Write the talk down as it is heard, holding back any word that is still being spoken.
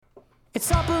It's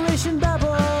Operation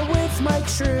Babble with Mike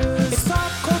Shrews. It's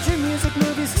pop culture, music,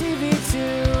 movies, TV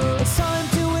too. It's time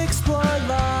to explore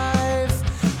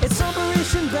life. It's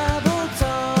Operation Babble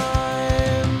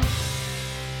time.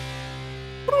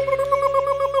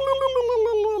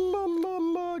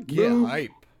 Get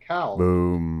hype. Cow.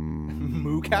 Boom.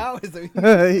 Moo cow? Is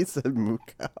that He said moo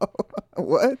cow.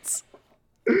 What?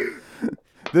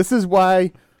 This is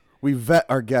why we vet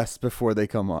our guests before they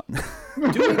come on.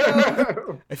 do we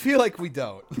know? I feel like we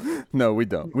don't. No, we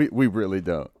don't. We really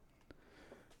don't.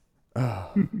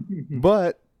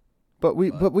 But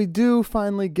we do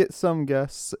finally get some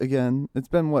guests again. It's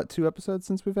been what, 2 episodes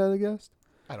since we've had a guest?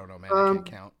 I don't know, man. I can't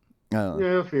count. I don't know.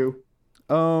 Yeah, a few.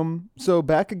 So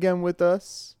back again with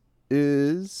us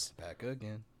is Back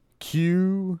again.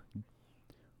 Q.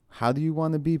 How do you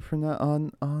want to be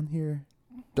on here?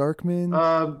 Darkman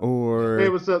or Hey,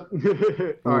 what's up? All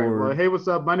right. Well, hey, what's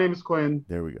up? My name is Quinn,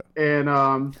 there we go. and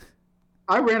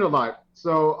I ran a lot.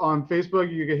 So on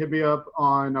Facebook, you can hit me up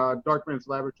on Darkman's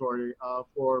Laboratory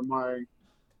for my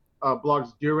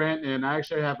blogs Durant, and I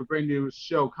actually have a brand new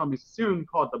show coming soon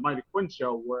called The Mighty Quinn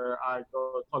Show, where I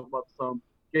go talk about some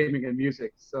gaming and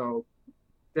music. So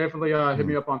definitely hit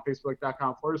me up on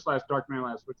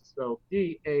Facebook.com/DarkmanLabs, which is spelled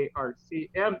DARCMANLAB.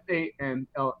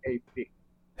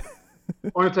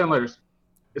 Only 10 letters.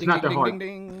 It's not that hard.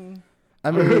 Ding.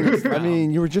 I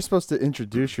mean, you were just supposed to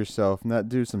introduce yourself, not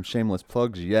do some shameless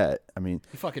plugs yet. I mean,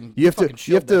 You have to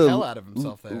the hell out of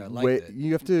himself there. I liked it.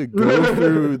 You have to go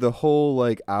through the whole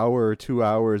hour or 2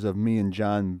 hours of me and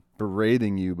John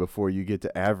berating you before you get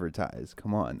to advertise.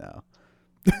 Come on now.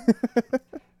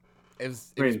 It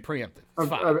was preemptive. I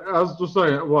Fine. was just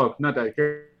saying, well, not that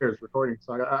cares recording,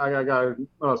 so I got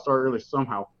to start early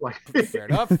somehow. Fair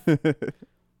enough.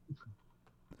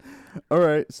 All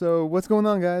right, so what's going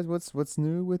on, guys? What's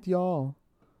new with y'all?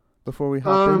 Before we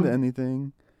hop into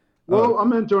anything. Well,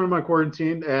 I'm enjoying my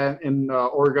quarantine in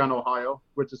Oregon, Ohio,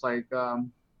 which is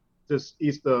just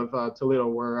east of Toledo,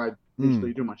 where I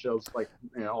usually do my shows,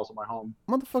 also my home.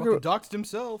 Motherfucker, Doxed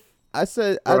himself. I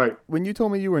said Right. when you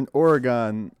told me you were in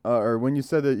Oregon, or when you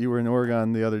said that you were in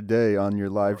Oregon the other day on your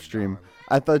live stream,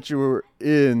 I thought you were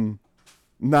in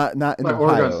not in Ohio.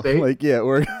 Oregon State?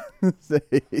 Oregon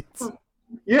State.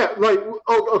 Yeah,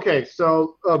 okay.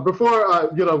 So before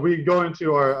we go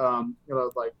into our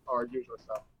our usual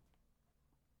stuff,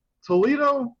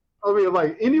 Toledo. I mean,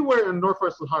 anywhere in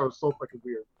Northwest Ohio is so fucking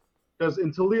weird. Because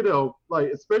in Toledo,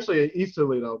 especially in East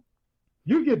Toledo,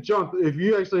 you get jumped if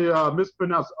you actually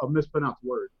mispronounce a mispronounced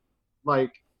word.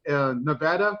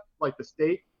 Nevada, the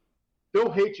state,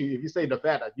 they'll hate you if you say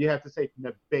Nevada. You have to say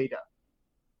Nevada.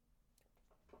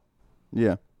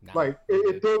 Yeah.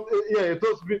 It throws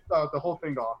the whole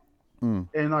thing off. And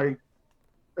and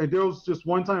there was just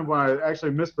one time when I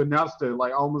actually mispronounced it. I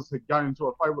almost got into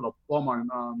a fight with a bum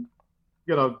on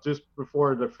just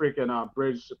before the freaking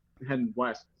bridge heading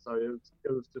west. So it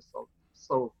was just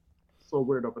so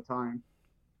weird of a time.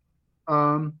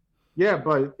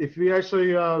 But if you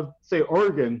actually say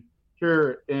Oregon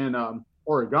here in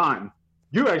Oregon,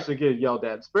 you actually get yelled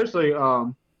at, especially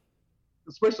to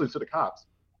the cops.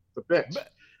 It's a bitch.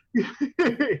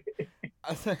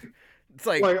 It's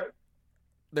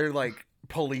they're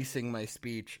policing my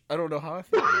speech. I don't know how I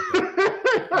feel about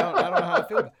that. I don't know how I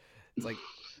feel about it. It's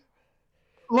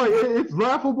it's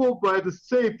laughable, but at the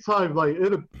same time,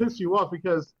 it'll piss you off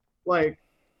because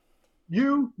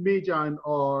you, me, John,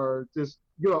 are just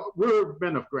we're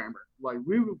men of grammar.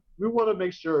 We want to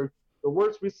make sure the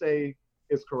words we say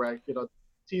is correct.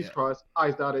 T's crossed,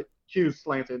 I's dotted, Q's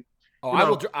slanted. Oh,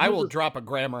 I will drop a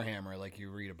grammar hammer like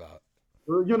you read about.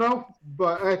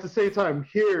 But at the same time,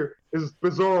 here is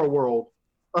bizarre world.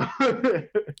 Where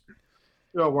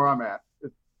I'm at.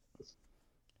 It's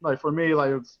for me,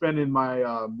 spending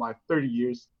my my 30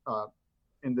 years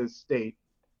in this state,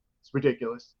 it's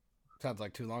ridiculous. Sounds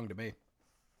like too long to me.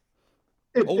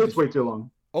 It's way too long.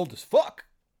 Old as fuck.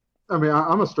 I mean,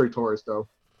 I'm a straight tourist though.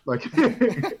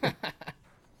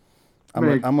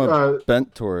 I'm a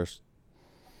bent tourist.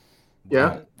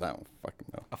 Yeah. I don't fucking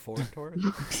know. A foreign tourist?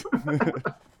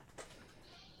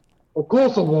 Of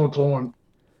course I want one.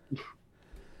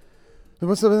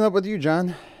 What's up with you,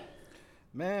 John?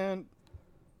 Man,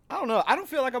 I don't know. I don't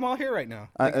feel like I'm all here right now.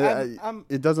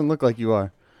 It doesn't look like you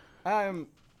are. I'm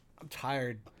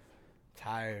tired.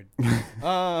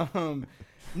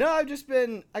 No, I've just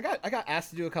been. I got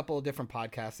asked to do a couple of different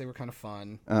podcasts. They were kind of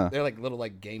fun. They're little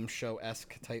game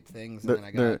show-esque type things. And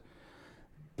then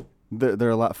they're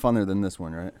a lot funner than this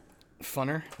one, right?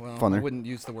 Funner? Well, funner. I wouldn't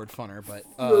use the word funner, but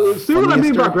see what I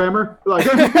mean by grammar?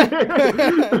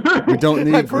 We don't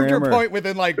need I proved grammar. your point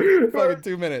within fucking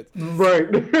 2 minutes. Right.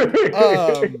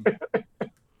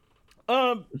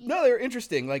 No, they were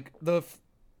interesting. Like the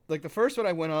first one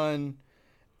I went on,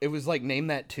 it was like Name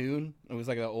That Tune. It was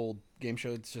like an old game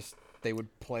show. It's just they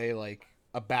would play like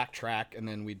a backtrack and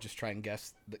then we'd just try and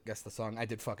guess the song. I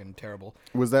did fucking terrible.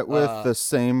 Was that with the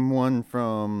same one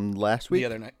from last week? The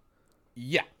other night.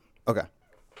 Yeah. Okay.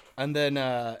 And then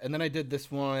I did this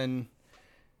one.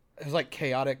 It was like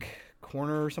Chaotic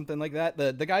Corner or something like that.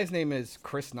 The guy's name is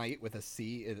Chris Knight with a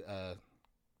C.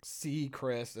 C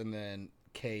Chris and then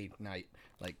K Knight,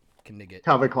 like Knigget.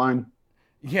 Calvin Klein.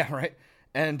 Yeah, right.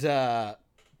 And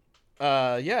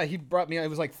he brought me. It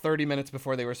was like 30 minutes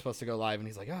before they were supposed to go live, and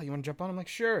he's like, "Oh, you want to jump on?" I'm like,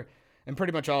 "Sure." And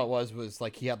pretty much all it was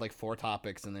like he had like 4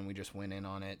 topics, and then we just went in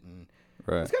on it, and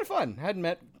it was kind of fun. I hadn't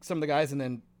met some of the guys, and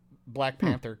then Black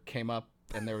Panther came up,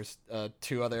 and there was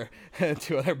two other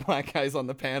black guys on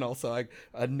the panel, so I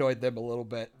annoyed them a little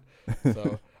bit.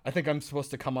 So I think I'm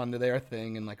supposed to come onto their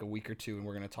thing in like a week or two, and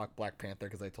we're gonna talk Black Panther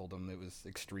because I told them it was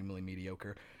extremely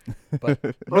mediocre, but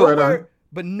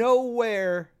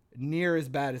nowhere near as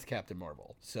bad as Captain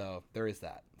Marvel. So there is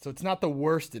that. So it's not the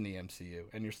worst in the MCU,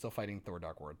 and you're still fighting Thor: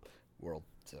 Dark World.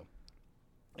 So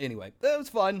anyway, that was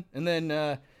fun. And then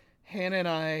Hannah and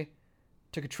I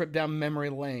took a trip down memory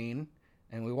lane,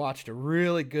 and we watched a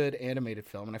really good animated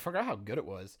film, and I forgot how good it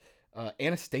was.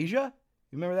 Anastasia.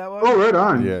 You remember that one? Oh, right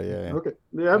on. Yeah. Okay.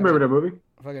 Yeah, I remember that movie.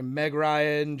 Fucking Meg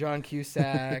Ryan, John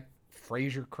Cusack,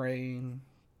 Fraser Crane.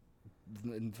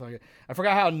 I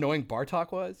forgot how annoying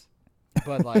Bartok was,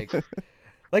 but like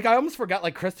I almost forgot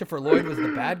like Christopher Lloyd was the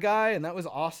bad guy, and that was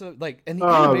awesome. Like, and the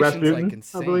animation's Rasputin, like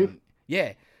insane.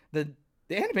 Yeah, the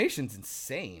animation's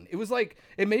insane. It was like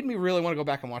it made me really want to go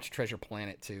back and watch Treasure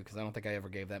Planet too, because I don't think I ever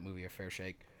gave that movie a fair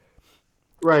shake.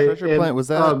 Right. Treasure Planet, was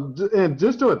that? And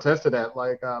just to attest to that,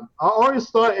 like, I always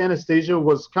thought Anastasia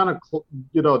was kind of,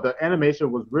 the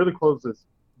animation was really close to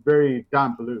very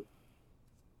Don Bluth.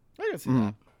 I can see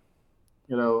that.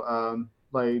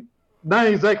 Like, not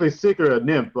exactly sick or a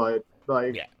nymph, but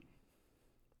like, yeah.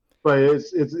 But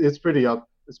it's pretty up.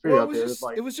 It's pretty up there.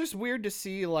 It was just weird to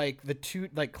see like the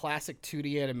classic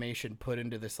 2D animation put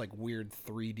into this like weird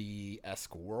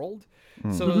 3D-esque world.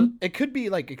 So it could be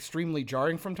like extremely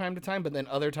jarring from time to time, but then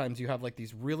other times you have like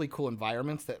these really cool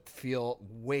environments that feel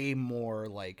way more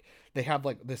like they have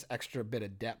like this extra bit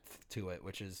of depth to it,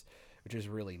 which is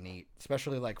really neat,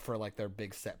 especially like for like their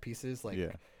big set pieces,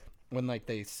 like when like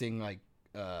they sing like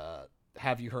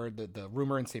have you heard the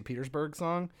Rumor in St. Petersburg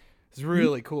song? It's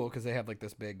really cool because they have like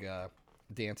this big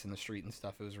dance in the street and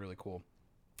stuff. It was really cool.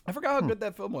 I forgot how good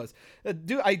that film was.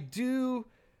 I do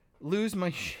lose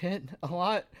my shit a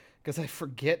lot because I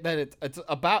forget that it's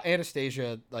about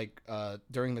Anastasia, like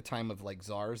during the time of like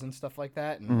czars and stuff like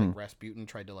that, and like Rasputin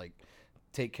tried to like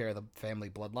take care of the family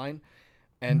bloodline,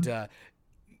 and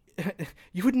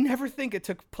you would never think it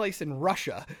took place in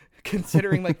Russia,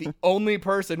 considering like the only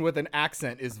person with an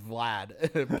accent is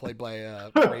Vlad, played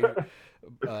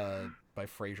by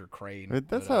Fraser Crane.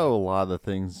 That's how a lot of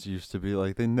things used to be.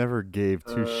 Like they never gave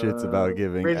two shits about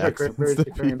giving accents to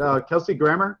people. Kelsey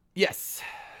Grammer. Yes.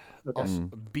 Okay. Also,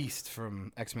 Beast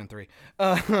from X-Men 3.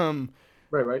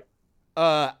 Right.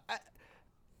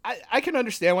 I can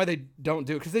understand why they don't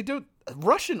do it, because they do.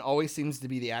 Russian always seems to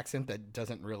be the accent that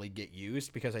doesn't really get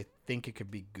used, because I think it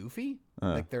could be goofy.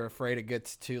 Like they're afraid it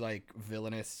gets too like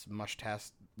villainous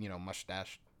mustache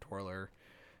twirler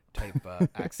type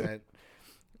accent.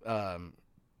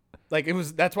 Like it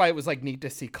was. That's why it was like neat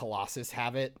to see Colossus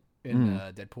have it in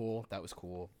Deadpool. That was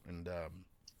cool. And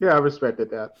yeah, I respected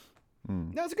that.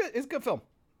 No, it's a good film.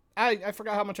 I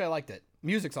forgot how much I liked it.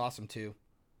 Music's awesome too.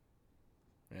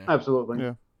 Yeah. Absolutely.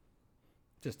 Yeah.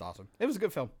 Just awesome. It was a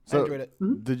good film. So, I enjoyed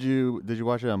it. Did you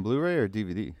watch it on Blu-ray or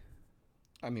DVD?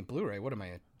 I mean, Blu-ray. What am I,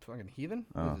 a fucking heathen?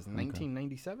 What is this,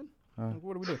 1997?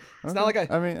 What are we doing? It's Okay. not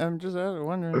like I mean, I'm just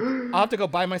wondering. I'll have to go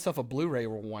buy myself a Blu-ray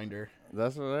rewinder.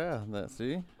 That's what. Yeah. That.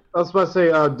 See. I was about to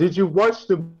say, did you watch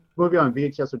the movie on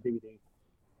VHS or DVD?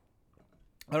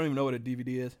 I don't even know what a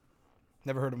DVD is.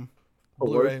 Never heard of them. Oh,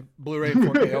 Blu-ray, Blu-ray,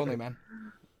 4K only, man.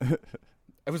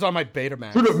 It was on my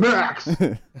Betamax. To the max.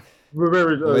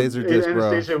 Remember, Laserdisc, bro.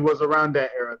 Anastasia was around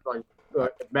that era, like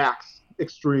max,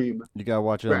 extreme. You gotta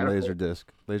watch it on Laserdisc.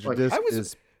 Laserdisc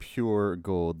is pure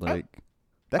gold. Like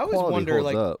that I always quality wonder,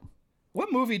 holds up.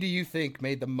 What movie do you think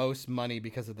made the most money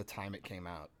because of the time it came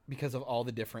out? Because of all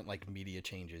the different like media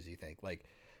changes, you think? Like,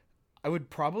 I would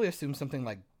probably assume something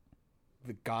like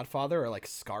The Godfather or like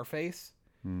Scarface.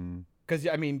 Because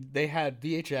I mean, they had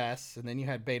VHS, and then you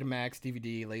had Betamax,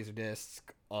 DVD, Laserdisc,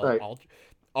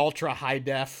 ultra high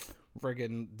def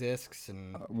friggin' discs,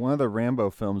 and one of the Rambo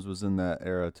films was in that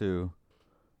era too.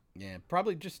 Yeah,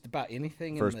 probably just about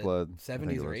anything First in the Blood,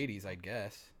 70s or 80s, I'd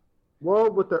guess.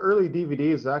 Well, with the early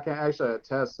DVDs, I can actually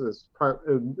attest it's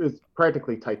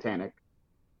practically Titanic.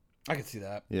 I can see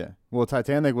that. Yeah. Well,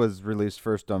 Titanic was released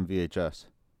first on VHS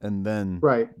and then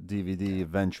Right. DVD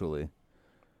eventually.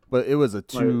 But it was a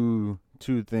two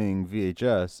thing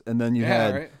VHS, and then you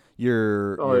had right.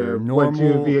 your When normal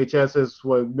two VHSs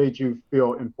what made you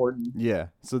feel important. Yeah.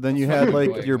 So then you That's had fucking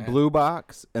like great, your man. blue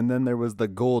box, and then there was the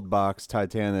gold box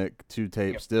Titanic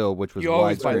 2-tape still, which was You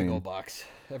always buy the widescreen. gold box.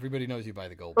 Everybody knows you buy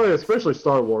the gold Oh, yeah, box. especially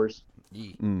Star Wars.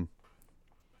 Yee. Mm.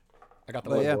 I got the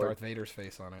But one yeah. with Darth Vader's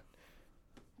face on it.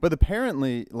 But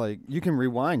apparently, like you can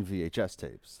rewind VHS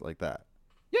tapes like that.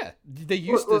 Yeah, they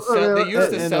used Well, to sell. They used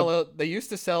to and sell a. They used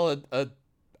to sell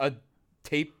a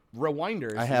tape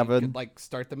rewinder. I so have you a- could, like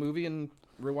start the movie and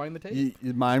rewind the tape.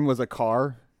 Mine was a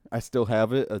car. I still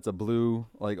have it. It's a blue,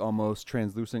 like almost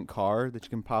translucent car that you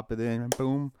can pop it in and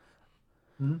boom.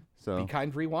 Mhm. So Be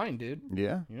kind, rewind, dude.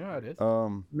 yeah. You know how it is.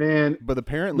 Man, But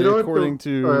apparently, You know what, according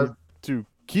though, to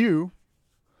Q,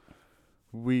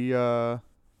 we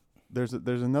there's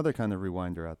another kind of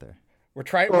rewinder out there. We're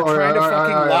trying. Oh, We're trying to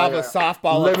fucking lob a yeah.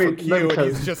 softball Let up me- for let Q, me and tell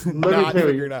he's you. just Let me not tell you.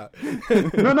 figured out.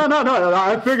 no.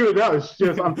 I figured it out. It's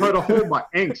just I'm trying to hold my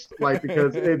angst, like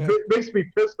because it makes me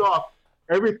pissed off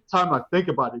every time I think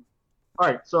about it. All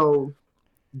right, so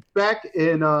back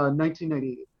in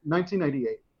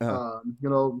 1998, Uh-huh.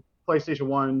 PlayStation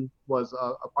 1 was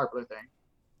a popular thing,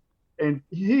 and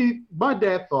my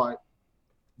dad thought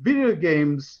video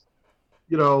games,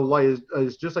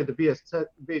 is just like the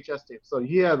VHS tape. So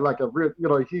he had like a real,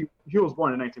 he was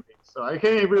born in 1980, so I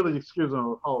can't really excuse him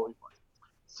of how old he was.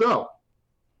 So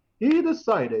he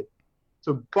decided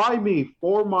to buy me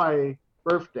for my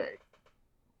birthday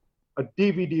a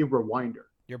DVD rewinder.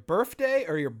 Your birthday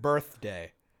or your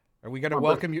birthday? Are we gonna My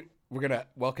welcome you? We're gonna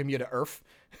welcome you to Earth.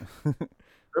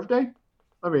 Birthday?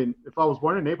 I mean, if I was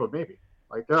born in April, maybe.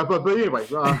 Like, but anyway.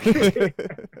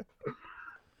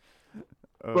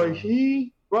 But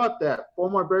he brought that for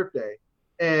my birthday,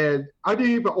 and I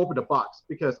didn't even open the box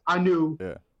because I knew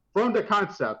from the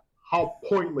concept how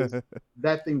pointless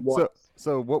that thing was.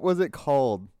 So what was it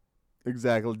called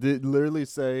exactly? Did it literally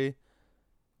say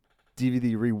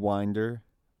DVD rewinder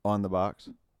on the box?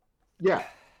 Yeah.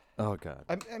 Oh god.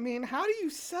 I mean, how do you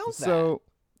sell that? So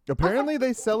apparently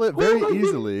they sell it very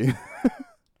easily.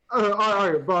 All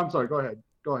right, but I'm sorry. Go ahead.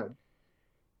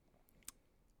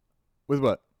 With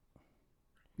what?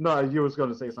 No, you was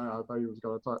gonna say something. I thought you was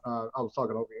gonna talk. I was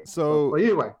talking over you. So but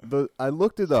anyway, I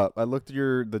looked it up. I looked the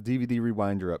DVD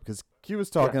rewinder up because Q was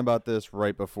talking about this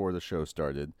right before the show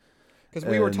started. Because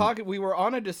we were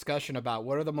on a discussion about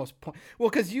what are the most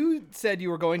because you said you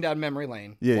were going down memory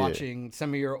lane watching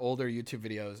some of your older YouTube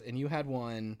videos, and you had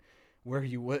one where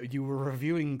you were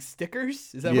reviewing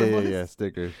stickers. Is that what it was? Yeah,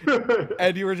 stickers.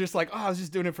 And you were just like, oh, I was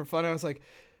just doing it for fun. And I was like,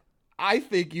 I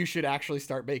think you should actually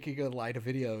start making a line of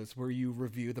videos where you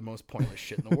review the most pointless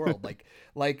shit in the world. like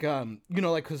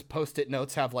because Post-it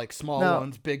notes have like small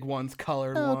ones, big ones,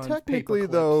 colored ones. Technically,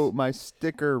 paper though, clips. my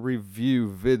sticker review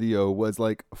video was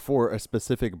like for a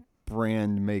specific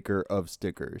brand maker of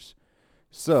stickers.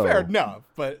 So Fair enough,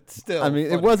 but still. I mean, it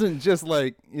funny. wasn't just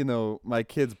like, my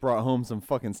kids brought home some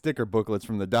fucking sticker booklets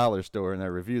from the dollar store and I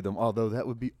reviewed them, although that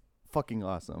would be fucking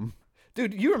awesome.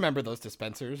 Dude, you remember those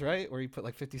dispensers, right? Where you put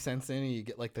like 50 cents in and you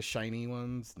get like the shiny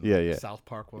ones. And Yeah. South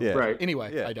Park ones. Yeah. Right.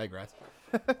 Anyway, Yeah. I digress.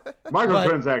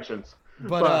 microtransactions.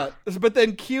 But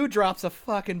then Q drops a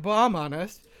fucking bomb on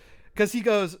us because he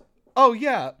goes, oh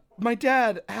yeah, my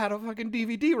dad had a fucking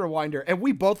DVD rewinder. And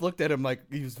we both looked at him like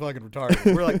he was fucking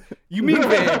retarded. We're like, you mean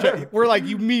VHS? We're like,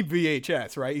 you mean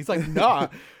VHS, right? He's like, nah.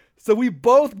 So we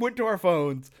both went to our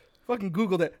phones, fucking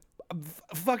Googled it.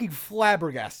 Fucking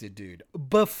flabbergasted, dude.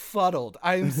 Befuddled.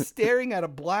 I am staring at a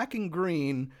black and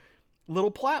green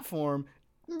little platform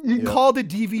called a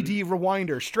DVD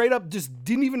rewinder. Straight up, just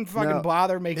didn't even fucking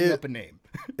bother making up a name.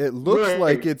 It looks Right.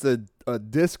 like it's a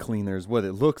disc cleaner is what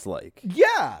it looks like.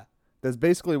 Yeah. That's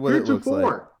basically what it looks like.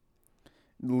 4.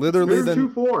 Literally,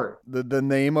 the the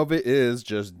name of it is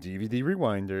just DVD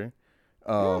rewinder.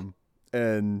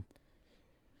 And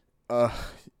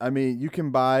I mean, you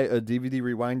can buy a DVD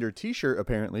rewinder T-shirt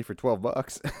apparently for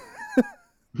 $12.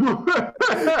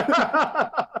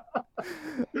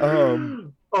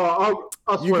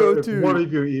 I you swear, go if to- one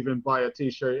of you even buy a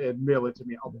T-shirt and mail it to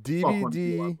me, I'll fuck one of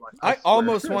you up, like, I swear.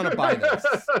 almost want to buy this.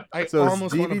 I So it's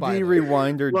almost want to buy this.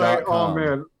 DVDrewinder.com. Like, oh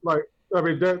man, like I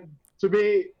mean, that to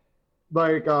me,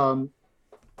 like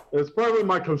it's probably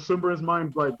my consumerist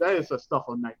mind, but that is a stuff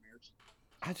of nightmares.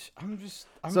 I'm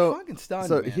So- fucking stunned.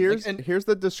 So man. here's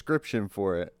the description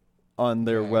for it on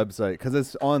their website because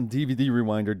it's on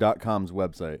DVDrewinder.com's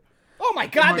website. oh my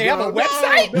god, they have a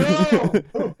website.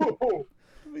 No!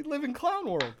 Let We live in clown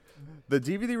world. The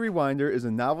DVD rewinder is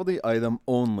a novelty item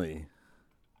only.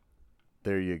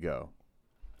 There you go.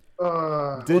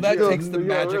 Well, that takes the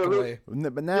magic away.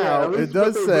 But now it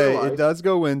does say, it does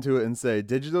go into it and say,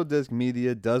 digital disc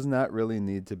media does not really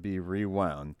need to be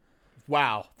rewound.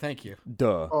 Wow, thank you.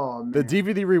 Duh. Oh, man. The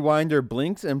DVD rewinder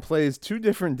blinks and plays 2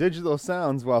 different digital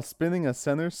sounds while spinning a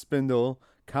center spindle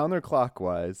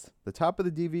counterclockwise. The top of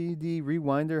the DVD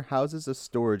rewinder houses a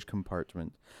storage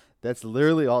compartment. That's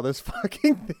literally all this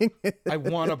fucking thing is. I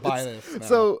want to buy this now.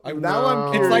 So now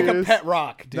I'm curious. It's like a pet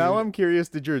rock, dude. Now I'm curious,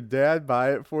 did your dad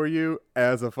buy it for you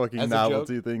as a fucking As a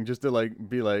novelty thing? Just to like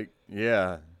be like,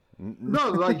 yeah. No,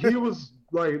 like he was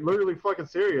like literally fucking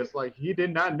serious. Like he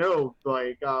did not know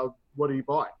like what he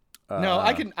bought. No,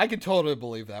 I can totally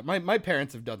believe that. My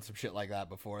parents have done some shit like that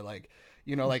before. Like,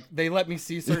 you know, like they let me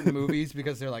see certain movies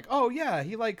because they're like, oh yeah,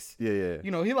 he likes, Yeah. you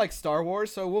know, he likes Star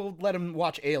Wars, so we'll let him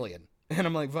watch Alien. And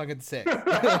I'm like, fucking sick. You know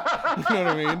what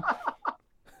I mean?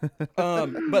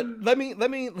 But let me. God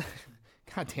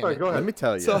damn it. Go ahead. Let me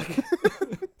tell you. So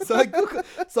I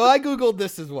googled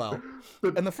this as well,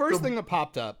 and the first thing that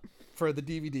popped up for the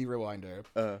DVD rewinder.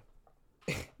 I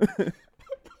fucking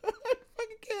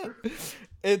can't.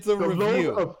 It's a The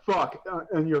review. load of fuck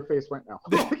in your face right now.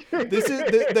 This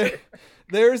is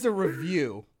there's a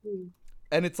review,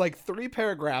 and it's like 3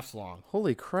 paragraphs long.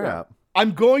 Holy crap.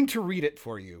 I'm going to read it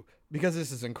for you because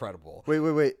this is incredible.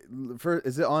 Wait.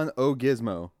 Is it on O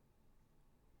Gizmo?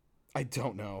 I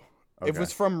don't know. Okay. It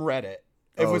was from Reddit.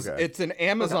 Okay. It's an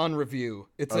Amazon review.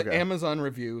 It's an Amazon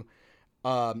review,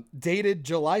 dated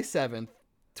July 7th,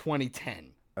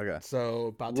 2010. Okay. So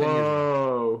about 10 years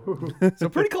ago. Whoa. So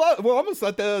pretty close. We're almost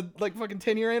at the like fucking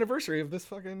 10-year anniversary of this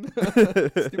fucking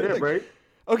stupid Yeah, thing. right?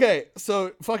 Okay,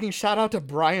 so fucking shout out to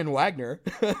Brian Wagner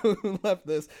who left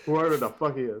this. Whoever the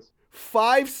fuck he is.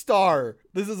 5-star.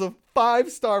 This is a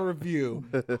 5-star review.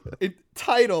 It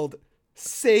titled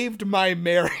 "Saved My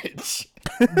Marriage."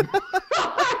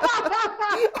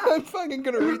 I'm fucking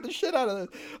gonna read the shit out of this.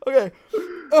 Okay.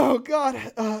 Oh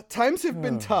god. Times have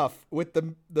been tough with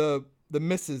the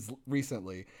missus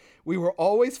recently. We were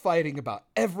always fighting about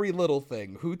every little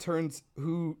thing. Whose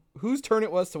turn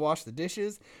it was to wash the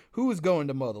dishes, who was going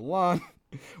to mow the lawn,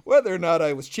 whether or not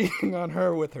I was cheating on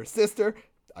her with her sister.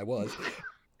 I was.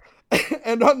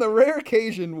 And on the rare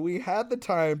occasion we had the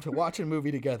time to watch a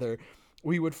movie together,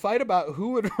 we would fight about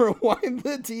who would rewind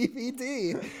the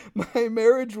DVD. My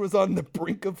marriage was on the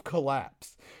brink of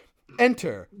collapse.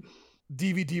 Enter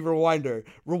DVD Rewinder.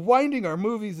 Rewinding our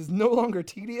movies is no longer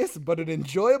tedious, but an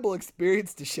enjoyable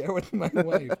experience to share with my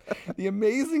wife. The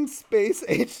amazing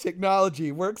space-age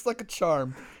technology works like a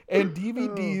charm, and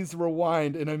DVDs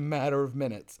rewind in a matter of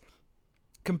minutes.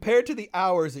 Compared to the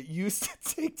hours it used to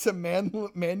take to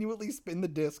manually spin the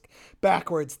disc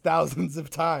backwards thousands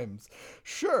of times.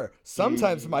 Sure,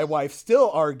 sometimes my wife still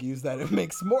argues that it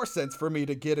makes more sense for me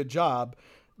to get a job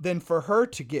than for her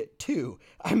to get 2.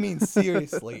 I mean,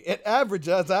 seriously, it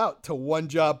averages out to 1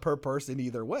 job per person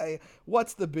either way.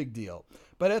 What's the big deal?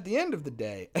 But at the end of the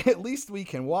day, at least we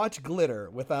can watch glitter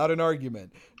without an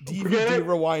argument. DVD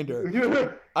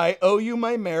Rewinder. I owe you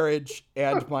my marriage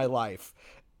and my life.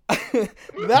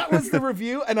 That was the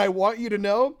review, and I want you to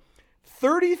know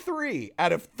 33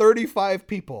 out of 35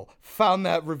 people found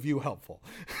that review helpful.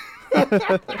 That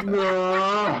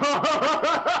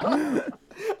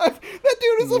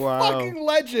dude is a fucking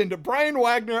legend. Brian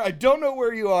Wagner, I don't know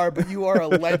where you are, but you are a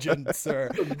legend,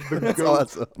 sir. That's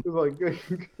awesome.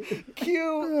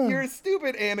 Q, your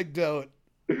stupid anecdote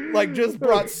like just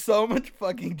brought so much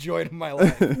fucking joy to my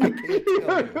life. I can't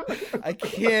tell you. I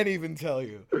can't even tell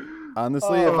you.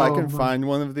 Honestly, if I can find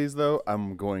one of these though,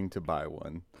 I'm going to buy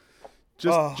one.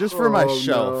 Just for my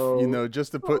shelf, you know,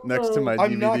 just to put next to my DVDs.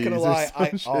 I'm not gonna lie, I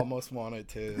shit. almost wanted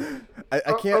to.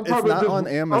 I can't. It's not on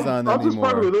Amazon I'll anymore. just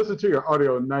probably listen to your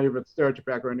audio and not even stare at your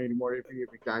background anymore if you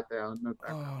got down.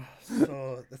 Oh,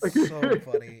 that's so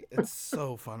funny. It's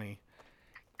so funny.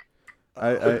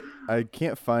 I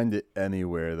can't find it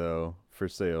anywhere though for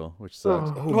sale, which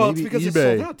sucks. Oh, well, it's maybe because eBay. it's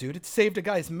sold out, dude. It saved a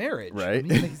guy's marriage. Right? I mean,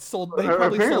 they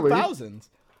probably sold thousands.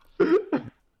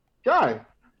 Guy.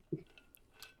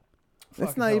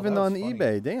 It's not even on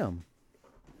eBay. Damn.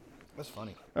 That's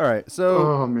funny. All right, so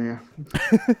Oh man.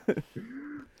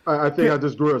 I think I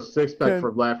just grew a 6-pack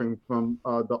from laughing from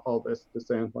all this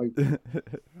saying like.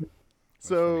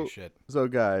 so shit. so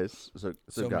guys, so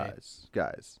So guys.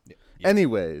 Yeah.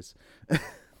 Anyways,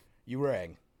 You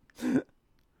rang.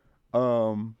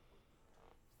 so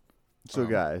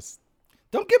guys,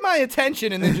 Don't get my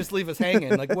attention and then just leave us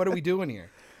hanging. Like, what are we doing here?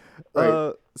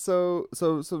 Right. so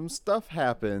some stuff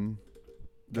happened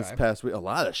this Okay. past week. A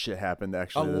lot of shit happened A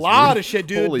actually. this lot week. of shit,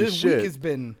 dude. Holy This shit. week has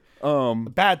been Um,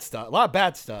 bad stuff. A lot of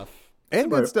bad stuff. and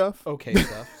good stuff. Okay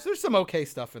stuff. So there's some okay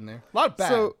stuff in there. A lot of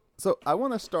bad. So I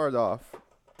want to start off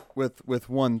with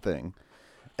one thing,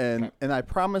 and I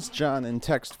promised John in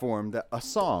text form that a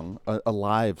song, a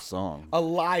live song, a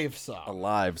live song. a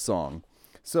live song.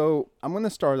 So I'm going to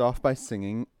start off by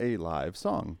singing a live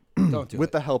song Don't do with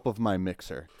it. the help of my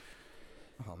mixer.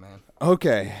 Oh man.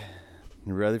 Okay,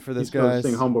 you ready for this, He's supposed guys? to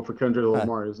sing humble for Kendrick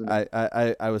Lamar, isn't he?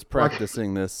 I was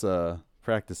practicing this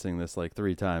like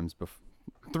 3 times before.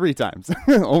 3 times,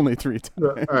 only 3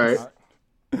 times. All right.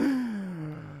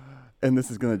 And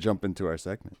this is gonna jump into our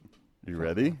segment. You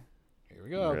ready? Here we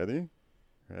go. Ready?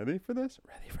 Ready for this?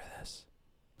 Ready for this?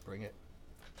 Bring it.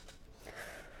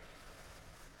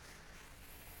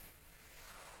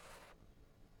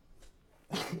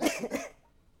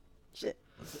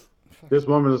 This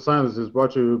moment of silence is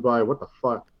brought to you by what the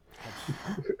fuck?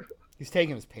 He's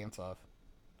taking his pants off.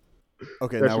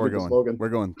 Okay, That now should we're be the going. slogan. We're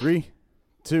going. 3,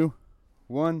 2,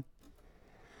 1.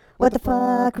 What the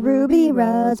fuck, Ruby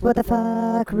Rose? What the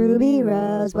fuck, Ruby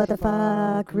Rose? What the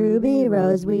fuck, Ruby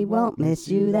Rose? We won't miss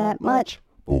you that much.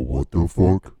 Oh, what the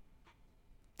fuck?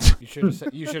 You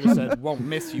should have said won't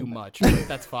miss you much. But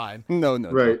that's fine. No.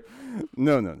 Right.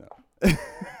 No.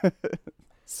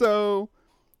 So,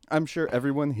 I'm sure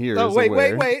everyone here Oh is wait.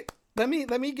 aware. Let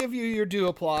me give you your due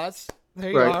applause. There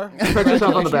you Right. are. Pat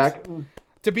yourself on the back.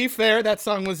 To be fair, that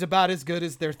song was about as good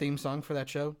as their theme song for that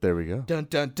show. There we go. Dun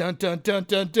dun dun dun dun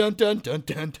dun dun dun dun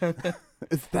dun dun.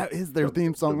 That is their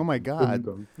theme song. Oh my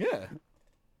god. Yeah.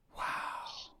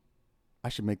 I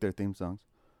should make their theme songs.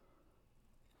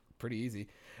 Pretty easy.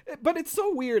 But it's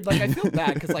so weird. Like I feel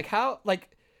bad because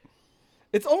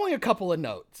it's only a couple of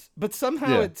notes, but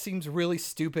somehow Yeah. it seems really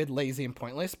stupid, lazy, and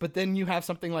pointless. But then you have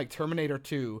something like Terminator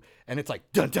 2, and it's like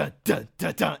dun dun dun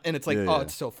dun dun, and it's like Yeah.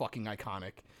 it's so fucking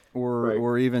iconic.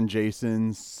 Or even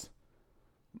Jason's.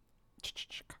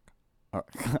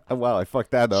 Wow, I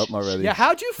fucked that up already. Yeah,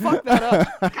 how'd you fuck that up?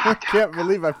 I can't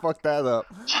believe I fucked that up.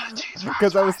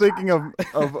 Because I was thinking of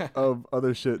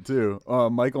other shit too.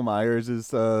 Michael Myers'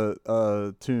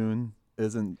 tune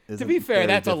isn't. To be fair, very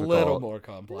that's a little difficult. more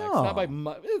complex. No. Not by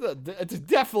it's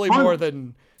definitely more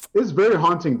than It's very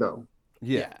haunting, though.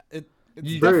 Yeah, it's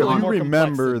you definitely haunting. more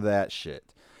remember complex that shit.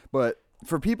 But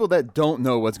for people that don't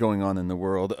know what's going on in the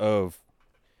world of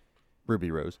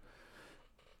Ruby Rose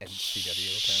than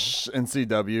CW. Apparently.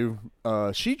 and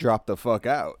CW, she dropped the fuck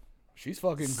out. She's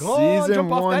fucking gone. Season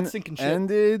Jump off 1 that sinking ship.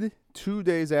 ended 2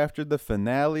 days after the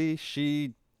finale.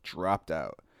 She dropped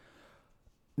out.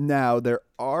 Now, there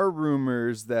are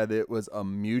rumors that it was a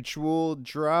mutual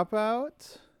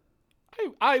dropout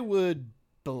I would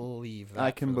believe that.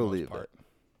 I can for the most believe part.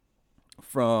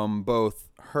 from both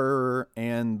her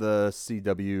and the CW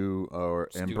and Studio or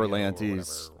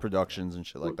Berlanti's whatever. productions and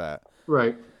shit like that.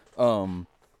 Right.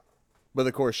 But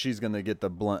of course, she's going to get the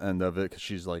blunt end of it because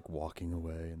she's like walking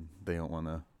away and they don't want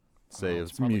to say Oh,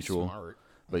 it's probably mutual. Smart.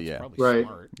 But It's yeah. probably Right.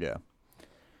 smart. Yeah.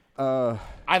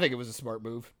 I think it was a smart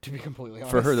move, to be completely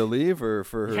honest. For her to leave or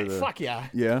for her Yeah, to. fuck yeah.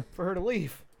 Yeah. For her to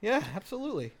leave. Yeah,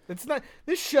 absolutely. It's not.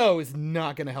 This show is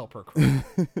not going to help her career.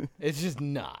 It's just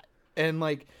not. And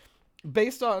like,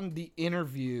 based on the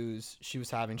interviews she was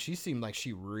having, she seemed like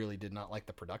she really did not like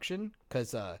the production.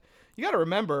 Because you got to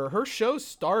remember, her show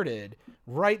started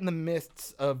right in the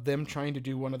midst of them trying to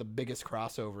do one of the biggest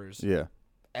crossovers Yeah.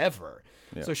 ever.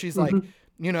 Yeah. So she's like,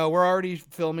 you know, we're already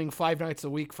filming 5 nights a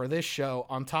week for this show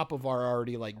on top of our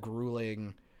already like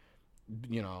grueling,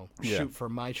 you know, Yeah. shoot for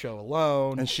my show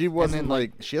alone. And she wasn't then,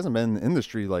 like she hasn't been in the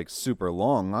industry like super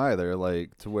long either,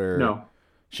 like to where No.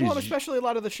 she's well, especially a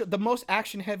lot of the most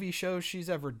action heavy shows she's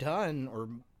ever done or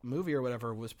movie or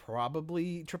whatever was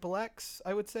probably Triple X,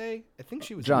 I would say. I think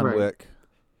she was John Right. Wick.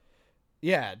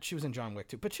 Yeah, she was in John Wick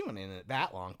too, but she wasn't in it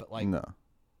that long. But like No.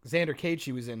 Xander Cage,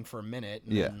 she was in for a minute,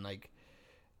 and Yeah. then like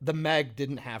the Meg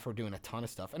didn't have her doing a ton of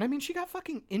stuff. And I mean, she got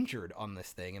fucking injured on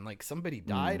this thing, and like somebody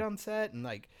died on set, and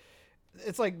like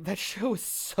it's like that show is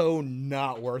so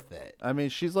not worth it. I mean,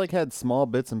 she's like had small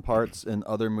bits and parts in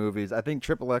other movies. I think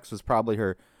Triple X was probably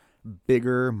her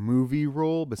bigger movie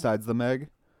role besides the Meg.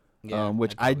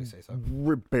 Which I'd I probably say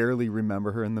so. barely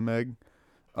remember her in the Meg.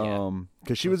 Yeah.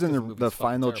 Because she was in Because the the movie's fucking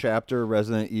final terrible. chapter of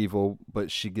Resident Evil,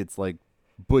 but she gets like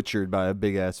butchered by a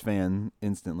big ass fan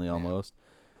instantly almost.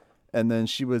 And then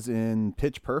she was in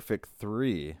Pitch Perfect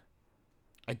 3.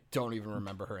 I don't even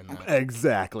remember her in that.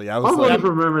 Exactly. I I was don't like, even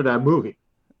remember that movie.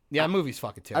 Yeah, that movie's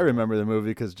fucking I terrible. remember the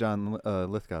movie because John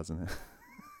Lithgow's in it.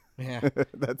 Yeah,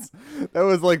 That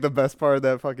was like the best part of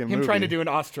that fucking him movie. trying to do an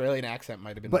Australian accent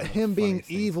might have been. But one of the him being funniest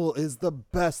things. evil is the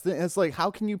best thing. It's like,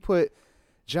 how can you put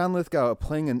John Lithgow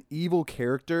playing an evil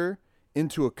character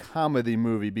into a comedy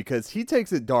movie because he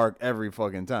takes it dark every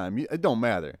fucking time. It don't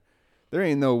matter. There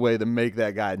ain't no way to make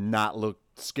that guy not look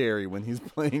scary when he's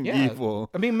playing evil.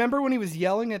 I mean, remember when he was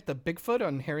yelling at the Bigfoot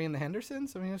on Harry and the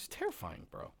Hendersons? I mean, it was terrifying,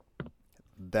 bro.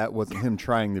 That wasn't him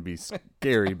trying to be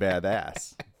scary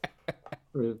badass.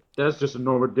 That's just a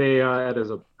normal day at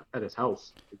his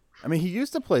house. I mean, he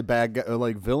used to play bad guy,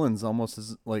 like villains almost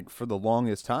as like for the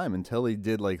longest time until he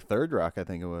did like Third Rock, I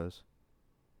think it was.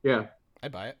 Yeah. I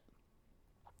buy it.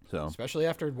 So Especially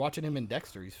after watching him in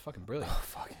Dexter, he's fucking brilliant. Oh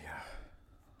fuck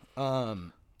yeah.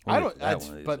 I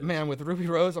don't. But man, with Ruby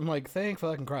Rose, I'm like, thank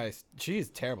fucking Christ, she's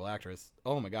a terrible actress.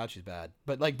 Oh my god, she's bad.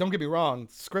 But like, don't get me wrong,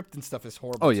 script and stuff is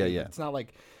horrible. Oh yeah, too. yeah. It's not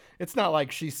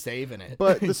like she's saving it.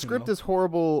 But the script is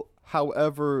horrible.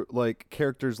 However, like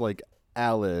characters like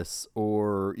Alice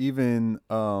or even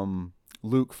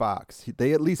Luke Fox,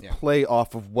 they at least play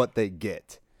off of what they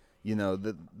get. You know,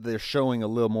 they're showing a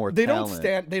little more talent.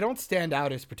 They don't stand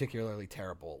out as particularly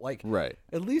terrible. Like, right.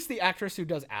 At least the actress who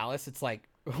does Alice, it's like,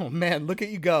 oh man, look at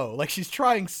you go. Like, she's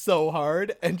trying so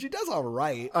hard and she does all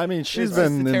right. I mean, she's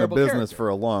been in the business for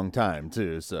a long time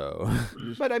too, so.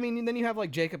 But I mean, then you have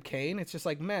like Jacob Kane. It's just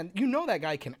like, man, you know that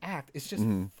guy can act. It's just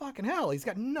fucking hell. He's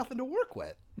got nothing to work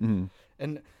with. Mm-hmm.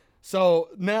 And so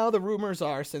now the rumors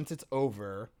are, since it's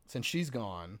over, since she's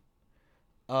gone,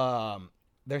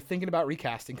 they're thinking about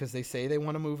recasting because they say they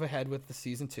want to move ahead with the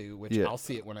season 2, which I'll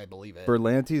see it when I believe it.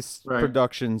 Berlanti's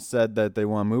production said that they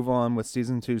want to move on with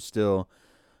season 2 still,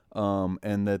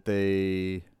 and that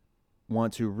they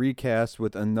want to recast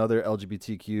with another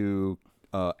LGBTQ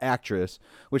actress,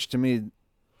 which to me,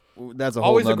 that's a whole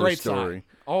always nother a great story. Sign.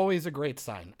 Always a great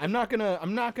sign. I'm not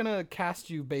gonna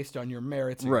cast you based on your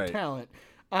merits or your talent.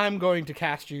 I'm going to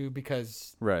cast you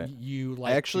because you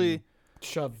like to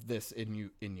shove this in you.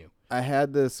 I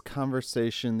had this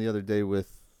conversation the other day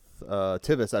with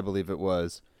Tivis, I believe it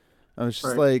was. I was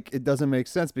just like, it doesn't make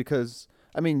sense because,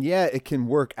 I mean, yeah, it can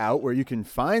work out where you can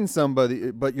find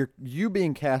somebody, but you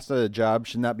being cast at a job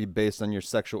should not be based on your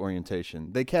sexual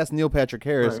orientation. They cast Neil Patrick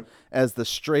Harris as the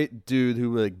straight dude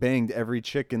who like banged every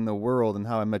chick in the world in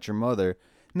How I Met Your Mother,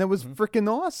 and that was freaking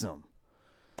awesome.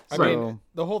 I mean,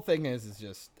 the whole thing is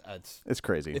just it's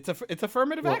crazy. It's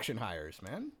affirmative action hires,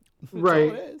 man. That's right.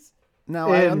 all it is. Now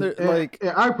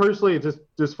I personally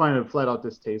just find it flat out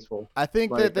distasteful. I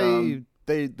think that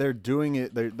they're doing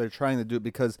it. They're trying to do it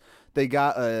because they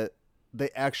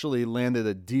actually landed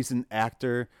a decent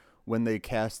actor when they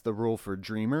cast the role for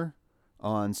Dreamer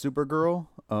on Supergirl.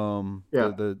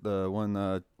 The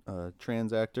one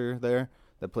trans actor there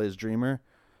that plays Dreamer,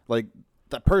 like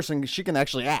that person, she can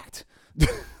actually act.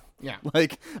 Yeah.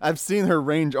 Like, I've seen her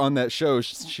range on that show.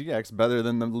 She acts better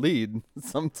than the lead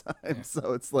sometimes. Yeah.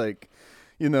 So it's like,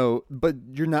 you know, but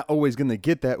you're not always going to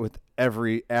get that with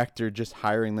every actor, just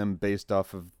hiring them based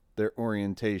off of their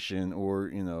orientation or,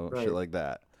 you know, shit like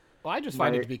that. Well, I just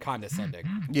find it to be condescending.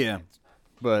 Yeah.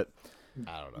 But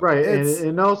I don't know. Right.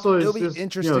 And also it's just,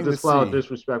 interesting, you know, just flat out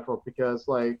disrespectful because,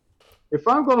 like, if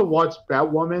I'm going to watch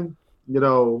Batwoman, you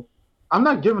know, I'm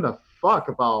not giving a fuck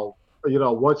about, you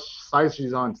know, what side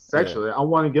she's on sexually. I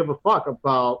want to give a fuck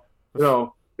about, you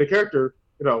know, the character,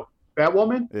 you know,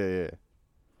 Batwoman. Yeah.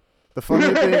 The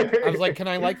funny thing, I was like, can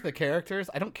I like the characters?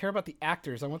 I don't care about the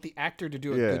actors. I want the actor to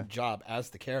do a good job as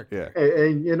the character. Yeah.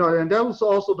 And you know, and that was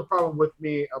also the problem with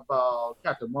me about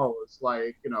Captain Marvel. It's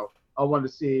like, you know, I want to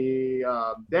see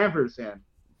Danvers in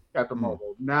Captain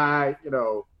Marvel, not, you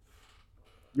know,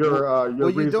 your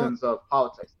reasons of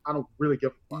politics. I don't really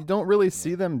give a fuck. You don't really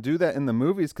see them do that in the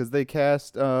movies because they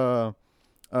cast Ewan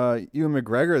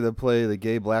McGregor to play the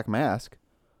gay Black Mask.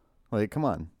 Like, come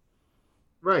on.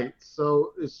 Right.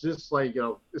 So it's just like, you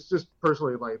know, it's just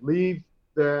personally like leave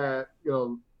that, you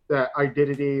know, that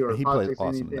identity or politics,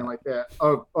 anything like that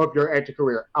of your acting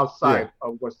career outside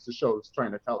of what the show is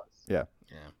trying to tell us. Yeah.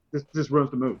 This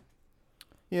ruins the movie.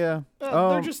 Yeah.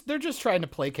 They're just trying to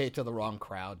placate to the wrong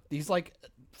crowd. These like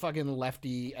fucking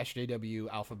lefty SJW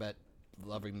alphabet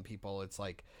loving people, it's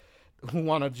like, who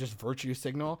want to just virtue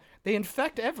signal. They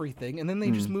infect everything and then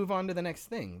they just move on to the next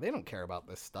thing. They don't care about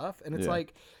this stuff. And it's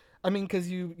like, I mean, because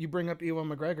you bring up Ewan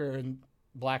McGregor and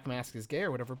Black Mask is gay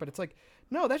or whatever, but it's like,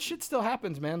 no, that shit still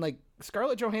happens, man. Like,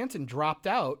 Scarlett Johansson dropped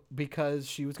out because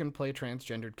she was going to play a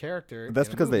transgendered character. That's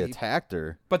because they attacked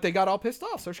her. But they got all pissed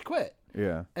off, so she quit.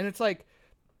 Yeah. And it's like,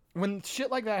 when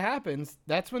shit like that happens,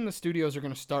 that's when the studios are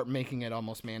going to start making it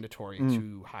almost mandatory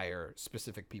to hire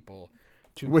specific people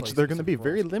to which they're going to be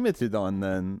very limited on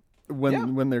then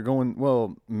when they're going,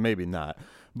 well, maybe not.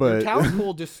 But your talent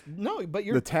pool but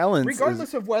the talent,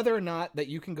 regardless of whether or not that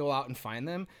you can go out and find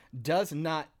them, does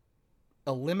not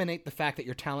eliminate the fact that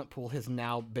your talent pool has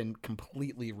now been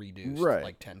completely reduced, Right.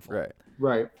 like tenfold. Right.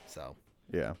 Right. So,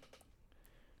 Yeah.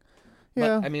 but,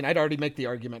 Yeah. I mean, I'd already make the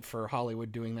argument for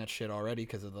Hollywood doing that shit already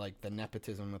because of like the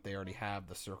nepotism that they already have,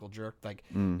 the circle jerk. Like,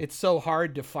 it's so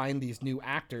hard to find these new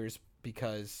actors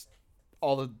because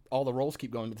all the roles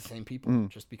keep going to the same people,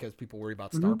 just because people worry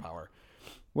about star power.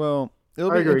 Well,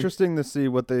 it'll I be agree. interesting to see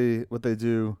what they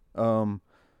do.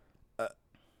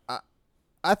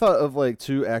 I thought of like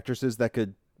two actresses that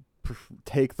could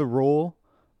take the role,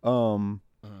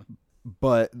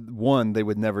 but one, they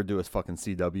would never do a fucking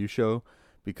CW show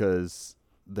because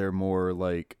they're more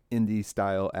like indie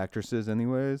style actresses.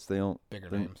 Anyways, they don't Bigger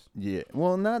they- names. Yeah,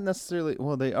 well, not necessarily.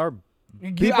 Well, they are.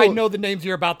 I know the names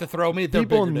you're about to throw me. They're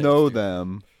People bigger names, know dude.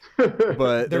 them,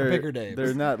 but They're bigger names.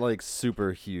 They're not like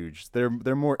super huge. They're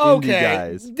more indie Okay,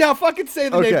 guys. now fucking say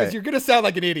the name Okay. because you're gonna sound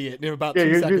like an idiot in about Yeah,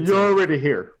 2 seconds. you're already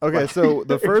here. Okay, so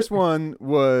the first one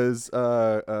was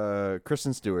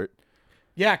Kristen Stewart.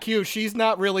 Yeah, Q. She's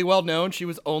not really well known. She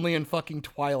was only in fucking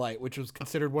Twilight, which was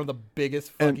considered one of the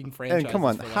biggest fucking franchises. And come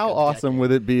on, for like how a awesome decade.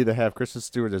 would it be to have Kristen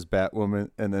Stewart as Batwoman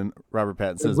and then Robert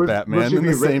Pattinson as Would Batman she in be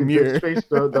the same Ricky year? Face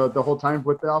the whole time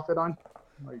with the outfit on?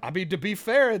 I mean, to be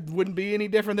fair, it wouldn't be any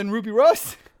different than Ruby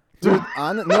Rose. Dude,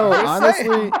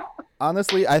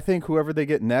 honestly, I think whoever they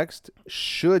get next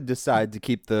should decide to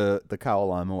keep the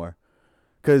cowl on more,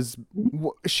 because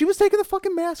she was taking the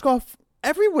fucking mask off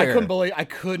everywhere. I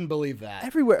couldn't believe that.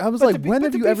 Everywhere. I was But like, to be- when but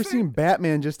have to you be ever fair- seen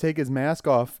Batman just take his mask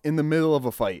off in the middle of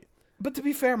a fight? But to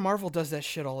be fair, Marvel does that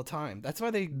shit all the time. That's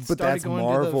why they But started that's going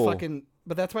Marvel. to the fucking.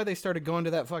 But that's why they started going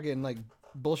to that fucking like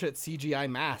bullshit CGI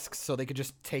masks, so they could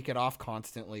just take it off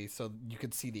constantly, so you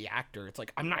could see the actor. It's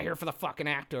like, I'm not here for the fucking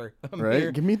actor. I'm Right?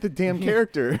 here. Give me the damn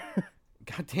character.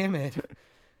 God damn it!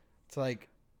 It's like,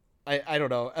 I don't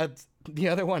know. The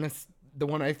other one is the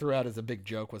one I threw out as a big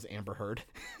joke was Amber Heard.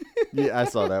 Yeah, I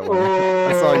saw that one.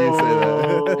 I saw you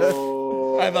say that.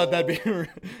 Oh. I thought that'd be.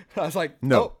 I was like,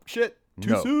 No. oh shit, too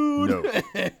No. soon.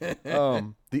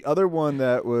 The other one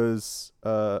that was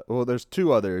well, there's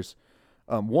two others.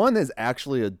 One is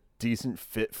actually a decent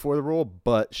fit for the role,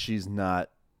 but she's not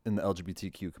in the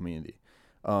LGBTQ community.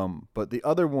 But the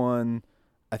other one,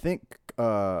 I think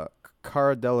Cara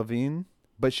Delevingne,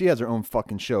 but she has her own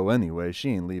fucking show anyway. She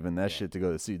ain't leaving that shit to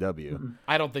go to CW.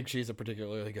 I don't think she's a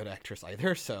particularly good actress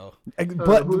either. So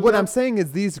But who's what that? I'm saying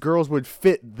is these girls would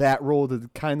fit that role to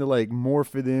kind of like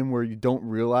morph it in where you don't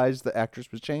realize the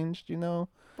actress was changed, you know?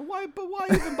 But why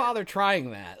even bother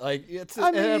trying that? Like, it's I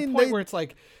at a mean, point they- where it's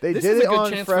like They this did is a it good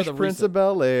on chance Fresh for the Prince reset. of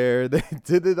Bel-Air. They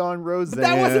did it on Roseanne. But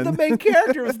that wasn't the main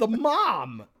character. It was the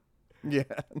mom. Yeah.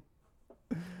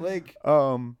 Like,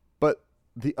 But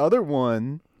the other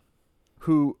one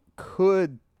who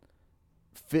could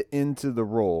fit into the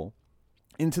role,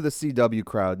 into the CW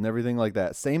crowd and everything like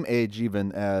that, same age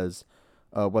even as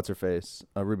what's her face,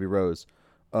 Ruby Rose,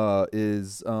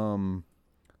 is Ryan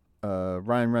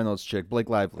Reynolds' chick, Blake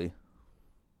Lively.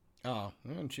 oh,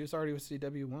 man, she was already with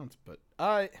CW once, but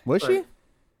Was she?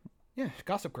 yeah,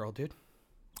 Gossip Girl, dude.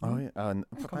 Oh yeah, I come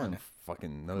on don't now.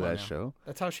 fucking know Come on that now. show.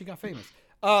 That's how she got famous.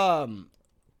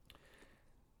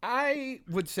 I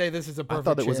would say this is a I perfect.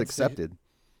 thought it was chance to- accepted.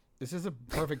 This is a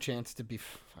perfect chance to be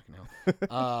fucking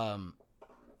hell.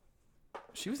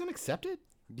 She was unaccepted.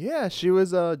 Yeah, she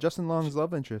was Justin Long's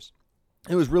love interest.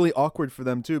 It was really awkward for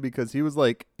them too because he was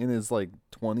like in his like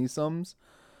 20-sums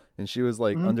and she was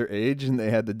like underage and they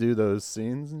had to do those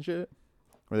scenes and shit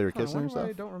where they were Huh, kissing why and do I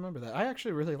stuff. don't remember that. I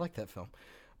actually really liked that film.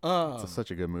 It's such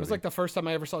a good It movie. was like the first time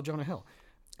I ever saw Jonah Hill.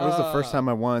 It was the first time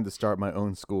I wanted to start my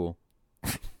own school.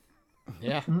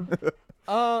 Yeah.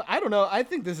 I don't know. I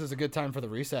think this is a good time for the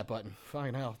reset button.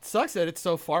 Fucking hell. It sucks that it's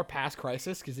so far past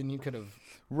Crisis because then you could have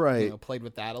Right. played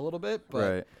with that a little bit.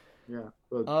 But, Right. Yeah.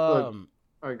 But, Um,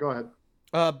 all right, go ahead.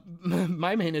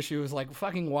 my main issue is like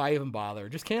fucking why even bother?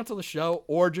 Just cancel the show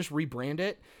or just rebrand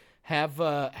it. Have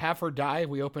her die.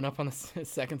 We open up on the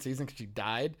second season because she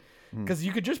died. Because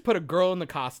you could just put a girl in the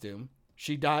costume.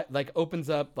 She died, like opens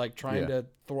up, like trying Yeah. to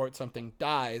thwart something,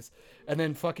 dies, and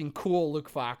then fucking cool Luke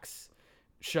Fox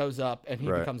shows up and he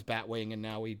Right. becomes Batwing, and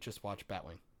now we just watch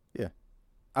Batwing. Yeah.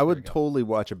 I would totally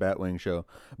watch a Batwing show.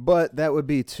 But that would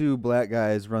be two black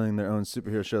guys running their own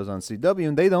superhero shows on CW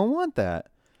and they don't want that.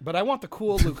 But I want the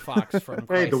cool Luke Fox from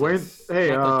Hey, Crisis, Dwayne's-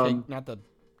 hey, not the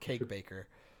cake baker.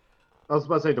 I was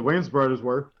about to say the Wayans brothers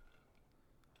were.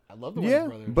 I love the Wayans Yeah,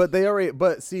 brothers. but they already.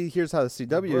 But see, here's how the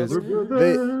CW is.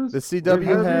 Brothers, The CW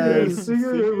we're happy has. to see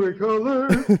every color.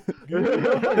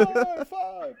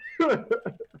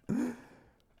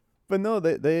 But no,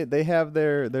 they have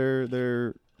their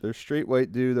their straight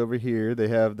white dude over here. They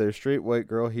have their straight white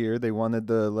girl here. They wanted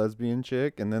the lesbian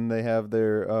chick, and then they have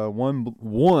their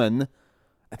one.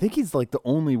 I think he's like the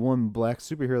only one black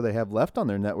superhero they have left on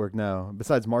their network now,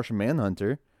 besides Martian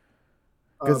Manhunter.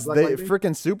 Because Black they Lightning?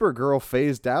 freaking Supergirl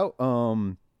phased out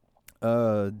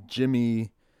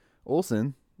Jimmy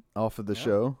Olsen off of the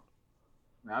show.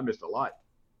 Man, I missed a lot.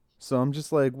 So I'm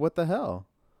just like, what the hell?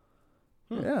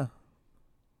 Hmm. Yeah.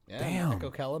 Yeah, Damn.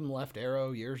 Echo Kellum left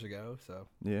Arrow years ago, so.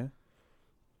 Yeah.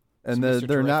 So And Mr.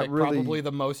 they're not Terrific, really. probably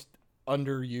the most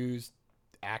underused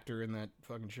actor in that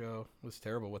fucking show. It was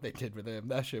terrible what they did with him.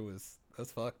 That shit was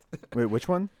fucked. Wait, which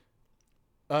one?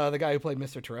 The guy who played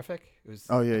Mr. Terrific. It was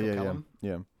Oh, Echo yeah. Kellum.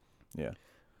 Yeah.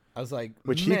 I was like,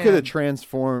 Which he man, could have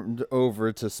transformed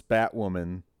over to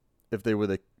Spatwoman if they would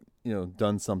have,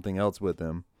 done something else with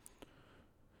him.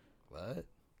 What?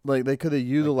 Like, they could have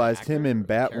utilized him actor in or the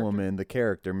character? Batwoman, the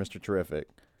character, Mr. Terrific.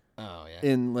 Oh yeah.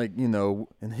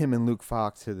 And him and Luke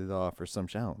Fox hit it off or some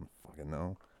shit. I don't fucking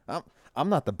know. I'm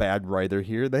not the bad writer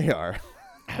here. They are.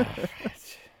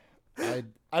 I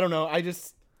don't know.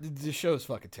 The show's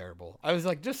fucking terrible. I was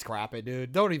like, just scrap it,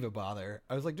 dude. Don't even bother.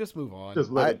 I was like, just move on.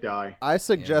 Just let it die. I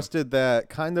suggested that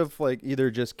kind of like either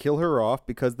just kill her off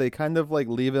because they kind of like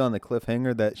leave it on the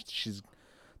cliffhanger that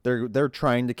they're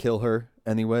trying to kill her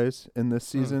anyways in this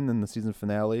season, in the season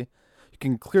finale. You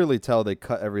can clearly tell they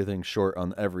cut everything short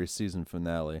on every season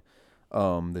finale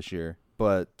this year.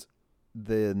 But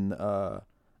then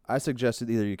I suggested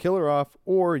either you kill her off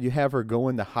or you have her go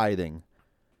into hiding.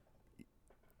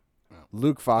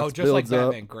 Luke Fox just like builds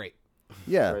up. Batman. Great.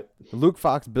 Yeah. Right. Luke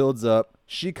Fox builds up.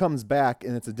 She comes back,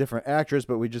 and it's a different actress,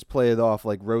 but we just play it off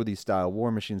like Rhodey style, War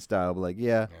Machine style. But like,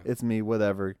 yeah, it's me,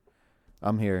 whatever.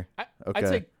 I'm here. Okay. I'd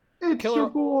say It's Kill your her-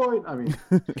 boy. I mean,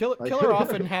 kill her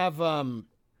off and have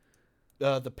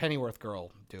the Pennyworth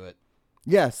girl do it.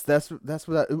 Yes, that's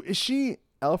what is she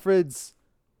Alfred's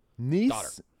niece Daughter.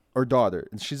 or daughter?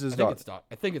 She's his daughter.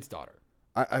 I think it's daughter.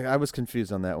 I was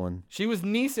confused on that one. She was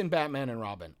niece in Batman and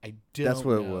Robin. I don't That's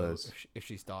what it know was. if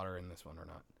she's daughter in this one or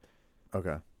not.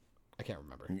 Okay. I can't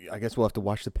remember. I guess we'll have to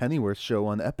watch the Pennyworth show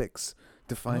on Epix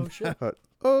to find shit. out. I've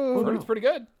Oh, heard it's pretty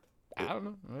good. I don't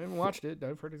know. I haven't watched it.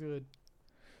 I've heard it's good.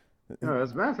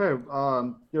 as a matter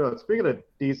of fact, speaking of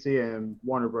DC and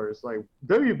Warner Bros., like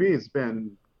WB's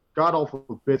been god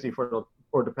awful busy for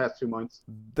the past 2 months.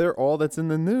 they're all that's in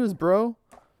the news, bro.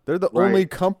 They're the Right. only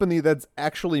company that's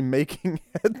actually making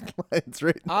headlines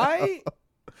right now.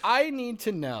 I need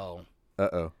to know.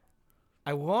 Uh-oh.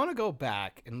 I want to go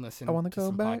back and listen I wanna to go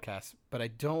some back. podcasts, but I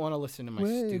don't want to listen to my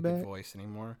Way stupid back. voice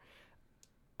anymore.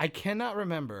 I cannot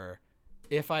remember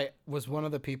if I was one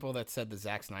of the people that said the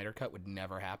Zack Snyder cut would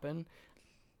never happen.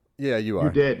 Yeah, you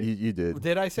are. did. You did.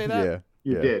 Did I say that? Yeah.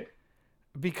 You yeah. did.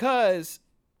 Because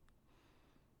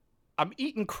I'm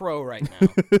eating crow right now.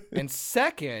 And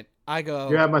second, I go,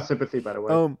 You have my sympathy, by the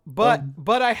way.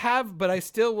 but I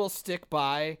still will stick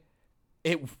by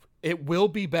it. It will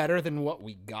be better than what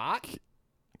we got,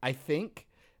 I think,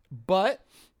 but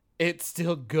it's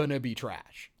still gonna be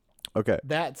trash. Okay.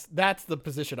 That's the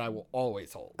position I will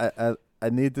always hold. I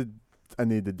need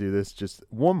to do this just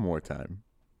one more time,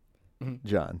 Mhm.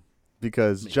 John,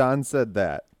 because John said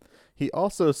that. He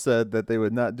also said that they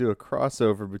would not do a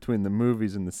crossover between the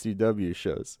movies and the CW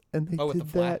shows, and they with did the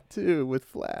Flash. that too with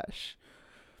Flash.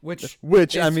 Which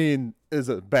I is- mean is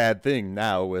a bad thing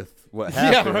now with what Yeah,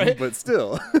 happened, right? but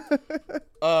still.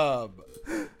 I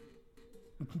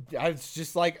was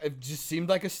just like, it just seemed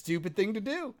like a stupid thing to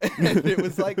do. And it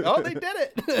was like, oh, they did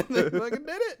it. They fucking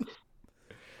did it.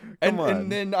 Come on.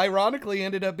 And then ironically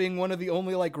ended up being one of the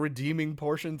only like redeeming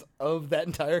portions of that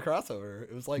entire crossover.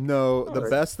 It was like, No, the right.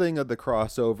 best thing of the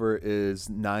crossover is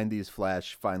 90s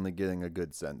Flash finally getting a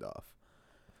good send off.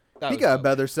 that He was got a dope.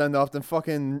 better send off than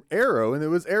fucking Arrow, and it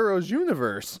was Arrow's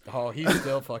universe. Oh, he's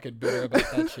still fucking bitter about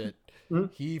that shit.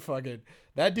 He fucking,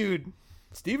 that dude,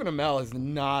 Stephen Amell has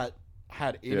not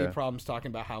had any Yeah. problems talking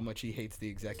about how much he hates the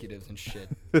executives and shit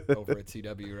over at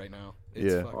CW right now.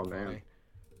 It's Yeah. fucking Oh, man. funny.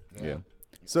 Yeah.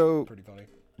 So, Pretty funny.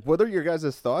 what are your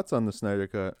guys' thoughts on the Snyder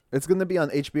Cut? It's going to be on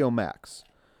HBO Max.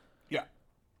 Yeah.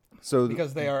 So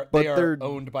Because they are but they're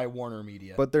owned by Warner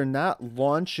Media. but they're not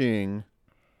launching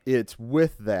it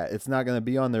with that. It's not going to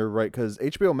be on there right cuz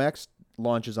HBO Max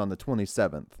launches on the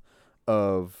 27th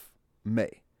of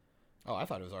May. oh, I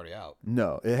thought it was already out.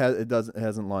 No, it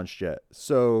hasn't launched yet.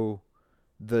 So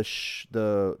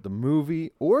the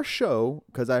movie or show,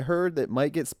 cuz I heard that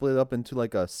might get split up into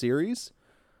like a series.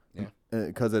 Yeah.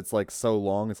 Because it's like so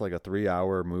long, it's like a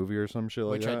 3-hour movie or some shit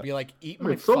like Which that. I'd be like, eat I my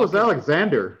mean, so was fucking-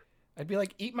 Alexander. I'd be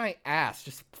like, eat my ass.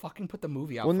 Just fucking put the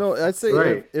movie out. Well, no, I'd say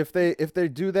Right. if they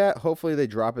do that, hopefully they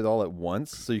drop it all at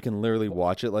once, so you can literally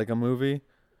watch it like a movie.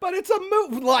 But it's a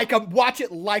movie. Watch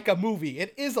it like a movie.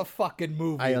 It is a fucking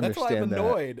movie. I That's why I'm understand that.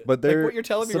 annoyed. But like they're- what you're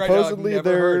telling me right now, I've supposedly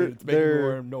never heard it. It's making me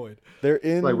more annoyed. They're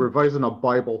in Like revising a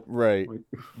Bible. right, Like-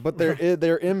 but they're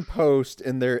in post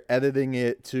and they're editing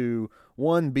it to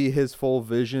one be his full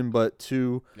vision, but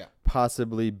two Yeah.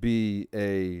 possibly be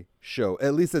a show.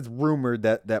 At least it's rumored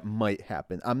that might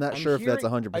happen. I'm not sure if that's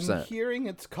 100%. I'm hearing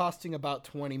it's costing about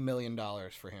 $20 million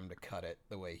for him to cut it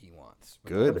the way he wants.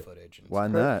 with Good. all the footage and Why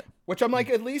stuff. not? Which I'm like,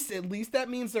 at least that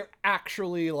means they're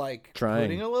actually like Trying.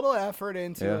 putting a little effort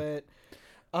into Yeah. it.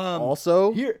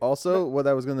 Also, here- what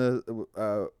I was gonna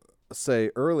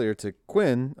say earlier to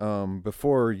Quinn,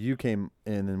 before you came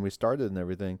in and we started and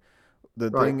everything, the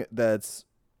Right. thing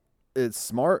it's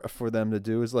smart for them to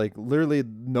do is like literally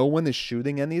no one is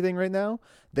shooting anything right now.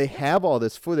 They have all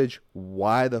this footage.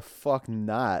 Why the fuck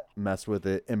not mess with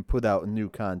it and put out new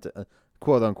content,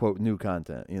 quote unquote new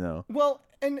content? You know? Well,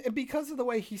 and because of the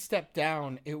way he stepped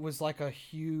down, it was like a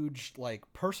huge like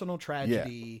personal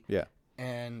tragedy. Yeah.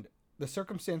 And the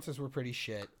circumstances were pretty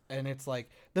shit. And it's like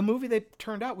the movie they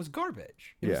turned out was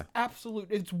garbage. It was Yeah. absolute.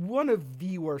 It's one of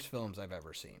the worst films I've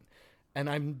ever seen. And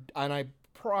I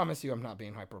promise you, I'm not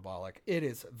being hyperbolic. It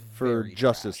is For very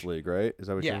Justice trash. League, right? Is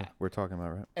that what Yeah. we're talking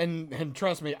about, right? And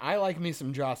trust me, I like me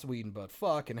some Joss Whedon, but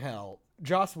fucking hell,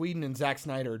 Joss Whedon and Zack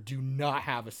Snyder do not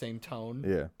have the same tone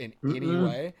Yeah. in any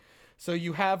way. So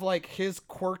you have like his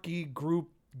quirky group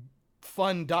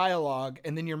fun dialogue,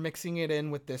 and then you're mixing it in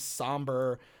with this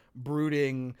somber,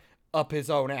 brooding, up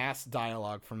his own ass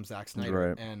dialogue from Zack Snyder,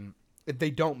 Right. and they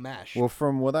don't mesh. Well,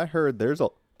 from what I heard, there was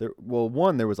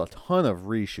a ton of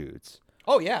reshoots.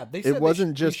 oh yeah, they said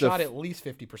wasn't just a shot f- at least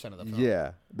 50% of the film.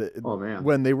 Yeah. Oh, man.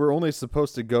 When they were only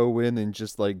supposed to go in and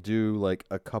just like do like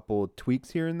a couple tweaks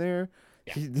here and there,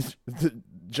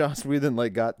 Joss Whedon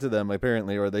like got to them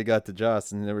apparently, or they got to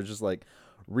Joss, and they were just like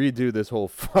redo this whole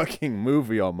fucking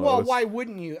movie almost. Well, why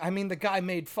wouldn't you? I mean, the guy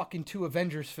made fucking 2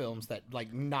 Avengers films that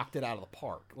like knocked it out of the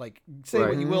park. Like, say what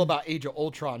Right. you will about Age of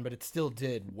Ultron, but it still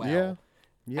did well. Yeah.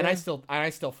 Yeah. And I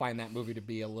still find that movie to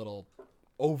be a little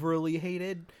overly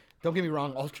hated. Don't get me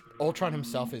wrong, Ultron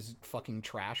himself is fucking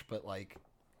trash, but like,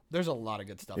 there's a lot of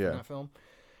good stuff Yeah. in that film.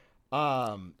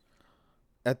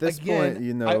 At this again, point,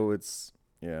 you know, it's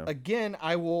Again,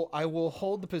 I will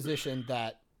hold the position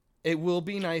that it will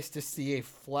be nice to see a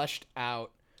fleshed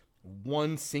out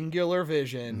one singular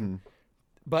vision, Mm-hmm.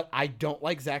 but I don't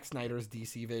like Zack Snyder's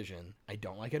DC vision. I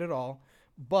don't like it at all,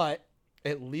 but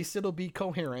at least it'll be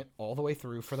coherent all the way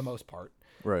through for the most part.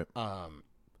 right.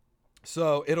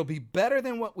 So it'll be better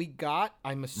than what we got, Mm-hmm.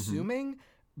 I'm assuming,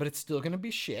 but it's still going to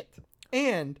be shit.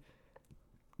 And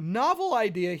novel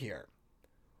idea here.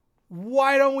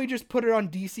 Why don't we just put it on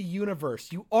DC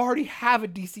Universe? You already have a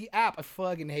DC app. I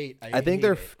fucking hate. I think hate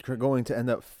they're it. going to end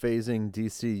up phasing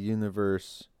DC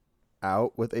Universe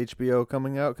out with HBO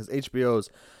coming out because HBO's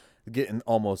getting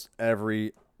almost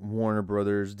every Warner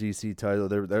Brothers DC title.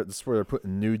 That's where they're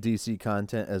putting new DC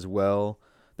content as well.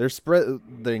 They're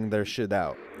spreading their shit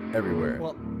out everywhere.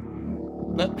 Well,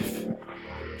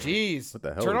 jeez. What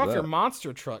the hell Turn was off your that?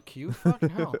 monster truck, Q. Fucking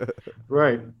hell.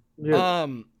 Right. Yeah.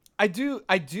 I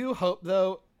do hope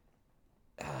though.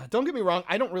 Don't get me wrong.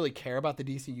 I don't really care about the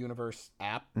DC Universe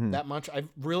app Mm-hmm. that much. I've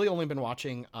really only been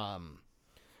watching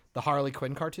the Harley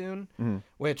Quinn cartoon, Mm-hmm.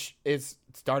 which is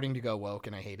starting to go woke,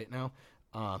 and I hate it now.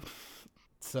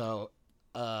 So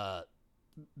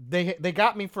they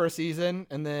got me for a season,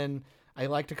 and then I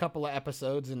liked a couple of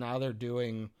episodes, and now they're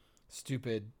doing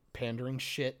stupid pandering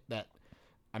shit that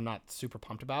I'm not super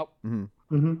pumped about.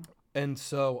 Mm-hmm. And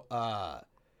so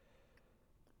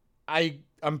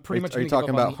I'm pretty much. Are you gonna give talking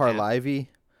up on about the app. Harlivy?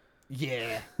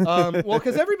 Yeah. Well,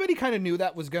 because everybody kind of knew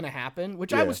that was going to happen,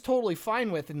 which I Yeah. was totally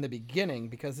fine with in the beginning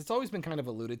because it's always been kind of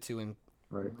alluded to in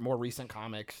Right. more recent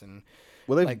comics, and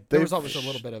Well, like there was always a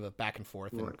little bit of a back and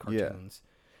forth in Right. cartoons,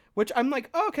 which I'm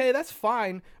like, okay, that's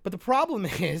fine. But the problem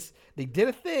is they did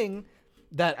a thing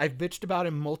that I've bitched about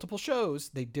in multiple shows.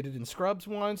 They did it in Scrubs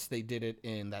once. They did it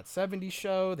in that 70s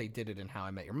show. They did it in How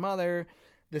I Met Your Mother.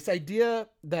 This idea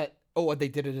that, they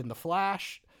did it in The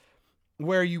Flash,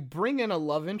 where you bring in a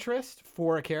love interest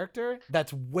for a character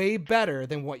that's way better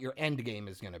than what your end game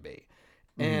is going to be.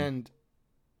 And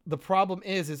the problem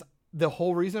is the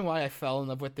whole reason why I fell in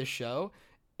love with this show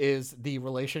is the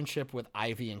relationship with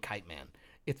Ivy and Kite Man.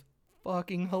 It's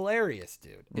fucking hilarious,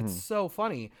 dude. It's so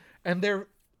funny. And they're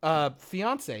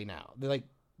fiance now. They're like,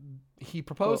 he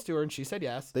proposed to her and she said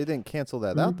yes. They didn't cancel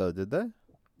that out though, did they?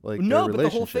 like No, their but the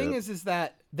whole relationship. thing is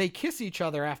that they kiss each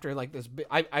other after like this.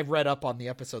 I've read up on the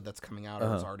episode that's coming out or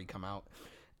has already come out,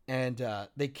 and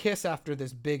they kiss after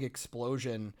this big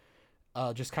explosion,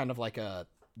 just kind of like a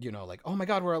like, oh my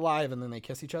god, we're alive, and then they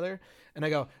kiss each other, and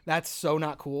I go, that's so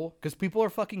not cool, because people are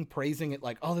fucking praising it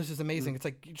like, oh, this is amazing. It's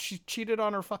like she cheated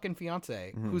on her fucking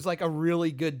fiance, who's like a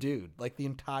really good dude, like the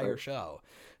entire show.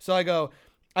 So I go,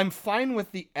 I'm fine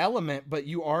with the element, but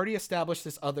you already established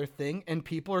this other thing, and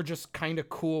people are just kind of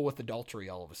cool with adultery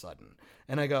all of a sudden.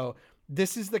 And I go,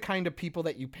 this is the kind of people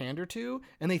that you pander to,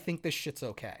 and they think this shit's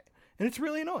okay. And it's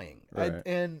really annoying. Right.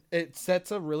 And it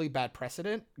sets a really bad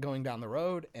precedent going down the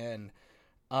road. And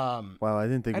wow, I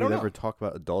didn't think I we'd don't ever know. talk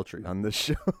about adultery on this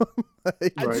show.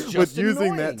 Like, It's with just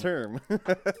using annoying. that term.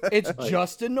 It's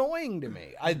just annoying to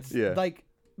me. Yeah. Like,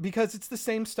 because it's the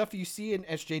same stuff you see in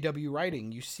SJW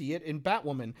writing. You see it in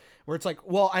Batwoman, where it's like,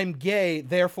 well, I'm gay,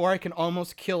 therefore I can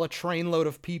almost kill a trainload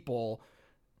of people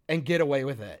and get away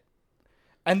with it.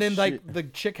 And then, like, the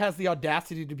chick has the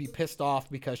audacity to be pissed off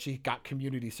because she got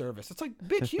community service. It's like,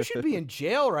 bitch, you should be in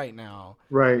jail right now.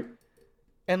 Right.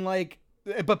 And, like,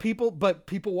 but people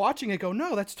watching it go,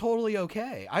 no, that's totally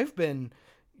okay. I've been,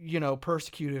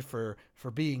 persecuted for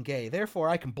being gay. Therefore,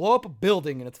 I can blow up a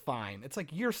building and it's fine. It's like,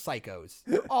 you're psychos.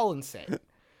 You're all insane.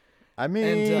 I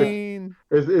mean,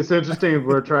 It's interesting.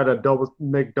 We're trying to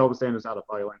make double standards out of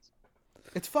violence.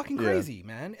 It's fucking Yeah. crazy,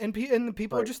 man. And the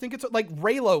people Right. just think it's like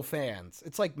Raylo fans.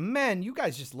 It's like, men, you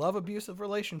guys just love abusive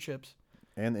relationships.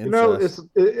 and You know, incest.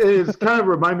 it's kind of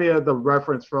remind me of the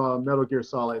reference from Metal Gear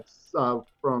Solid,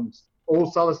 from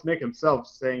old Solid Snake himself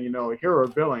saying, hero or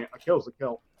villain, a kill's a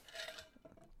kill.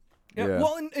 Yeah. Yeah.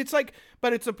 Well, and it's like,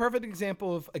 but it's a perfect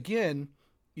example of, again,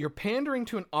 you're pandering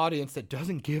to an audience that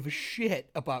doesn't give a shit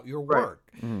about your Right. work.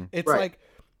 Mhm. It's Right. like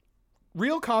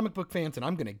real comic book fans, and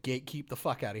I'm going to gatekeep the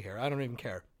fuck out of here. I don't even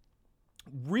care.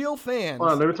 Real fans.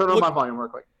 Hold on, let me turn on look- my volume real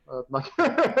quick. Oh,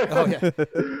 yeah.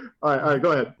 all right,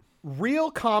 go ahead. Real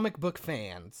comic book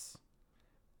fans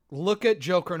look at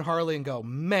Joker and Harley and go,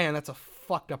 man, that's a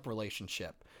fucked up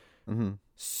relationship. Mhm.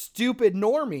 Stupid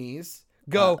normies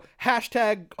go,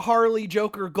 hashtag Harley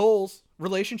Joker goals,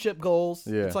 relationship goals.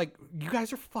 Yeah. It's like, you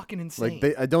guys are fucking insane.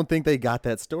 Like I don't think they got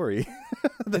that story.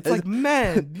 It's like,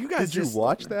 man, you guys Did you just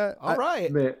watch that? All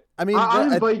right. Man, I mean, I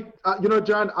I- invite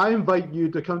John. I invite you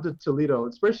to come to Toledo,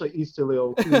 especially East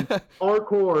Toledo, to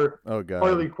hardcore oh god.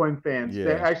 Harley Quinn fans Yeah.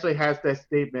 that actually has that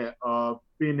statement of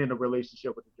being in a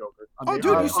relationship with the Joker. Oh,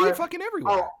 dude, you see it fucking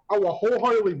everywhere. I will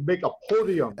wholeheartedly make a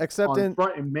podium Except on in-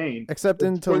 front and main. except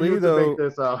in for you to Toledo- make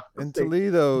this, In statement.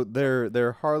 Toledo,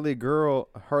 they're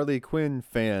Harley Quinn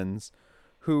fans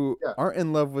who Yeah. aren't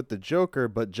in love with the Joker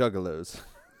but juggalos.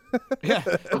 Yeah.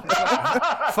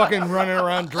 Fucking running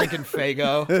around drinking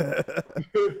Fago.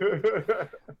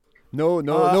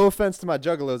 No offense to my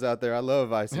juggalos out there. I love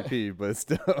ICP, but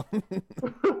still,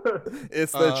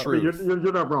 it's the But truth.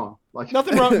 You're not wrong. Like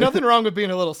Nothing wrong with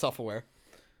being a little self-aware.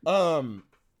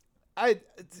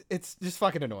 It's just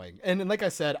fucking annoying. And like I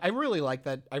said, I really liked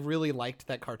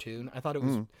that cartoon. I thought it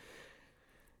was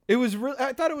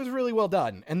I thought it was really well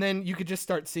done. And then you could just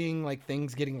start seeing like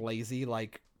things getting lazy,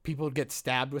 like people would get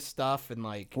stabbed with stuff and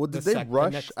like Well, did they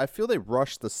rush? I feel they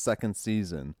rushed the second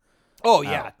season. Oh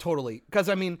yeah, totally. Because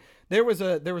I mean, there was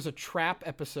a trap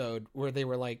episode where they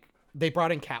were like they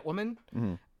brought in Catwoman,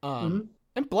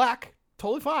 and Black,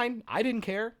 totally fine. I didn't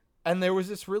care. And there was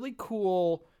this really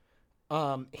cool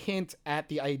hint at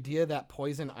the idea that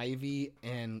Poison Ivy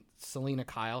and Selena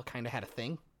Kyle kind of had a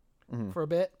thing for a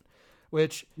bit,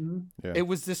 which Yeah. it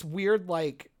was this weird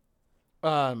like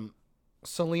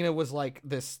Selena was like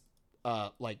this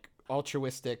like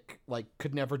altruistic, like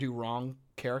could never do wrong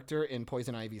character in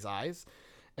Poison Ivy's eyes.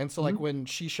 And so like when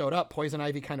she showed up, Poison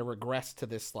Ivy kind of regressed to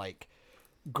this like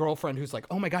girlfriend who's like,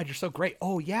 oh my god, you're so great.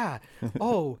 Oh yeah.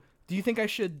 Oh, do you think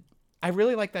I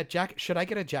really like that jacket. Should I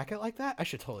get a jacket like that? I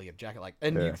should totally get a jacket like.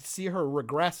 And Yeah. you see her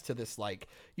regress to this like,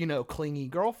 clingy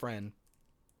girlfriend.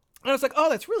 And I was like, oh,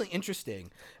 that's really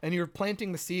interesting. And you're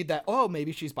planting the seed that, oh,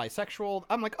 maybe she's bisexual.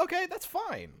 I'm like, okay, that's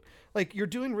fine. Like, you're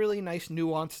doing really nice,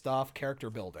 nuanced stuff, character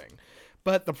building.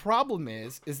 But the problem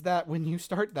is that when you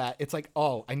start that, it's like,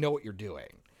 oh, I know what you're doing.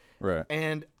 Right.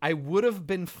 And I would have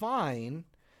been fine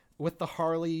with the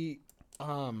Harley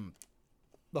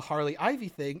Ivy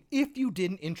thing if you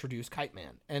didn't introduce Kite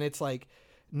Man. And it's like,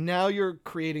 now you're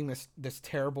creating this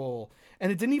terrible,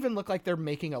 and it didn't even look like they're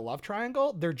making a love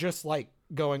triangle. They're just like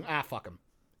going, fuck him.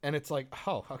 And it's like,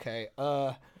 oh, okay,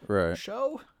 Right.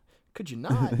 show? Could you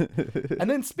not? And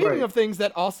then speaking Right. of things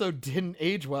that also didn't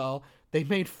age well, they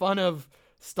made fun of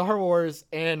Star Wars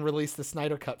and released the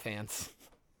Snyder Cut fans.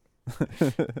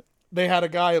 they had a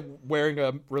guy wearing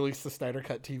a release the Snyder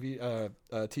Cut TV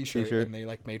t-shirt, T-shirt. and they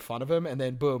like made fun of him, and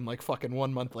then boom, like fucking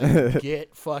 1 month later,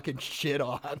 get fucking shit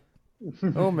on.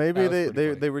 Oh, maybe That was pretty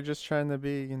funny. they were just trying to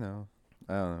be, I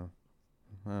don't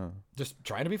know. Just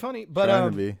trying to be funny, but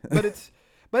Trying to be. but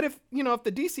if if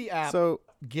the DC app So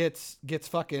gets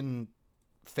fucking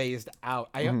phased out,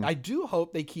 I do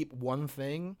hope they keep one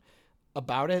thing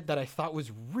about it that I thought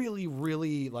was really,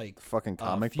 really like fucking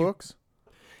comic few- books.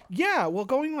 Yeah, well,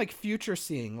 going like future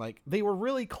seeing, like they were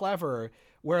really clever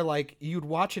where like you'd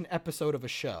watch an episode of a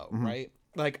show, right?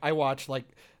 Like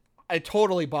I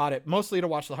totally bought it mostly to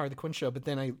watch the Harley Quinn show, but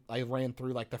then I ran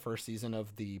through like the first season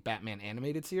of the Batman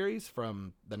animated series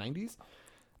from the 90s.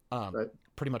 Right.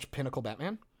 Pretty much pinnacle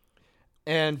Batman.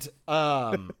 And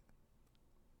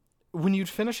when you'd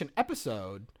finish an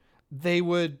episode, they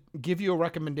would give you a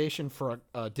recommendation for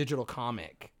a digital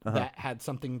comic that had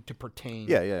something to pertain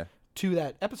Yeah. to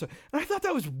that episode. And I thought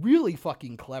that was really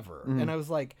fucking clever. And I was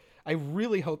like, I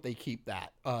really hope they keep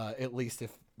that, at least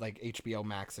if like HBO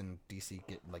Max and DC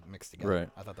get like mixed together. Right.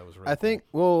 I thought that was really I think.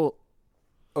 Well,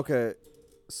 okay.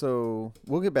 So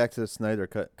we'll get back to the Snyder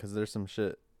Cut because there's some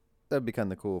shit that'd be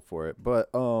kind of cool for it. But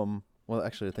well,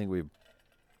 actually, I think we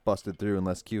busted through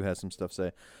unless Q has some stuff to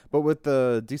say. But with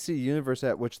the DC Universe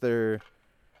app, which they're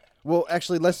well,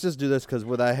 actually, let's just do this because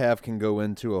what I have can go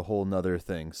into a whole nother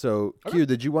thing. So, Q,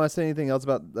 did you want to say anything else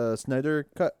about the Snyder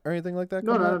Cut or anything like that?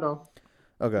 No, coming no, up?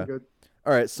 no. Okay. Good.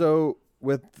 All right. So,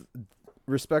 with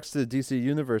respects to the DC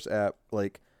Universe app,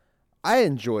 like, I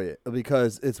enjoy it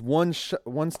because it's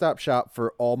one-stop shop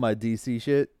for all my DC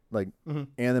shit, like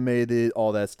animated,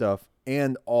 all that stuff,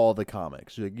 and all the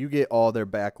comics. Like, you get all their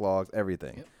backlogs,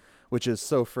 everything, which is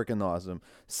so freaking awesome.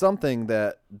 Something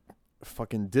that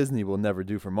fucking Disney will never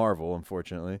do for Marvel,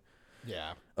 unfortunately.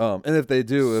 Yeah. And if they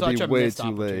do, it'll Such be a way missed too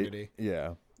late. opportunity.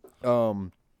 Yeah.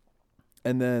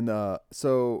 And then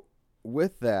so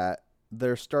with that,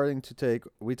 they're starting to take.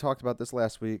 We talked about this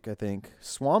last week, I think.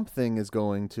 Swamp Thing is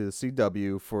going to the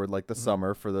CW for like the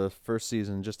summer for the first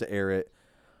season, just to air it.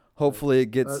 Hopefully, it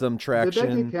gets some traction.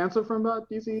 Did that get canceled from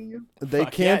DCEU? They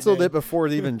Fuck yeah, canceled dude. it before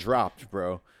it even dropped,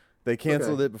 bro. They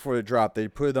canceled it before it dropped. They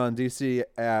put it on DC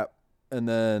app, and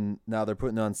then now they're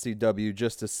putting it on CW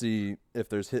just to see if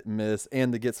there's hit and miss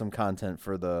and to get some content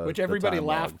for the Which everybody the time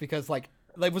laughed log. because like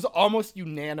it was almost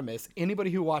unanimous. Anybody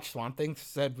who watched Swamp Thing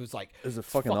said was like, It was a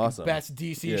fucking awesome. best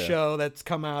DC Yeah. show that's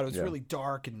come out. It was Yeah. really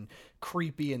dark and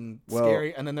creepy and Well,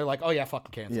 scary. And then they're like, oh yeah,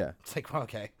 fucking cancel. Yeah. It's like, well,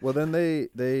 okay. Well, then they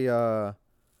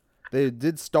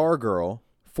did Stargirl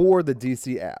for the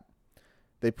DC app.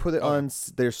 They put it on.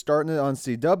 They're starting it on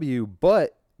CW,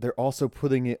 but they're also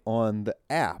putting it on the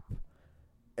app.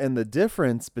 And the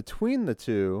difference between the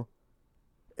two,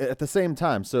 at the same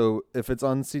time. So if it's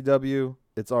on CW,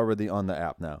 it's already on the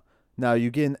app now. Now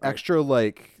you get an extra,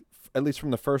 like, at least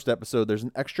from the first episode, there's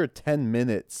an extra 10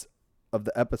 minutes of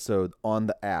the episode on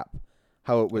the app,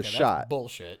 how it was Okay, shot. that's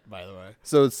bullshit, by the way.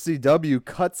 So CW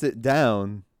cuts it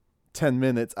down 10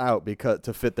 minutes out because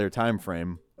to fit their time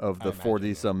frame of the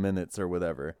 40 some minutes or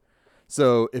whatever.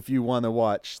 So if you want to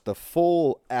watch the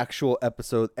full actual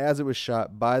episode as it was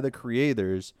shot by the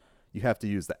creators, you have to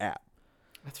use the app.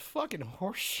 That's fucking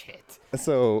horseshit.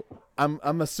 So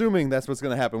I'm assuming that's what's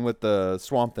going to happen with the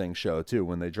Swamp Thing show too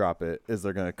when they drop it, is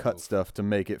they're going to cut stuff to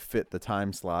make it fit the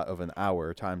time slot of an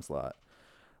hour time slot.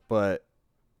 But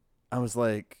I was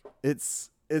like, it's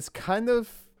kind of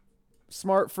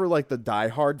smart for like the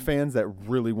diehard fans that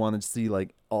really want to see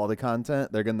like all the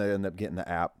content. They're going to end up getting the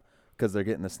app because they're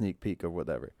getting a sneak peek or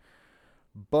whatever.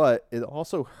 But it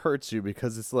also hurts you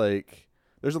because it's like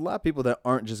there's a lot of people that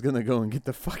aren't just going to go and get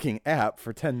the fucking app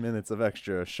for 10 minutes of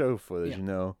extra show footage, you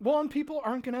know? Well, and people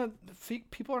aren't gonna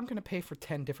pay for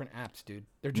 10 different apps, dude.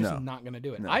 They're just No. not gonna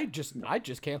do it. No. I just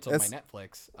canceled That's- my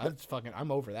Netflix.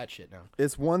 I'm over that shit now.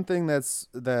 It's one thing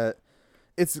that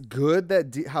it's good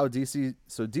that how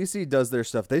DC does their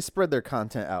stuff. They spread their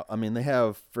content out. I mean, they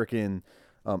have freaking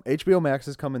HBO Max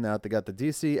is coming out. They got the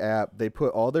DC app. They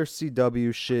put all their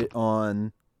CW shit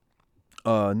on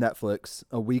Netflix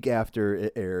a week after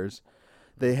it airs.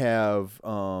 They have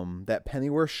that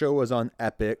Pennyworth show was on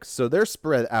Epic, so they're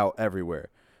spread out everywhere.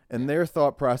 And their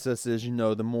thought process is,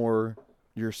 the more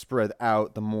you're spread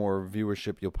out, the more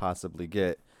viewership you'll possibly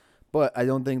get. But I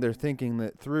don't think they're thinking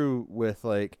that through with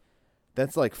like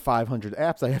that's like 500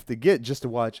 apps I have to get just to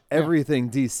watch everything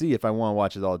DC if I want to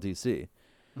watch it all DC.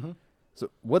 Mm-hmm. So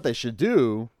what they should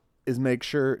do is make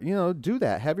sure, do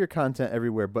that. Have your content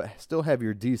everywhere, but still have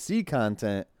your DC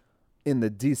content in the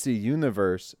DC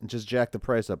universe and just jack the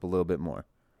price up a little bit more.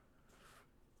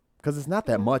 Because it's not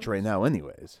that much right now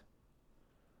anyways.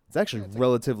 It's actually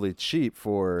relatively cheap I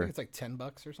for... think it's like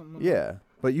 $10 or something. Yeah.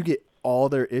 but you get all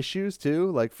their issues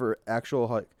too. Like for actual,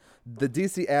 like the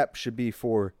DC app should be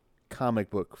for comic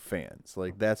book fans.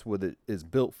 Like that's what it is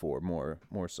built for, more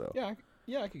so.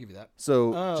 Yeah, I could give you that.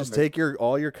 So just take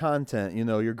all your content,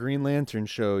 your Green Lantern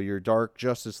show, your Dark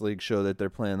Justice League show that they're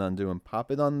planning on doing,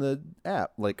 pop it on the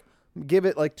app. Like give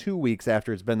it like 2 weeks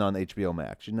after it's been on HBO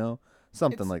Max,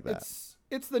 something like that.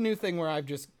 It's the new thing where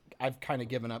I've kind of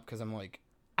given up because I'm like,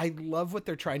 I love what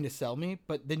they're trying to sell me,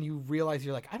 but then you realize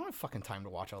you're like, I don't have fucking time to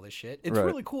watch all this shit. It's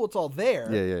really cool. It's all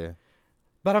there. Yeah.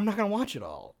 But I'm not going to watch it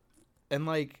all. And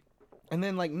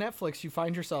then Netflix, you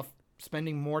find yourself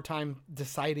spending more time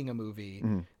deciding a movie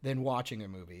than watching a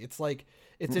movie. It's like,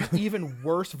 it's an even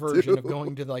worse version of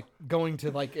going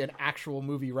to an actual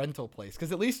movie rental place.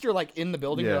 Cause at least you're like in the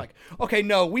building. You're like, okay,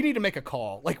 no, we need to make a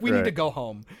call. Like we need to go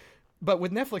home. But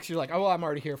with Netflix, you're like, oh, well, I'm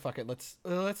already here. Fuck it. Let's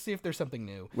see if there's something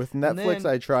new. With Netflix,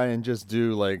 I try and just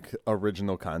do like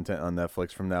original content on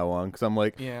Netflix from now on. Cause I'm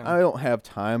like, I don't have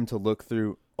time to look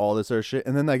through all this other shit.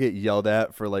 And then I get yelled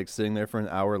at for like sitting there for an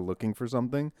hour looking for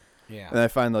something. Yeah. And I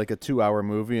find like a 2-hour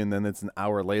movie and then it's an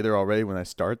hour later already when I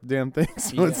start the damn thing.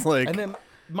 So it's like. And then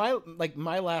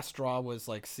my last straw was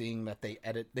like seeing that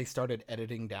they started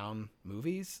editing down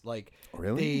movies. Like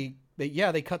really?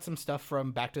 They cut some stuff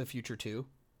from Back to the Future 2.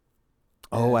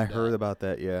 Oh, I heard about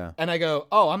that. Yeah. And I go,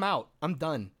 oh, I'm out. I'm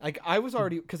done. Like I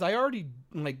already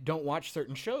like don't watch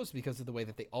certain shows because of the way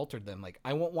that they altered them. Like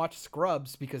I won't watch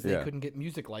Scrubs because they couldn't get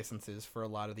music licenses for a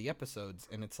lot of the episodes.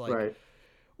 And it's like,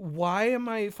 why am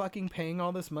I fucking paying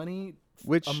all this money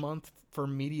a month for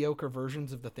mediocre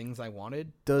versions of the things I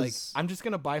wanted? I'm just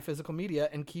going to buy physical media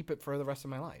and keep it for the rest of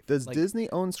my life. Does Disney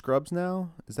own Scrubs now?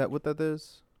 Is that what that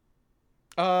is?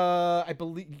 I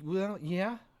believe, well,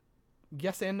 yeah.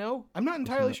 Yes and no. I'm not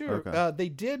entirely sure. Okay. They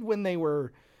did when they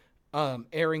were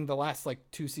airing the last like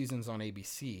 2 seasons on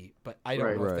ABC, but I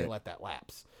don't know if they let that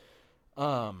lapse.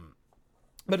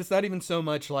 But it's not even so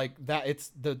much like that. It's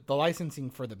the licensing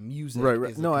for the music.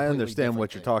 Right. No, I understand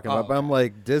what you're talking about, but I'm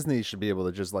like, Disney should be able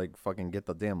to just like fucking get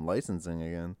the damn licensing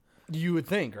again. You would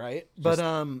think, right? But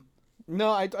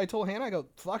no, I told Hannah, I go,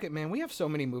 fuck it, man. We have so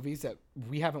many movies that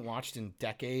we haven't watched in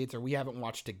decades, or we haven't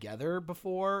watched together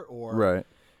before, or Right.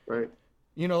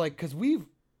 Like because we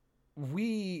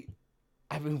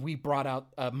brought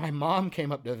out. My mom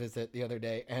came up to visit the other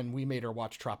day, and we made her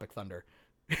watch Tropic Thunder.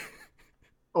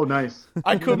 Oh, nice.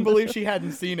 I couldn't believe she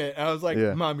hadn't seen it. I was like,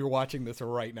 Mom, you're watching this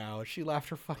right now. She laughed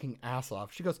her fucking ass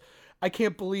off. She goes, I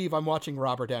can't believe I'm watching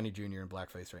Robert Downey Jr. in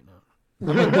blackface right now.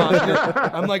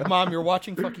 I'm like, Mom, you're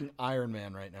watching fucking Iron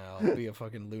Man right now. Be a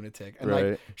fucking lunatic. And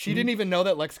like, she didn't even know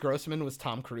that Lex Grossman was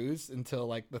Tom Cruise until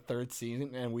like the 3rd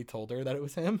season, and we told her that it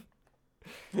was him.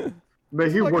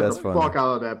 But he worked the fuck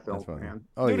out of that film, man.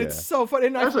 Oh, dude, it's so funny.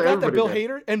 And I forgot that Bill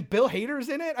Hader's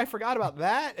in it. I forgot about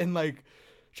that. And like,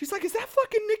 she's like, is that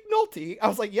fucking Nick Nolte? I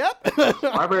was like, yep.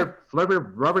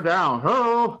 Rubber down.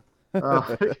 Oh.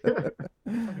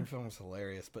 Fucking film was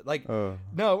hilarious. But like,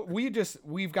 no,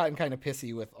 we've gotten kind of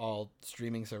pissy with all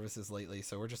streaming services lately.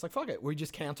 So we're just like, fuck it. We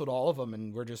just canceled all of them.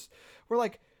 And we're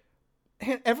like,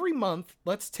 every month,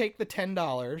 let's take the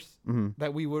 $10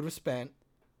 that we would have spent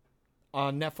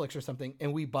on Netflix or something,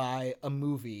 and we buy a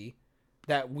movie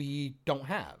that we don't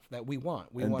have, that we want.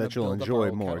 And that you'll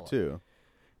enjoy more too.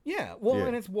 Yeah, well,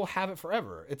 and we'll have it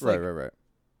forever. It's right.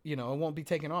 It won't be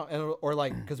taken off, or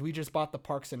like because we just bought the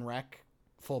Parks and Rec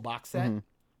full box set.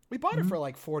 We bought it for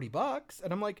like $40,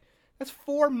 and I'm like, that's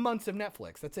 4 months of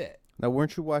Netflix. That's it. Now,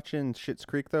 weren't you watching Schitt's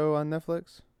Creek though on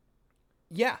Netflix?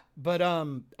 Yeah, but I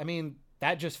mean,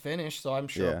 that just finished, so I'm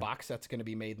sure a box set's going to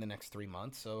be made in the next 3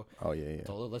 months. So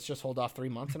so let's just hold off 3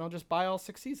 months, and I'll just buy all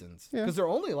 6 seasons because they're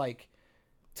only like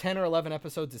 10 or 11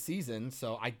 episodes a season.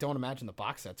 So I don't imagine the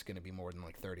box set's going to be more than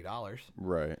like $30.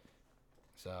 Right.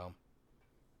 So,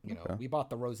 we bought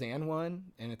the Roseanne one,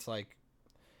 and it's like,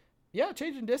 yeah,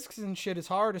 changing discs and shit is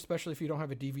hard, especially if you don't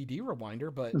have a DVD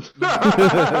rewinder. But,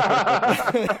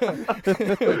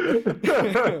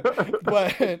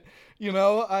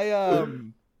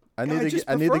 I need to get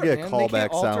a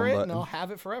callback sound button. And I'll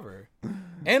have it forever.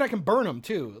 And I can burn them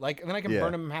too. Like, and then I can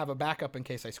burn them and have a backup in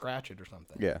case I scratch it or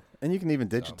something. Yeah, and you can even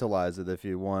digitalize it if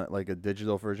you want, like a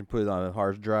digital version. Put it on a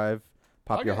hard drive,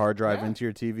 pop your hard drive into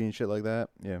your TV and shit like that.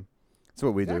 Yeah, that's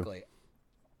what we do.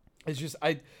 It's just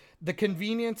the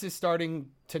convenience is starting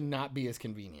to not be as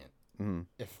convenient,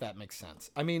 if that makes sense.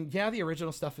 I mean, the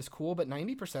original stuff is cool, but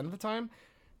 90% of the time,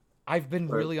 I've been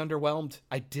really underwhelmed.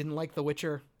 I didn't like The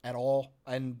Witcher at all,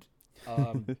 and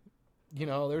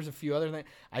there's a few other things.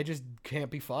 I just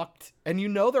can't be fucked, and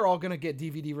they're all gonna get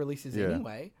DVD releases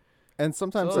anyway. And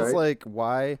sometimes it's like,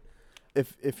 why,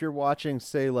 if you're watching,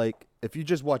 say, like if you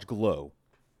just watch Glow,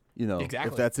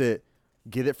 exactly. if that's it,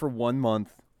 get it for 1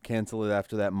 month, cancel it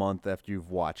after that month after you've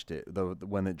watched it,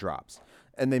 when it drops.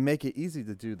 And they make it easy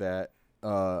to do that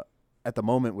at the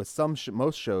moment with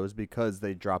most shows because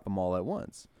they drop them all at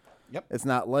once. Yep. It's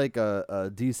not like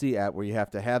a DC app where you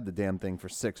have to have the damn thing for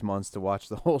 6 months to watch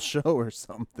the whole show or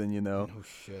something, Oh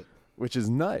shit. which is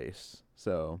nice.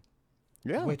 So,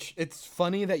 yeah. Which it's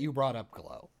funny that you brought up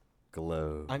Glow.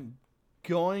 Glow. I'm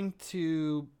going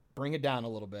to bring it down a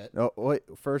little bit. Oh, wait.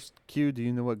 First, Q, do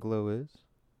you know what Glow is?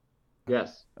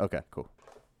 Yes. Okay, cool.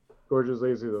 Gorgeous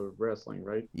Lazy the wrestling,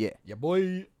 right? Yeah. Yeah,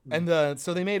 boy. And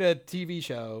so they made a TV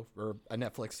show or a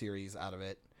Netflix series out of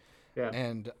it. Yeah.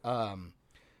 And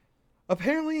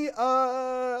apparently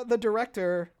the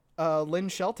director, Lynn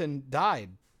Shelton, died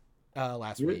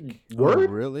last week. Word?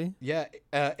 Oh, really? Yeah,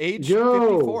 age Yo.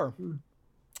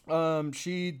 54.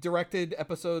 She directed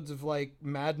episodes of like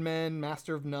Mad Men,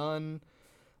 Master of None,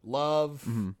 Love,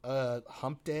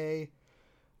 Hump Day.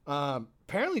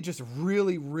 Apparently just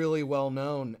really, really well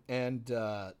known. And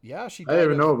yeah, she died I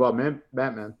didn't even of- know about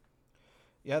Batman.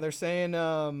 Yeah, they're saying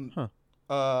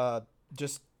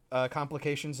just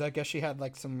complications. I guess she had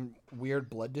like some weird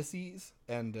blood disease,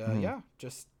 and yeah,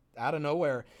 just out of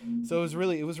nowhere. So it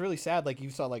was really sad. Like you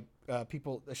saw like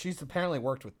people. She's apparently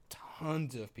worked with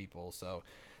tons of people, so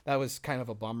that was kind of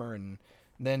a bummer. And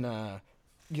then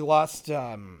you lost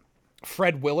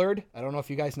Fred Willard. I don't know if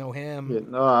you guys know him. Yeah,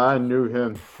 no, I knew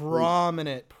him.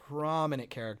 Prominent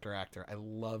character actor. I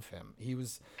love him.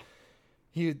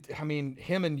 I mean,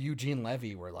 him and Eugene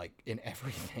Levy were like in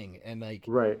everything, and like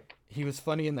Right. he was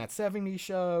funny in that '70s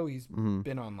show. He's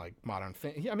been on like Modern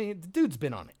I mean, the dude's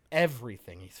been on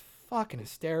everything. He's fucking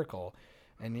hysterical,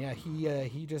 and yeah,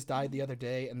 he just died the other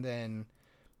day. And then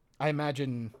I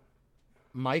imagine,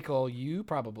 Michael, you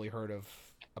probably heard of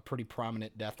a pretty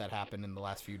prominent death that happened in the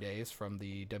last few days from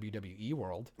the WWE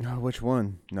world. Oh, which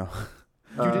one? No.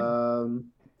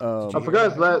 I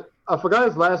forgot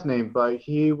his last name, but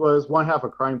he was one half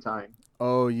of Crime Time.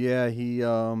 Oh yeah,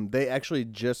 they actually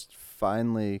just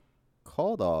finally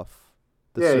called off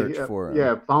the search for him.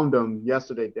 Yeah, found him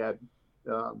yesterday, Dad.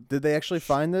 Did they actually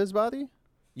find his body?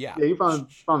 Yeah, Yeah, he found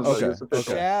his Okay, body. It's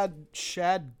official.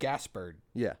 Shad Gaspard.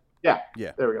 Yeah. Yeah,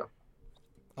 Yeah. there we go.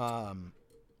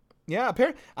 Yeah,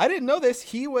 apparently I didn't know this.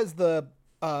 He was the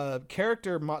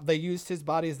character. They used his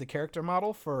body as the character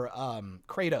model for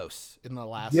Kratos in the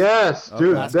last Yes,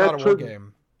 dude, last God that of War trip,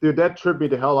 game. dude, that tripped me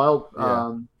the hell out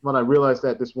Yeah. when I realized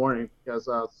that this morning because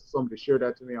somebody shared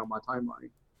that to me on my timeline.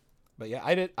 But yeah,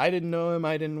 I didn't know him.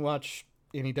 I didn't watch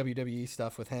any WWE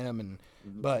stuff with him,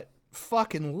 but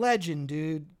fucking legend,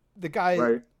 dude. The guy,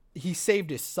 Right. he saved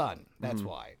his son. That's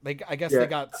why. Like I guess Yeah, they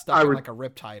got stuck I in re- like a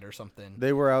riptide or something.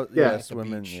 They were out Yeah. At the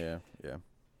swimming. beach. Yeah.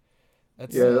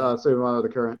 That's Yeah, save him out of the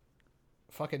current.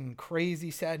 fucking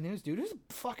crazy sad news, dude. It was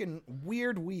a fucking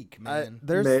weird week, man.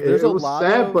 There's Man, there's it a was lot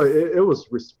sad, of but it was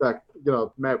respect.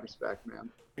 Mad respect, man.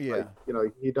 yeah.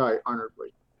 Like, he died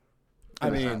honorably. I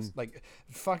Makes mean, sense. Like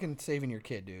fucking saving your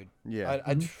kid, dude. yeah.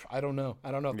 I don't know.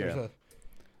 I don't know if there's Yeah. a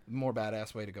more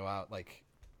badass way to go out. Like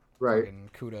Right. fucking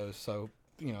kudos. So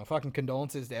fucking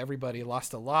condolences to everybody.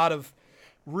 Lost a lot of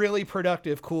really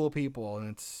productive, cool people, and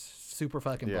it's super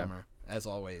fucking Yeah. bummer as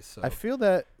always. So I feel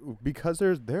that because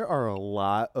there are a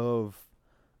lot of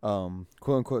quote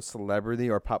unquote celebrity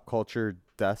or pop culture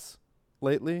deaths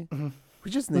lately.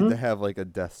 We just need to have like a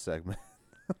death segment.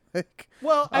 Like,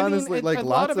 well, I honestly, mean, like, a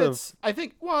lot lots of it's. I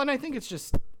think. Well, and I think it's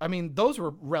just. I mean, those were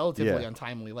relatively Yeah.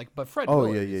 untimely. Like, but Fred Oh,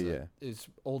 Willard yeah. is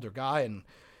older guy, and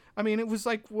I mean, it was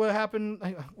like what happened.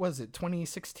 Was it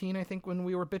 2016? I think when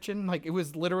we were bitching, like it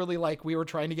was literally like we were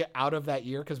trying to get out of that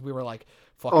year because we were like,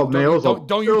 "Fuck, Oh man, it was don't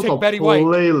it you was take a Betty White?"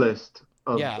 playlist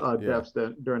of Yeah. deaths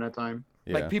during that time.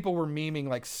 yeah. Like people were memeing,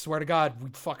 like, "Swear to God, we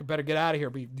fucking better get out of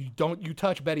here." But you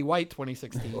touch Betty White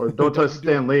 2016. Or don't touch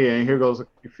Stan Lee, and here goes a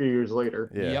few years later.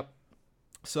 Yeah. Yep.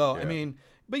 So I Yeah. mean,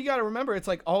 but you got to remember, it's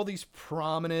like all these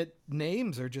prominent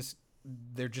names are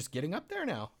they're just getting up there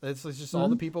now. It's just all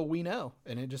the people we know,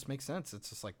 and it just makes sense. It's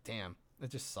just like, damn,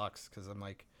 it just sucks because I'm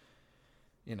like,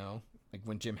 like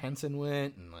when Jim Henson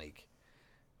went, and like,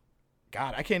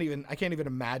 God, I can't even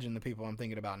imagine the people I'm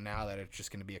thinking about now that it's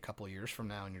just going to be a couple of years from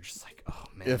now, and you're just like, oh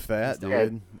man, if that, please don't.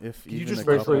 dude. If Can you even just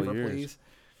a roll couple of over, years.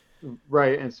 please?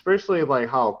 Right, and especially like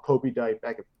how Kobe died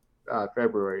back in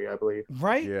February, I believe.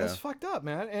 Right? Yeah. That's fucked up,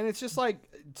 man. And it's just like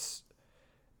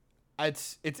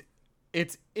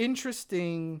it's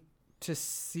interesting to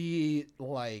see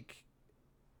like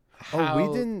how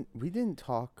Oh, we didn't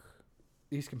talk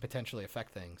these can potentially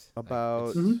affect things. Like,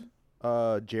 about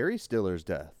it's- Jerry Stiller's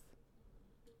death.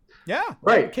 yeah,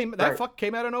 Right, That right. fuck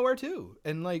came out of nowhere too,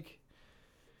 and like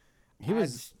He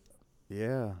was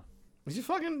yeah. He's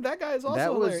fucking that guy is also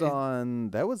That was hilarious. on.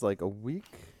 That was like a week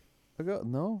ago.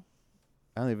 No,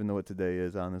 I don't even know what today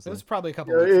is. It Honestly, was probably a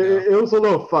couple Yeah, weeks ago. it was a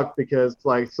little fucked because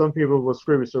like some people were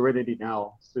screaming Serenity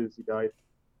now as soon as he died.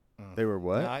 they were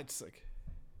what? Nah, it's like,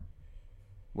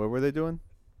 What were they doing?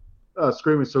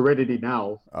 Screaming Serenity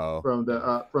now Oh, from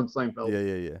Seinfeld.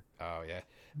 yeah. oh yeah.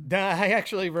 Nah, I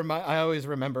actually I always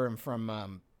remember him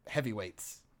from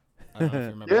Heavyweights. I don't know if you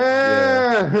remember.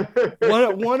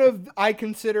 Yeah. I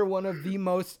consider one of the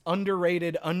most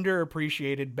underrated,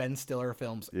 underappreciated Ben Stiller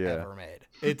films Yeah. ever made.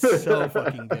 It's so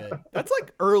fucking good. That's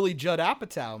like early Judd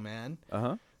Apatow, man.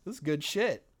 Uh-huh. This is good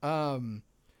shit. I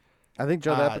think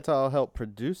Judd Apatow helped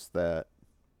produce that.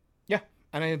 Yeah,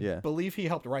 and I Yeah. believe he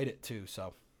helped write it too.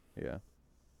 So Yeah.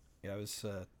 yeah, it's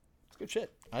good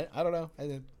shit. I don't know.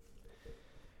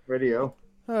 Radio.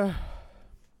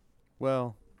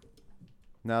 Well,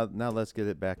 now let's get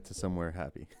it back to somewhere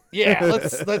happy. Yeah,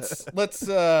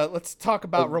 let's talk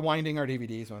about rewinding our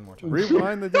DVDs one more time.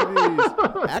 Rewind the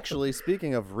DVDs. Actually,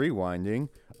 speaking of rewinding,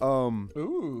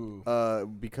 Ooh.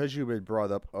 because you had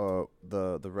brought up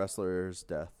the wrestler's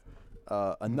death,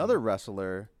 another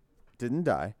wrestler didn't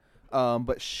die,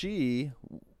 but she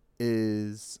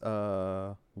is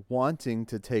wanting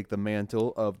to take the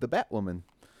mantle of the Batwoman.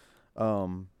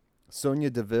 Sonya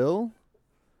Deville.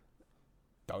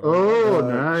 Oh,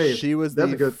 nice. She was That's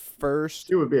the a good. first.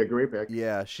 She would be a great pick.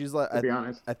 Yeah, she's like. To be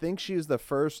honest. I think she's the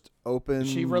first open. Is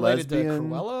she related lesbian.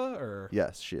 to Cruella or?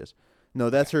 Yes, she is. No,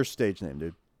 that's her stage name,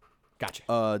 dude.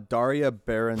 Gotcha. Daria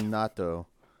Baronato,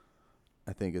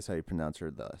 I think is how you pronounce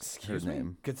her Excuse me.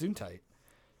 name. Gesundheit.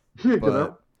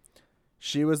 But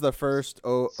she was the first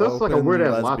Sounds open like a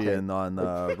weird-ass latte. lesbian on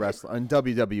wrestling on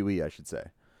WWE, I should say,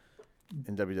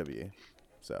 in WWE.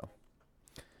 So,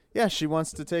 yeah, she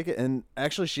wants to take it, and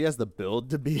actually, she has the build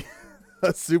to be a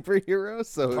superhero.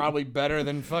 So Probably better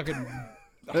than fucking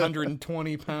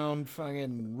 120-pound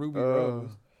fucking Ruby Rose.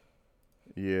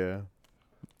 yeah.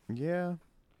 Yeah.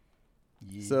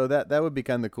 So that would be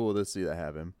kind of cool to see that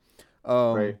happen.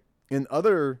 Right. In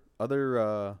other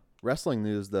wrestling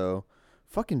news, though,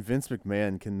 fucking Vince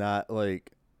McMahon cannot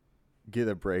like get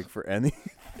a break for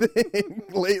anything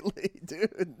lately,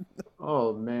 dude.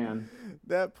 Oh man.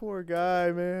 That poor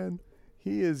guy, man.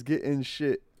 He is getting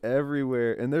shit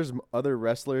everywhere, and there's other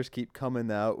wrestlers keep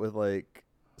coming out with like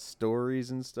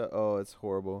stories and stuff. Oh, it's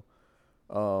horrible.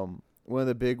 One of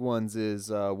the big ones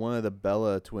is one of the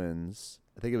Bella twins.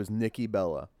 I think it was Nikki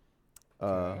Bella,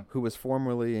 who was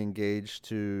formerly engaged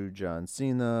to John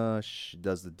Cena. She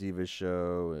does the Divas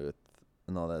show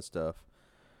and all that stuff.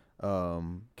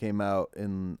 Came out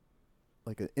in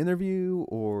like an interview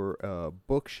or a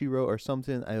book she wrote or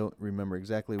something. I don't remember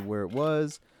exactly where it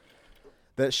was.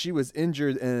 That she was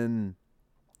injured and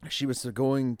she was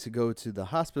going to go to the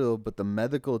hospital, but the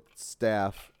medical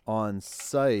staff on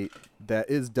site that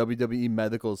is WWE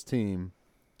Medical's team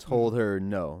told her,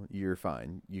 no, you're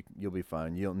fine. You'll be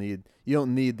fine. You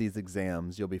don't need these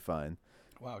exams. You'll be fine.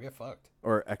 Wow, get fucked.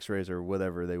 Or x-rays or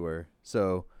whatever they were.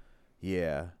 So,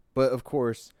 yeah. But of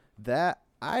course, that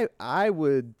I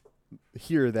would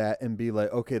hear that and be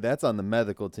like, okay, that's on the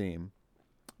medical team.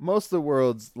 Most of the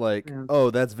world's like, oh,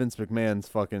 that's Vince McMahon's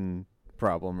fucking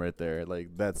problem right there. Like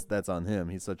that's on him.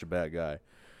 He's such a bad guy.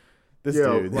 This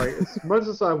dude. Like as much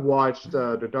as I've watched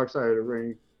The Dark Side of the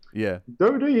Ring, Yeah.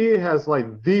 WWE has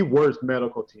like the worst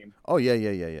medical team. Oh yeah.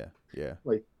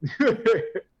 Like,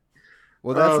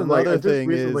 Well, that's like, another I just thing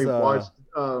recently is watched.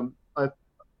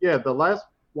 The last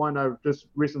one I just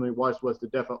recently watched was The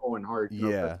Death of Owen Hart. Yeah.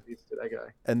 Rest in peace to that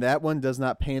guy. and that one does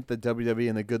not paint the WWE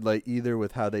in a good light either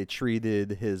with how they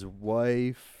treated his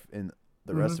wife and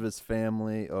the rest of his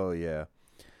family. Oh yeah.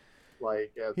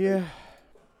 Like, Yeah.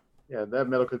 that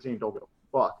medical team don't give a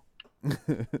fuck.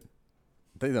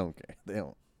 They don't care. They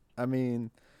don't. I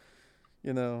mean,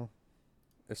 you know,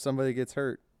 if somebody gets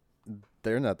hurt,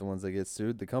 they're not the ones that get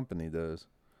sued. The company does.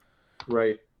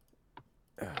 Right.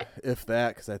 If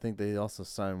that, because I think they also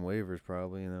sign waivers,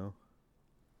 probably. You know.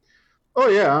 Oh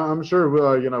yeah, I'm sure.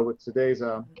 With today's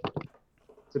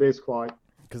squad.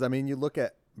 Because I mean, you look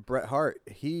at Bret Hart.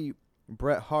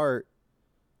 Bret Hart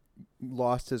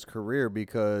lost his career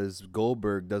because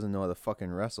Goldberg doesn't know how to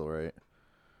fucking wrestle, right?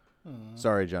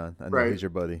 Sorry, John. I know Right. he's your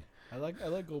buddy. I like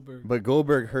Goldberg. But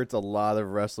Goldberg hurts a lot of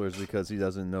wrestlers because he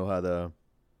doesn't know how to.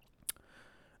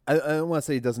 I don't want to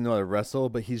say he doesn't know how to wrestle,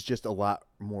 but he's just a lot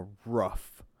more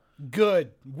rough.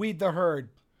 Good. Weed the herd.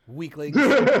 Weakling.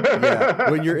 Yeah,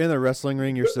 when you're in a wrestling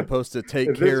ring, you're supposed to take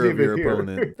Is this care of even your here?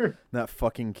 opponent, not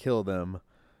fucking kill them.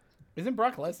 Isn't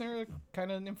Brock Lesnar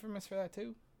kind of infamous for that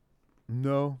too?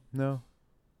 No.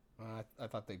 I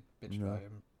thought they bitched No. about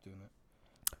him doing that.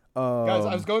 Guys,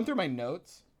 I was going through my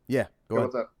notes. Yeah, go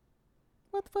What's ahead. up?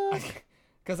 What the fuck?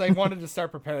 Because I wanted to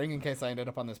start preparing in case I ended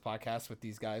up on this podcast with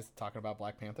these guys talking about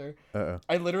Black Panther. Uh-oh.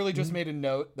 I literally just made a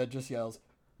note that just yells,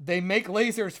 "They make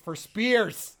lasers for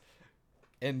spears,"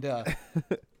 and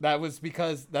that was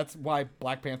because that's why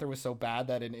Black Panther was so bad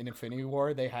that in Infinity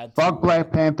War they had to, Fuck Black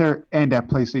Panther and that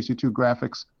PlayStation 2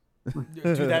 graphics.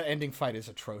 Dude, that ending fight is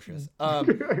atrocious.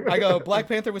 I go, Black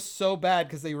Panther was so bad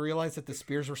because they realized that the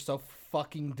spears were so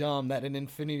fucking dumb that in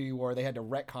Infinity War they had to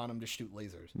retcon them to shoot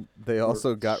lasers. They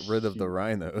also got rid of the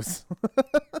rhinos.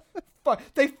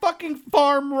 They fucking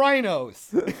farm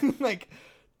rhinos. Like,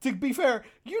 to be fair,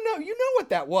 you know what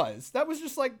that was. That was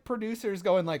just like producers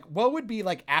going like, what would be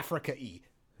like Africa-y?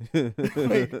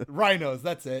 Like, rhinos,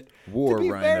 that's it. War to be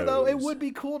fair though, it rhinos. would be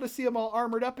cool to see them all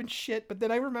armored up and shit. But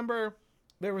then I remember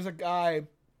there was a guy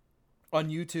on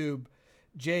YouTube,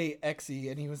 Jay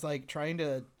Exy, and he was like trying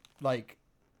to like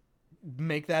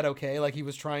make that okay. Like he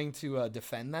was trying to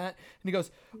defend that, and he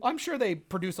goes, "I'm sure they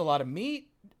produce a lot of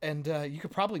meat, and you could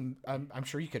probably, I'm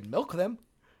sure you could milk them.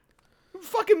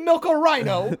 Fucking milk a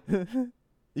rhino,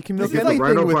 You can milk This is like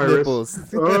anything with rhinovirus. nipples.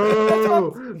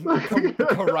 Oh,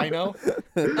 a rhino."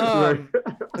 But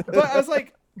I was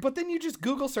like, but then you just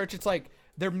Google search. It's like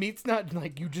their meat's not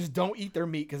like, you just don't eat their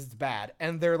meat because it's bad,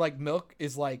 and their like milk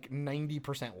is like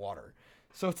 90% water.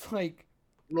 So it's like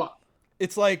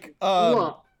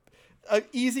an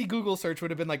easy Google search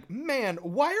would have been like, man,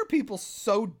 why are people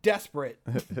so desperate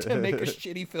to make a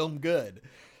shitty film good?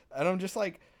 And I'm just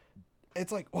like,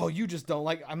 it's like, well, you just don't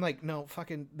like. I'm like, no,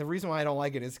 fucking. The reason why I don't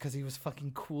like it is because he was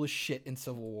fucking cool as shit in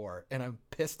Civil War, and I'm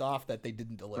pissed off that they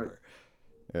didn't deliver.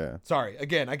 Yeah. Sorry,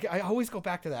 again, I always go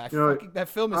back to that. That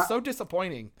film is so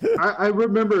disappointing. I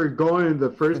remember going the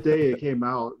first day it came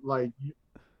out, like,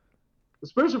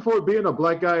 especially for being a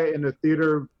black guy in a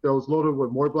theater that was loaded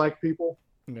with more black people.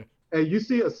 Yeah. And you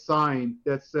see a sign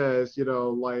that says, you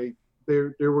know, like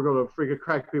they were going to freaking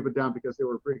crack people down because they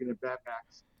were bringing in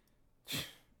backpacks.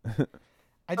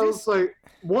 I I was just like,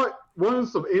 what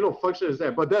some anal function is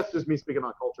that? But that's just me speaking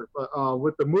on culture. But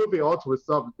with the movie also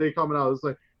itself, they coming out, it's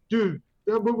like, dude,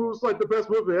 that movie was like the best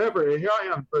movie ever. And here I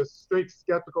am, but straight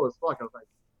skeptical as fuck. I was like,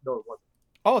 no, it wasn't.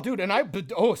 oh, dude, and I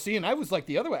was like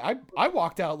the other way. I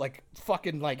walked out like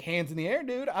fucking like hands in the air,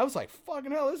 dude. I was like,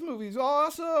 fucking hell, this movie's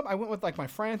awesome. I went with like my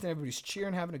friends and everybody's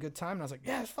cheering, having a good time, and I was like,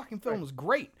 yeah, this fucking film was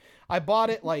great. I bought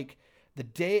it like the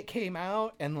day it came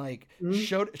out and like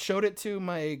showed it to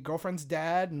my girlfriend's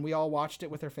dad, and we all watched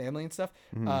it with her family and stuff.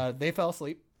 They fell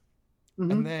asleep.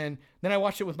 And then I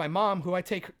watched it with my mom, who I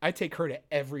take her to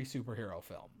every superhero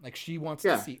film. Like she wants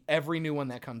to see every new one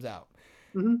that comes out.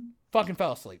 Fucking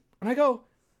fell asleep. And I go,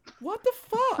 what the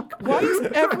fuck? Why is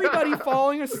everybody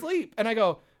falling asleep? And I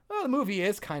go, oh, the movie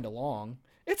is kind of long.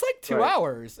 It's like 2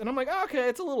 hours. And I'm like, oh, okay,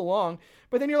 it's a little long.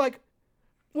 But then you're like,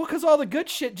 well, because all the good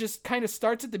shit just kind of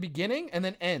starts at the beginning and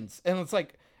then ends. And it's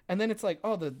like,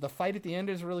 oh, the fight at the end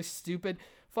is really stupid.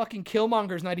 Fucking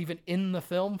Killmonger's not even in the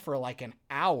film for like an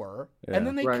hour. Yeah. And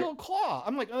then they kill Claw.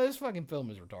 I'm like, oh, this fucking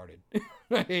film is retarded.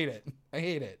 I hate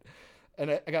it.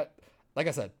 And I got, like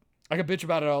I said, I could bitch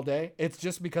about it all day. It's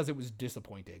just because it was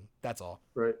disappointing. That's all.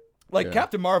 Right. Like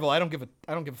Captain Marvel, I don't give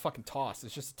a fucking toss.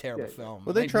 It's just a terrible film.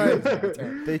 Well, they I try. knew it was gonna be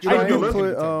terrible. They I try knew it and was gonna put.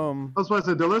 be terrible. I was about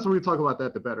to say, the less we talk about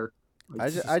that, the better. I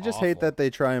just hate awful. that they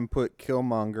try and put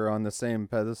Killmonger on the same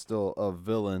pedestal of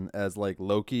villain as like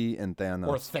Loki and Thanos.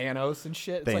 Or Thanos and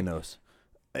shit. It's like, Thanos.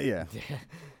 Yeah.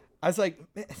 I was like,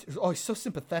 man, oh, he's so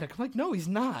sympathetic. I'm like, no, he's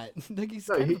not. Like he's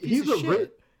No, kind of a piece of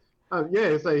shit.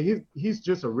 It's like he's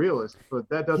just a realist, but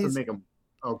that doesn't make him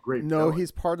a great No, villain.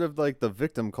 he's part of like the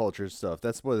victim culture stuff.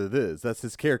 That's what it is. That's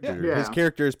his character. Yeah. His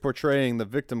character is portraying the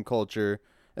victim culture,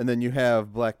 and then you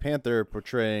have Black Panther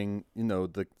portraying,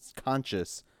 the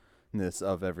consciousness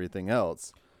of everything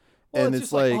else. Well, and it's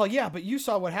it's just like, like, oh yeah, but you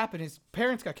saw what happened. His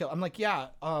parents got killed. I'm like, yeah,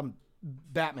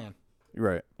 Batman.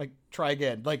 right. Like, try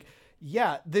again. Like,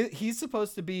 yeah, he's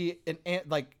supposed to be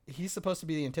he's supposed to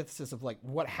be the antithesis of like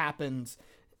what happens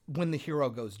when the hero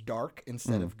goes dark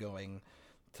instead of going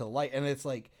to light. And it's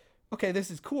like, okay, this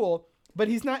is cool, but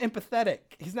he's not empathetic.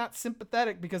 He's not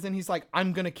sympathetic because then he's like,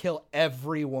 I'm gonna kill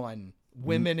everyone,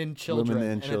 women and children.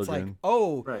 Women and It's like, children.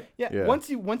 oh, Right. yeah. Once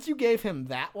you gave him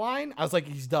that line, I was like,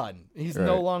 he's done. He's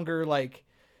no Right. longer like,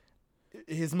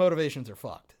 his motivations are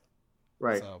fucked.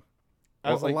 right. So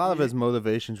I was like, a lot of his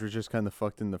motivations were just kind of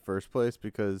fucked in the first place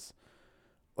because,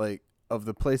 like, of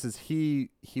the places he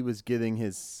was getting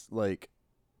his like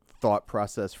thought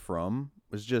process from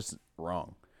was just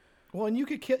wrong. well, and you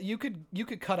could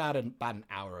cut out about an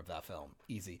hour of that film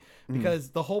easy because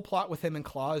the whole plot with him and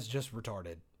Claw is just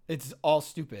retarded. It's all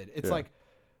stupid. It's like,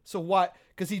 So what?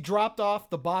 Because he dropped off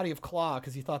the body of Claw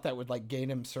because he thought that would like gain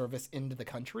him service into the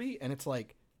country, and it's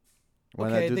like, Why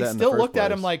not okay, do they that in the still first looked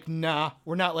at him place? like, nah,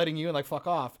 we're not letting you in, like fuck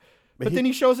off. But he- then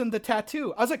he shows him the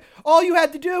tattoo. I was like, all you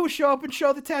had to do was show up and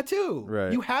show the tattoo.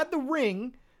 Right. You had the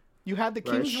ring. You had the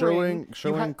king's Showing ring.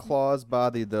 showing Claw's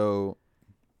body though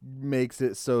makes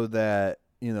it so that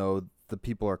the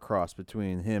people are crossed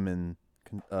between him and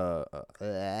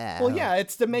Well, yeah,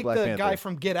 it's to make Black the Panther. guy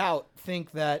from Get Out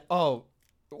think that, oh,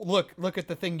 look at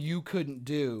the thing you couldn't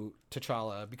do,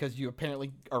 T'Challa, because you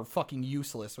apparently are fucking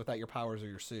useless without your powers or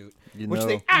your suit, which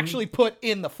they actually put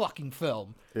in the fucking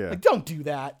film. Yeah. Like, don't do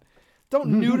that. Don't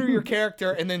neuter your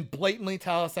character and then blatantly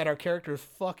tell us that our character is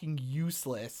fucking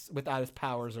useless without his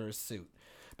powers or his suit.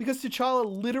 Because T'Challa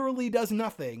literally does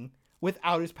nothing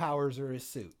without his powers or his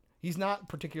suit. He's not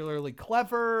particularly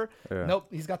clever. Yeah. Nope,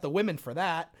 he's got the women for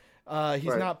that. He's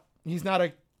Right. not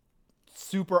a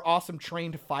super awesome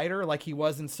trained fighter like he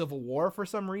was in Civil War for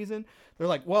some reason. They're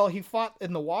like, well, he fought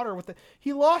in the water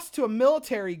he lost to a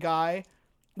military guy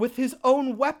with his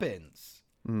own weapons.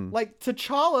 Like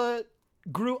T'Challa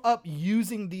grew up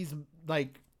using these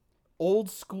like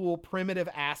old school primitive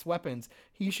ass weapons.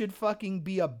 He should fucking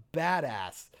be a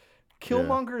badass.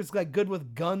 Killmonger is like good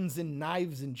with guns and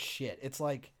knives and shit. It's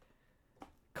like,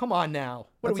 come on now.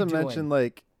 What Not are we to doing? mention,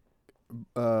 like,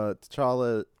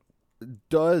 T'Challa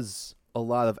does a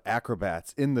lot of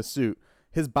acrobats in the suit.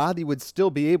 His body would still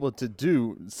be able to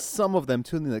do some of them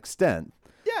to an extent.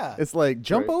 Yeah. It's like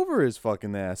jump Right. over his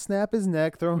fucking ass, snap his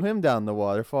neck, throw him down the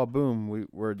waterfall. Boom,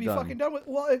 we're Be done. fucking done with.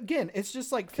 Well, again, it's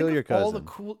just like Kill think your of all the cousin.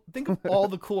 cool. Think of all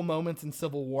the cool moments in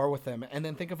Civil War with him, and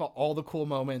then think of all the cool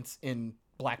moments in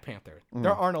Black Panther. Mm.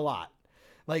 There aren't a lot.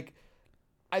 Like,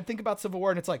 I think about Civil War,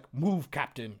 and it's like, move,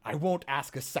 Captain. I won't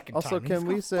ask a second Also, time. can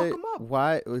we say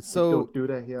why? So Don't do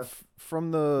that here.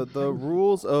 from the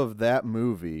rules of that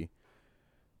movie,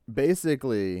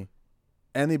 basically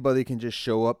anybody can just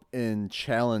show up and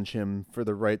challenge him for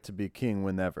the right to be king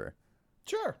whenever.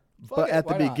 Sure. Fuck But it, at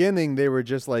the why not? beginning, they were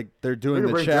just like they're We doing could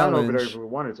the bring John over there challenge. if we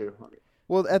wanted to.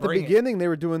 Well, at the Bring it. beginning, they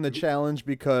were doing the challenge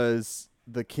because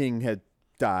the king had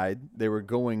died. They were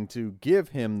going to give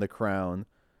him the crown.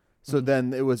 So Mm-hmm.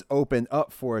 then it was open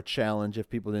up for a challenge if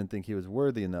people didn't think he was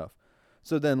worthy enough.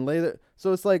 So then later,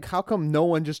 so it's like, how come no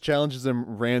one just challenges him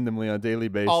randomly on a daily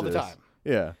basis? All the time.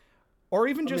 Yeah. Or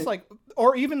even just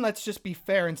or even let's just be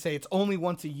fair and say it's only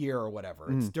once a year or whatever.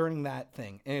 It's Mm. during that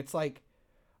thing. And it's like,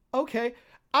 okay,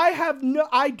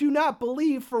 I do not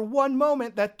believe for one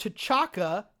moment that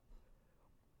T'Chaka,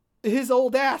 his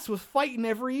old ass, was fighting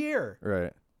every year.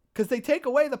 Right. Because they take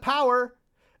away the power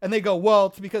and they go, well,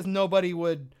 it's because nobody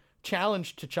would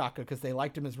challenge T'Chaka because they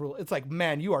liked him as ruler. It's like,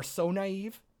 man, you are so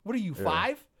naive. What are you,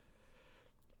 5?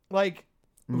 Like,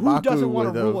 who M'Baku doesn't want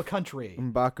to would've- rule a country?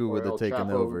 M'Baku would Or have El taken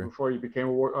Chapo over. before you became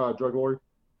a drug lord.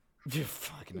 You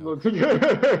fucking hell.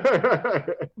 Right.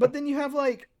 But then you have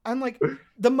like, I'm like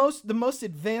the most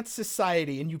advanced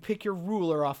society, and you pick your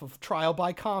ruler off of trial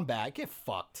by combat. Get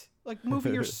fucked. Like, movie,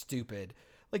 you're stupid.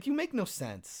 Like, you make no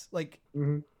sense. Like,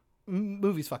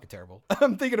 movie's fucking terrible.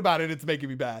 I'm thinking about it. It's making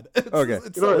me bad. Okay.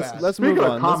 It's You know, so let's- bad. let's Speaking move of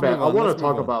on, let's combat, move I on, want let's to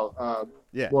talk move about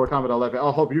Yeah. Mortal Kombat 11.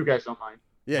 I hope you guys don't mind.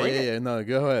 Yeah, Bring yeah, it. yeah. No,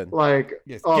 go ahead. Like,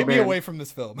 Yes, oh, get me man. away from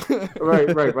this film.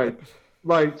 right.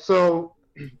 Like, so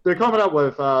they're coming up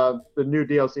with the new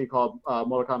DLC called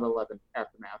Mortal Kombat 11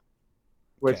 Aftermath,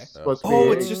 which Okay. is supposed to be.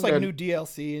 Oh, it's just like and- new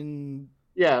DLC and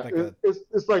Yeah, like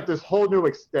it's like this whole new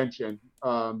extension.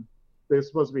 There's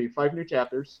supposed to be 5 new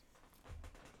chapters,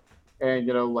 and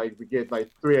like we get like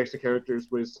 3 extra characters,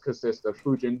 which consist of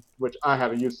Fujin, which I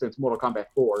haven't used since Mortal Kombat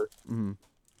 4.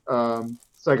 Mhm.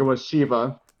 Second was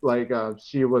Shiva. Like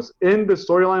she was in the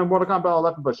storyline of Mortal Kombat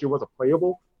 11, but she wasn't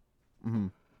playable.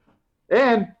 Mhm.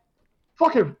 And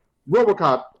fucking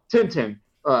RoboCop Tintin,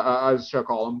 I shall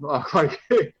call him, like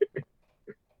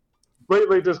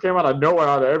lately just came out of nowhere,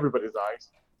 out of everybody's eyes.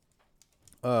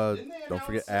 Don't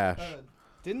forget Ash.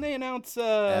 Didn't they announce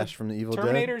Ash from the Evil Dead.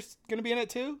 Terminator's gonna be in it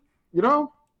too? You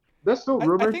know, that's still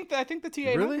rumored. I think the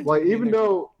TA Really? Like even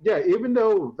though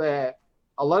that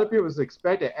a lot of people was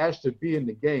expecting Ash to be in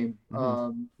the game,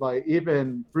 like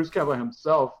even Bruce Campbell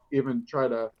himself even tried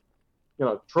to,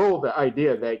 troll the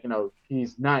idea that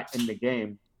he's not in the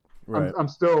game. Right. I'm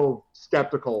still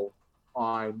skeptical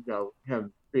on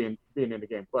him being in the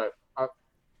game, but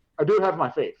I do have my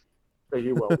faith that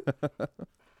he will.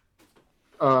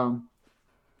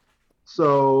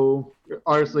 So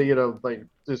honestly, like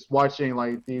just watching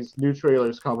like these new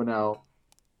trailers coming out,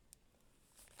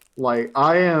 like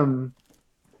I'm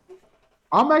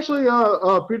actually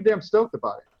pretty damn stoked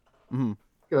about it. Mhm.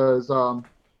 Because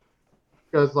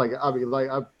like I mean like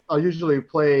I usually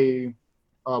play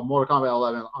Mortal Kombat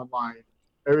 11 online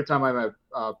every time I'm at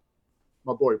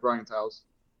my boy Brian's house.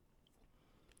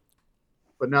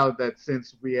 But now that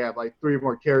since we have like 3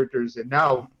 more characters and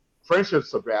now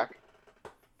friendships are back,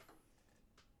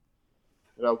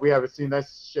 we haven't seen that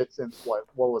shit since what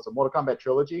was it, Mortal Kombat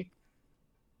Trilogy?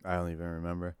 I don't even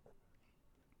remember.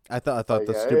 I thought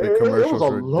the Yeah, stupid commercials it was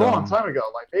were a long dumb. time ago.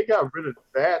 Like they got rid of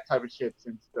that type of shit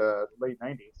since the late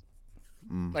 90s.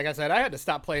 Like I said, I had to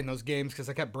stop playing those games because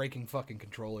I kept breaking fucking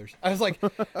controllers. I was like,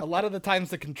 a lot of the times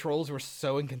the controls were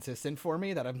so inconsistent for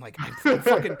me that I'm like,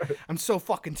 I'm so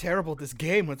fucking terrible at this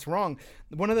game. What's wrong?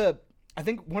 I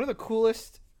think one of the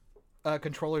coolest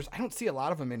controllers. I don't see a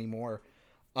lot of them anymore.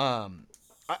 I'm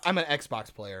an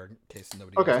Xbox player, in case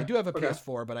nobody knows. I do have a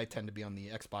PS4, but I tend to be on the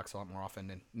Xbox a lot more often.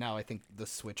 And now I think the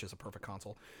Switch is a perfect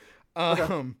console.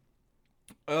 Because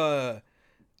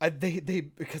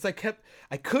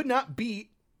I could not beat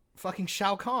fucking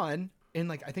Shao Kahn in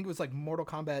like, I think it was like Mortal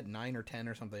Kombat 9 or 10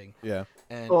 or something. Yeah.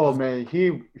 And Man,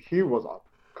 he was a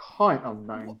cunt on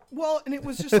 9. well, and it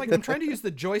was just like, I'm trying to use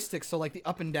the joystick, so like the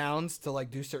up and downs to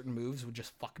like do certain moves would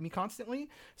just fuck me constantly.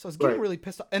 So I was getting really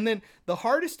pissed off. And then the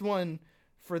hardest one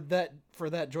for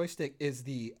that joystick is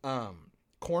the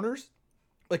corners.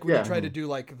 Like when you try to do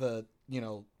like the,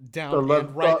 down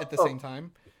and right at the same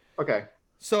time. Okay.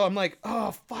 So I'm like,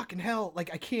 oh, fucking hell.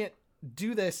 Like, I can't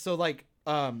do this. So, like,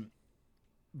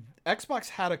 Xbox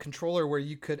had a controller where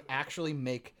you could actually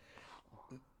make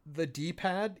the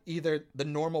D-pad either the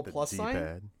normal plus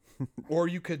sign, or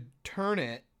you could turn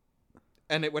it,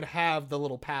 and it would have the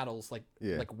little paddles, like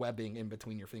webbing in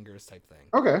between your fingers type thing.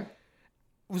 Okay.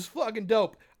 It was fucking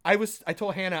dope. I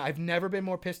told Hannah, I've never been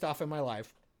more pissed off in my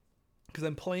life because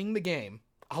I'm playing the game.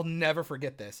 I'll never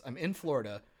forget this. I'm in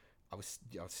Florida. I was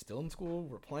still in school.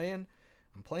 We're playing.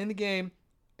 I'm playing the game.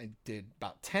 I did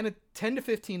about 10 to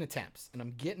 15 attempts, and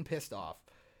I'm getting pissed off.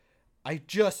 I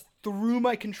just threw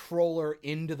my controller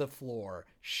into the floor,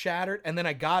 shattered, and then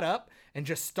I got up and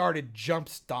just started jump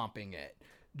stomping it.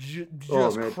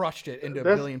 Just crushed it into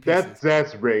a billion pieces.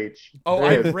 That's rage. Oh,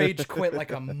 I rage quit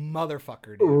like a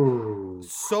motherfucker, dude. Ooh.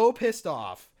 So pissed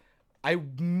off. I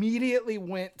immediately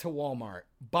went to Walmart,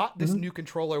 bought this new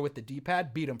controller with the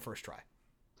D-pad, beat him first try.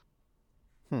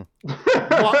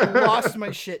 Lost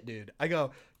my shit, dude. I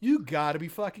go, you gotta be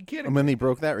fucking kidding me. And then he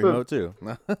broke that remote too.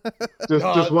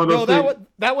 just one of those things.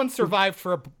 That one survived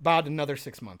for about another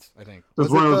 6 months, I think.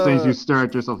 Just one of those things you stare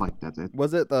at yourself like, that's it.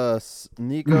 Was it the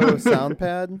Nico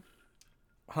soundpad?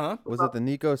 Huh? Was it the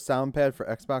Nico soundpad for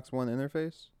Xbox One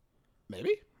interface?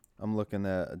 Maybe. I'm looking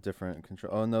at a different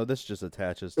control. Oh no, this just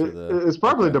attaches to the. It's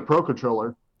probably the Pro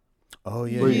controller. Oh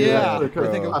Yeah. I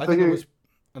think it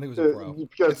was a Pro.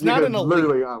 It's not an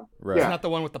Elite. Right. It's not the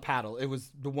one with the paddle. It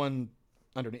was the one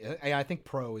underneath. I think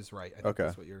Pro is right. I think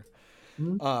that's what you're.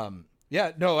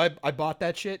 Yeah. No, I bought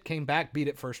that shit. Came back, beat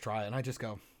it first try, and I just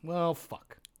go, well,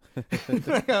 fuck.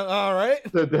 All right.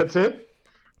 That's it.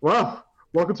 Well,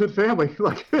 welcome to the family.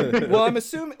 Well, I'm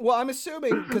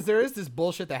assuming because there is this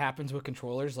bullshit that happens with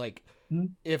controllers. Like,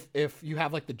 if you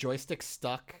have like the joystick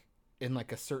stuck in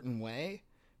like a certain way,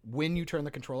 when you turn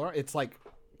the controller, it's like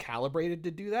calibrated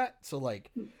to do that. So like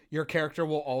your character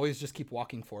will always just keep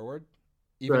walking forward,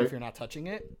 even if you're not touching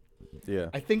it. Yeah.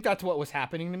 I think that's what was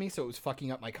happening to me. So it was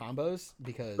fucking up my combos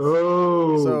because.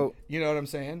 Oh. So you know what I'm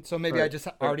saying? So maybe I just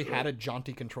already had a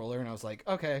jaunty controller, and I was like,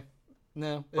 okay.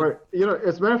 No. Right.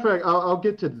 As a matter of fact, I'll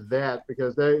get to that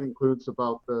because that includes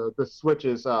about the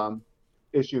Switch's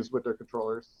issues with their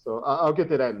controllers. So I'll get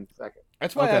to that in a second.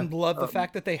 That's why I love the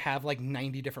fact that they have like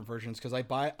 90 different versions because I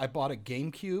bought a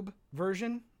GameCube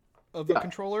version of the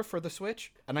controller for the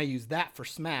Switch, and I use that for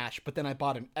Smash, but then I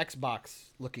bought an Xbox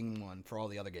looking one for all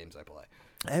the other games I play.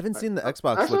 I haven't seen the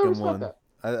Xbox looking one.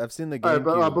 I've seen the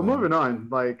GameCube. But moving on,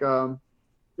 like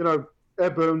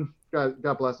Ed Boon,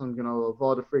 God bless him, of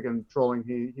all the freaking trolling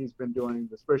he's been doing,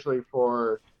 especially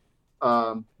for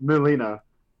Melina,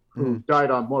 who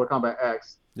died on Mortal Kombat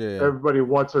X. Yeah. Everybody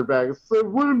wants her back. So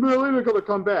when is Melina gonna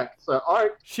come back? So all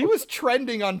right. She was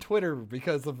trending on Twitter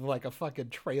because of like a fucking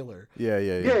trailer. Yeah,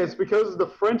 it's because of the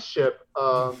friendship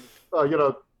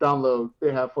download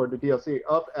they have for the DLC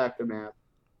of Aftermath.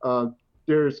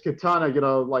 There's Katana,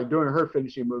 like doing her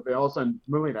finishing move, and all of a sudden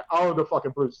Melina out of the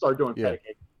fucking blue start doing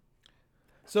pancake.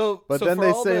 So then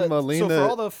they say Melina. So for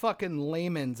all the fucking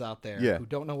laymen's out there who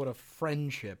don't know what a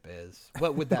friendship is,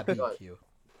 what would that be, Q?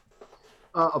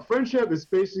 A friendship is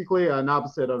basically an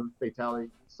opposite of fatality.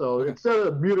 So instead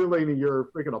of mutilating your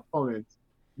freaking opponent,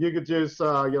 you could just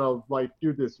do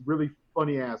this really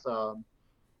funny ass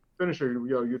finisher.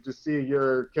 You just see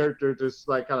your character just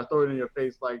like kind of throw it in your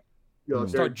face like, they're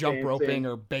Start jump dancing. roping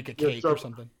or bake a Yeah, cake or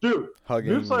something. Dude,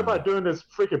 Hugging. Noob Sci-Fi doing this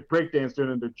freaking breakdance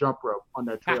doing the jump rope on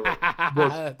that trailer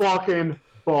was fucking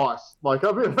boss. Like,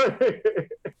 I mean,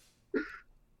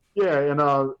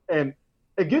 yeah, and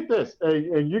get this,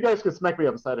 and you guys can smack me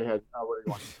upside the head whatever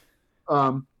you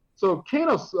want. So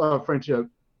Kano's friendship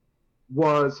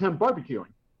was him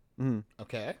barbecuing.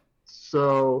 Okay.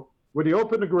 So when you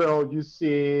open the grill, you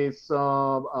see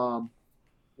some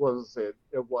what was it?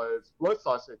 It was blood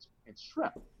sausage and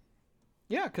shrimp.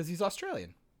 Yeah, because he's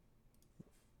Australian.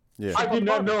 Yeah. I did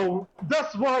not know.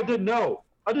 That's why I didn't know.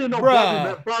 I didn't know Bruh. Bobby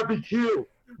meant barbecue.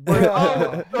 But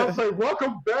I was like,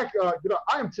 welcome back.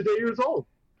 I am today years old.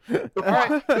 All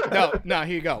right. No,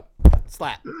 here you go.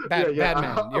 Slap. Bad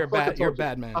man. You're bad. You're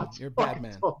bad man. You're bad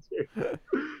man.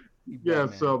 Yeah.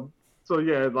 So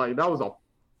yeah, like that was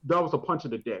a punch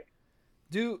in the dick.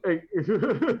 Dude, Hey,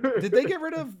 did they get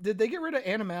rid of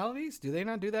animalities? Do they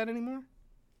not do that anymore?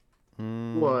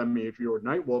 Well, I mean, if you're a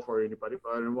Nightwolf or anybody, but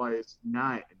I don't know why it's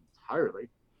not entirely.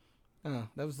 Oh,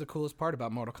 that was the coolest part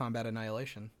about Mortal Kombat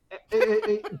Annihilation.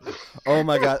 Oh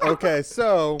my god. Okay,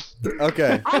 so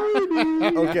okay.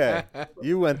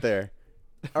 You went there.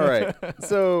 All right.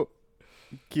 So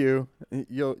Q,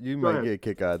 you might ahead. get a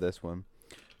kick out of this one.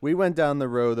 We went down the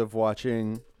road of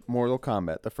watching Mortal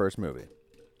Kombat, the first movie.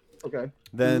 Okay.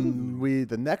 Then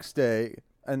the next day,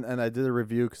 and I did a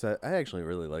review because I actually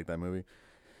really like that movie.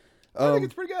 I think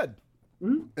it's pretty good.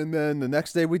 And then the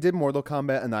next day we did Mortal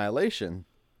Kombat Annihilation.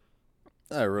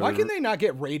 Why can they not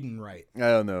get Raiden right? I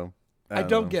don't know. I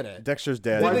don't get it. Dexter's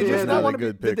dad Why Did is they just not not a want to be?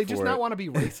 good Did pick they just for not it. want to be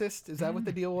racist? Is that what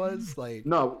the deal was? Like,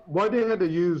 No, why they had to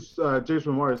use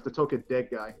Jason Morris, the token dead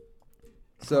guy?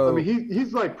 So I mean,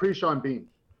 he's like pre-Sean Bean.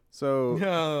 so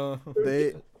no.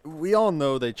 we all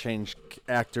know they changed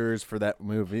actors for that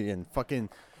movie, and fucking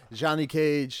Johnny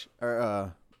Cage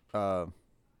or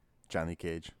Johnny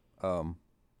Cage.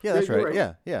 Yeah, that's Yeah, you're right.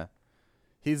 right. Yeah.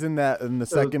 He's in the It was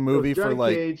second movie for Johnny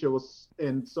like, Cage, it was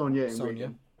in Sonya and Sonya.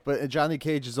 Reagan. but Johnny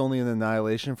Cage is only in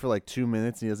Annihilation for like 2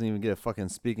 minutes. And he doesn't even get a fucking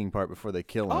speaking part before they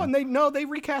kill him. Oh, and they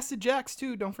recasted Jax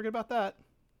too. Don't forget about that.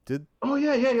 Did Oh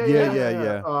yeah.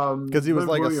 Yeah. Because he was Lynn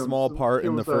like Williams, a small part he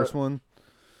in the was, first one.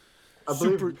 I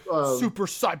believe, Super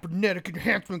cybernetic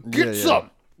enhancement. Get Yeah, yeah. some.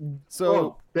 So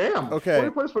Oh, damn. Okay.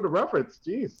 20 points for the reference.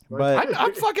 Jeez. But-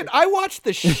 I watched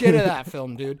the shit of that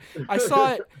film, dude. I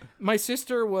saw it. My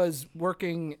sister was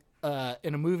working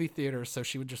in a movie theater, so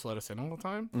she would just let us in all the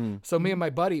time. So me and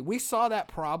my buddy, we saw that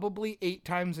probably 8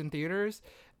 times in theaters,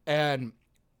 and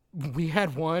we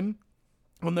had one.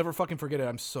 I'll never fucking forget it.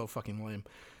 I'm so fucking lame.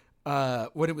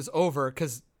 When it was over,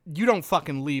 because you don't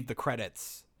fucking leave the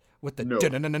credits with the No.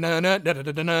 dun.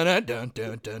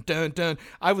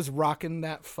 I was rocking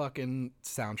that fucking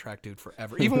soundtrack, dude,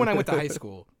 forever. Even when I went to high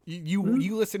school,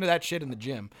 you listen to that shit in the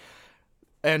gym.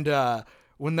 And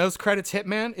when those credits hit,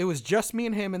 man, it was just me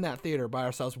and him in that theater by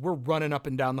ourselves. We're running up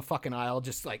and down the fucking aisle,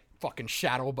 just like fucking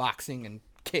shadow boxing and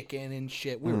kicking and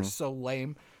shit. We were so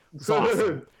lame. It was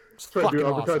awesome. It's Try to do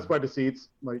fucking uppercuts awesome. by the seats.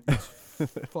 Like,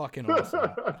 Fucking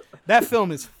awesome. That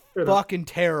film is fucking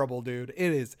terrible, dude.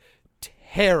 It is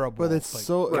terrible. But it's Like,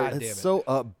 so goddamn it's it. so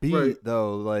upbeat Right.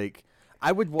 though. Like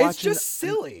I would watch. It's just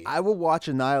silly. I would watch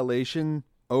Annihilation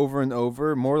over and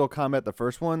over. Mortal Kombat, the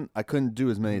first one, I couldn't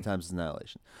do as many times as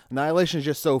Annihilation. Annihilation is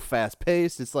just so fast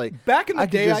paced. It's like Back in the I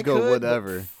could day, just I go could. but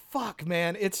whatever. Fuck,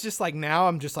 man. It's just like now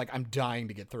I'm just like I'm dying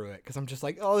to get through it because I'm just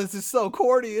like, oh, this is so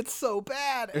corny. It's so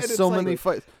bad. There's and it's so like, many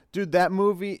fights, dude. That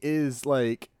movie is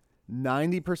like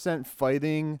 90%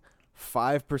 fighting,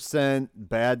 5%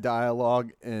 bad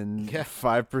dialogue, and Yeah.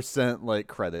 5% like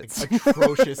credits.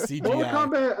 atrocious Mortal CGI.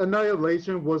 Kombat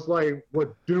Annihilation was like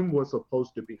what Doom was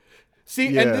supposed to be. See,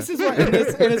 Yeah. and this is what, and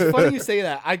it's funny you say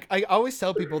that. I always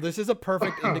tell people this is a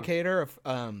perfect indicator of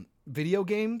video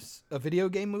game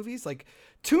movies. Like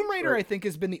Tomb Raider, I think,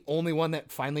 has been the only one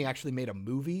that finally actually made a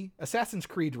movie. Assassin's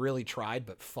Creed really tried,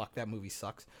 but fuck, that movie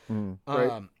sucks.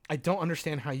 Right. I don't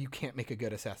understand how you can't make a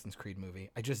good Assassin's Creed movie.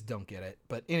 I just don't get it.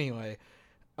 But anyway,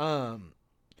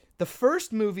 the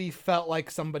first movie felt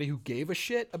like somebody who gave a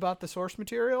shit about the source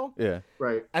material. Yeah.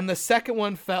 Right. And the second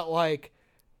one felt like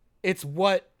it's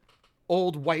what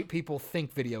old white people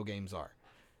think video games are.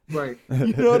 Right.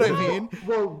 You know what I mean?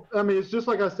 Well, I mean, it's just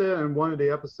like I said in one of the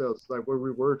episodes, like where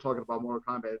we were talking about Mortal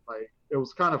Kombat. Like it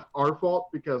was kind of our fault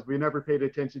because we never paid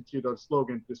attention to the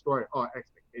slogan "Destroy all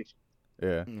expectations."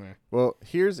 Yeah. Yeah. Well,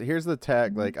 here's the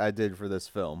tag like I did for this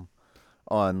film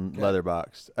on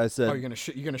Letterboxd. I said Oh,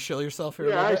 you're gonna shill yourself here?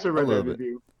 Yeah, I actually read A little that bit.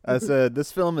 review. I said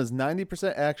this film is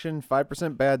 90% action,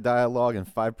 5% bad dialogue, and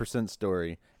 5%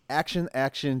 story.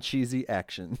 Action, cheesy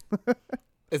action.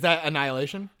 Is that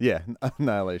Annihilation? Yeah,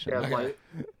 Annihilation. Yeah, Okay. like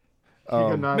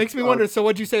Makes me wonder. So,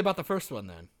 what'd you say about the first one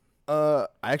then? I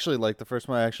actually liked the first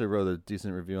one. I actually wrote a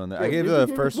decent review on that. I Yeah, gave did the you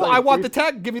give first it- Well, one. I want the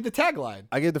tag. Give me the tagline.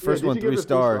 I gave the first did one you give 3 it 3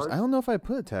 stars. stars? I don't know if I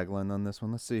put a tagline on this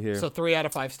one. Let's see here. So 3 out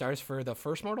of 5 stars for the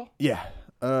first Mortal. Yeah.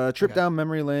 Trip Okay. down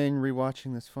memory lane,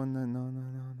 rewatching this fun. No.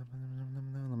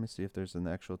 Let me see if there's an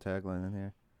actual tagline in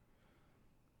here.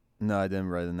 No, I didn't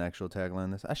write an actual tagline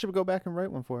in this. I should go back and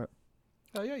write one for it.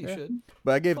 Oh yeah, you Yeah. should.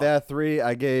 But I gave that 3.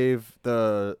 I gave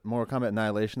the Mortal Kombat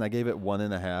Annihilation, I gave it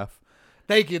 1.5.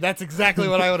 Thank you. That's exactly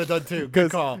what I would have done too. 'Cause-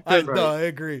 Good call. Right. No, I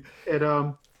agree. And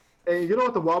you know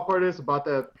what the wild part is about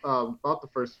that about the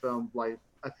first film? Like,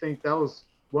 I think that was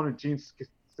one of Gene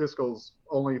Siskel's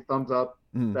only thumbs up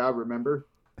Mm. that I remember.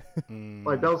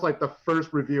 Like, that was like the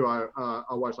first review I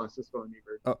watched on Siskel and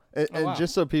Ebert. Oh, and, Oh, wow.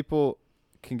 just so people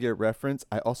can get reference,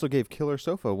 I also gave Killer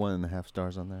Sofa 1.5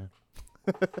 stars on there.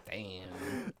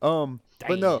 Damn.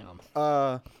 But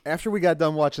no, after we got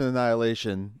done watching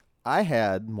Annihilation, I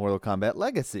had Mortal Kombat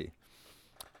Legacy.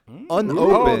 Unopened.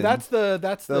 Oh, that's the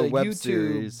the web YouTube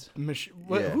series.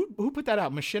 Yeah. Who put that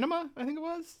out? Machinima, I think it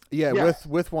was. Yeah, Yes.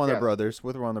 with Warner Yes. Brothers.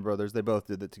 With Warner Brothers. They both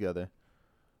did it together.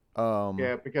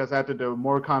 Yeah, because after the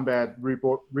Mortal Kombat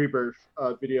Rebirth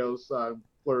videos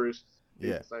flourished, they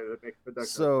Yeah. decided to make a production.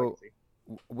 So- of Legacy.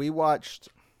 We watched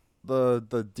the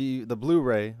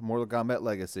Blu-ray Mortal Kombat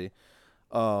Legacy.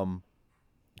 God,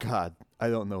 I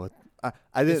don't know what I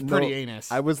It's didn't know. pretty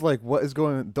anus. I was like, what is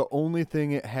going on? The only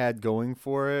thing it had going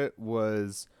for it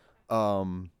was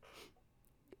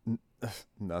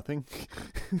nothing.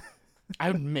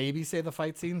 I would maybe say the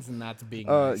fight scenes, and that's being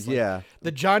nice. Like, Yeah.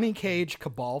 the Johnny Cage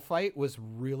Cabal fight was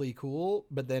really cool,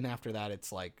 but then after that,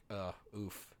 it's like,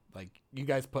 oof. Like, you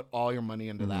guys put all your money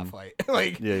into that fight.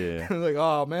 Like, Yeah. like,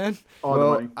 oh man, All the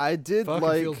Well, money. I did fucking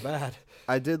like feels bad.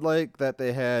 I did like that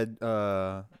they had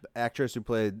the actress who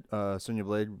played Sonya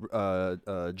Blade,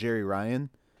 Jerry Ryan,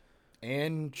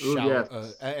 And Ooh, Shao,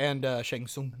 yes. Shang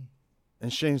Tsung.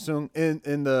 and Shang Tsung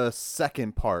in the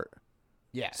second part.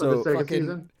 Yeah. For the so second fucking-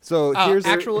 season, So here's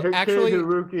actually,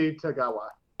 Haruki Tagawa.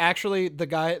 actually, the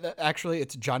guy. Actually,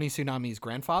 it's Johnny Tsunami's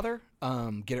grandfather.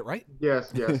 Get it right.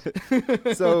 Yes.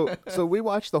 so we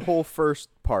watched the whole first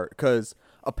part because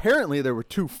apparently there were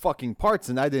 2 fucking parts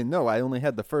and I didn't know. I only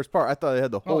had the first part. I thought I had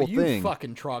the whole Oh, you thing.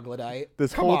 fucking troglodyte!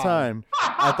 This Come whole on. time,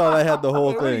 I thought I had the whole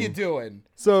What are you thing. doing?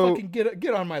 So Fucking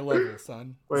get on my level,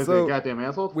 son. What is So, it, goddamn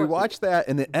asshole? we watched that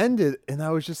and it ended, and I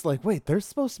was just like, wait, there's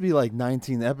supposed to be like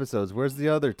 19 episodes. Where's the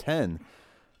other 10?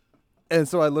 And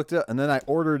so I looked up, and then I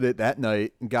ordered it that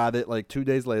night and got it like 2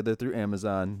 days later through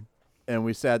Amazon, and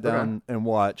we sat down and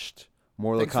watched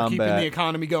Mortal Thanks for keeping the Kombat.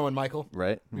 economy going, Michael.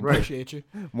 Right? We appreciate you.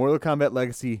 Mortal Kombat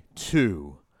Legacy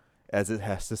 2, as it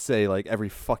has to say like every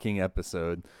fucking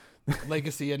episode.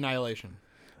 Legacy Annihilation.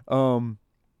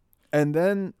 And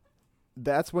then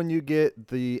that's when you get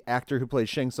the actor who played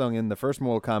Shang Tsung in the first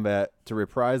Mortal Kombat to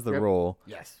reprise the Yep. role.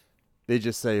 Yes. They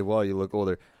just say, well, you look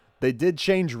older. They did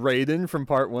change Raiden from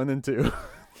part 1 and 2.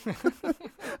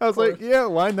 I was like, yeah,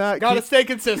 why not? Gotta stay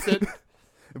consistent.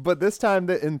 But this time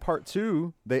in part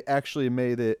 2, they actually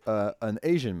made it an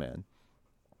Asian man.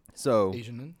 So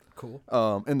Asian man. Cool.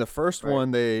 in the first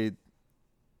one, it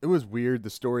was weird, the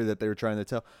story that they were trying to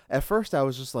tell. At first, I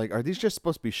was just like, are these just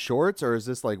supposed to be shorts, or is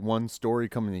this like one story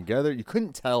coming together? You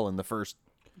couldn't tell in the first.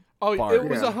 Oh, part. it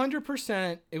was Yeah.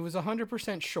 100%. It was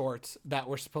 100% shorts that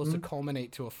were supposed to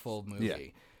culminate to a full movie. Yeah.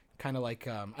 Kind of like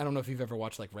I don't know if you've ever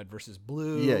watched like Red versus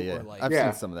Blue. Yeah. Or like, I've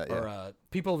Yeah. seen some of that, Or yeah.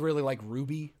 people really like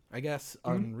Ruby, I guess,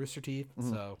 on Rooster Teeth.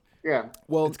 So Yeah.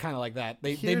 Well, it's kind of like that.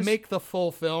 They here's- make the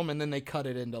full film and then they cut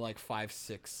it into like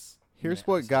 5-6. here's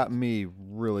what got me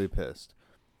really pissed.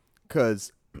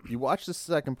 Because you watch the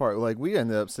second part, like we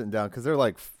ended up sitting down, because they're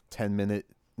like 10-minute,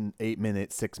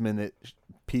 8-minute, 6-minute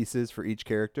pieces for each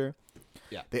character.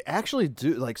 Yeah. They actually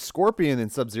do, like Scorpion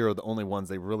and Sub-Zero, the only ones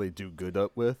they really do good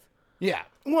up with. Yeah.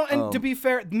 Well, and to be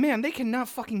fair, man, they cannot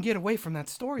fucking get away from that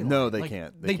storyline. No, they Like,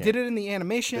 can't. They did it in the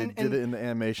animation. They and did it in the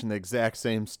animation, the exact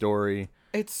same story.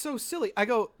 It's so silly. I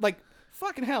go, like,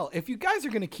 fucking hell, if you guys are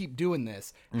going to keep doing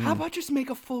this, how about just make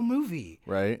a full movie?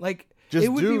 Right. Like, Just it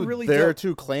would do be really their dope.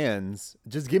 2 clans.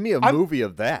 Just give me a I'm- movie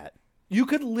of that. You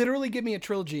could literally give me a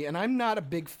trilogy, and I'm not a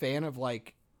big fan of,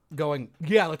 like, going,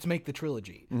 yeah, let's make the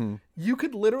trilogy. Mm-hmm. You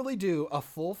could literally do a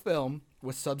full film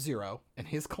with Sub-Zero and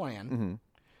his clan, Mm-hmm.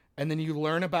 and then you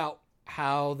learn about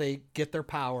how they get their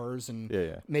powers, and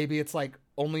Yeah. maybe it's like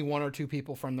only 1 or 2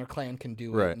 people from their clan can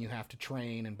do it, Right. and you have to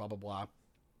train and blah, blah, blah.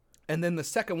 And then the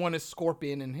second one is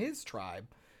Scorpion and his tribe.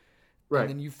 Right. And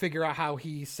then you figure out how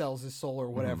he sells his soul or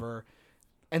whatever.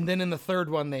 And then in the third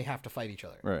one, they have to fight each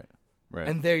other. Right. Right.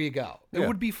 And there you go. It Yeah.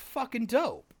 would be fucking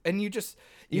dope. And you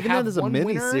Even have as a one mini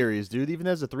winner. series, dude. Even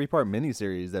as a 3-part mini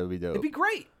series, that would be dope. It'd be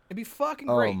great. It'd be fucking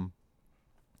great.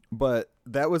 But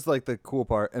that was like the cool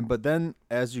part. But then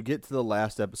as you get to the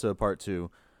last episode, part 2,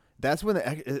 that's when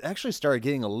it actually started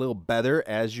getting a little better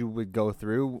as you would go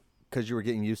through, because you were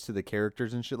getting used to the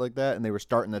characters and shit like that, and they were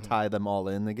starting to tie them all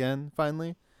in again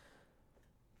finally.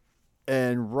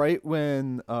 And right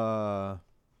when I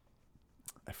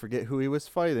forget who he was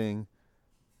fighting,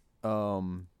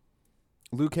 Liu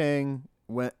Kang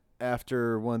went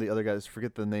after one of the other guys.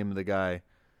 Forget the name of the guy.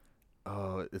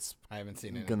 Oh, it's I haven't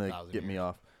seen it. gonna in 1,000 get me years.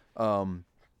 off.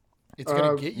 It's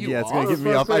gonna get you. Yeah, it's off. gonna get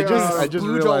me off. I just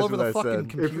Splooge realized all over what the I fucking said.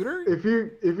 computer. If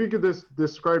you could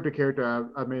describe the character,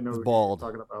 I may know He's what bald. you're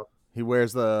talking about. He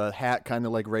wears the hat, kind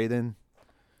of like Raiden.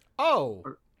 Oh,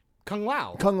 Kung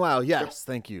Lao. Kung Lao, yes,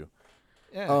 thank you.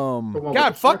 Yeah. The one with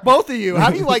God, the fuck both of you. How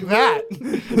do you like that?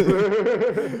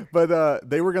 But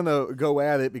they were gonna go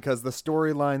at it because the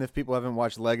storyline, if people haven't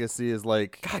watched Legacy, is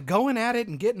like God, going at it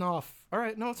and getting off. All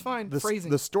right, no, it's fine.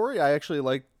 Phrasing. the story. I actually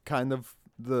like kind of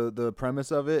the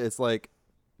premise of it. It's like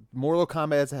Mortal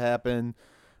Kombat has happened.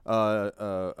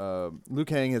 Liu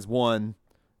Kang has won.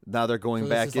 Now they're going So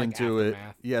this back is like into it.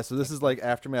 aftermath. Yeah, so this is like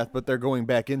aftermath, but they're going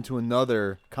back into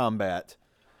another combat.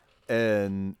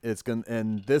 And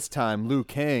and this time Liu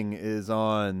Kang is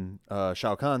on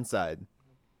Shao Kahn's side.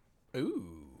 Ooh.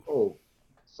 Oh,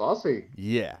 saucy.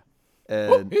 Yeah.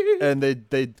 And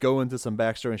they go into some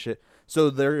backstory and shit. So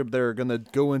they're gonna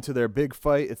go into their big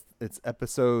fight. It's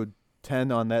episode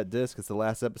 10 on that disc. It's the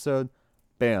last episode.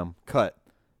 Bam, cut.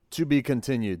 To be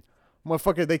continued.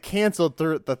 Motherfucker, they canceled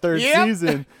the third Yep.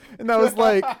 season, and I was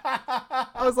like,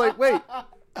 wait,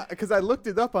 because I looked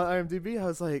it up on IMDb. I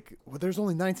was like, well, there's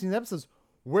only 19 episodes.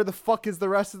 Where the fuck is the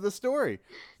rest of the story?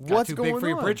 Got What's too going big for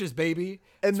your on? britches, baby.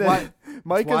 And That's then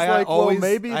Mike is why I like, well, always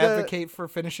maybe I the advocate for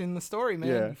finishing the story, man.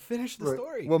 Yeah. You finish the Right.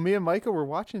 story. Well, me and Micah were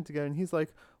watching it together, and he's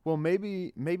like, "Well,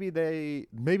 maybe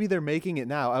they're making it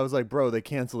now." I was like, "Bro, they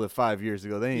canceled it 5 years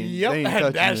ago. They ain't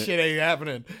touching that it." shit ain't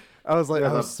happening. I was like, Yeah,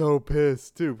 I was so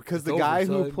pissed too, because It's the over, guy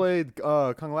who son. played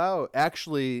Kung Lao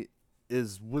actually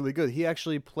is really good. He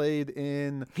actually played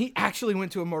in He actually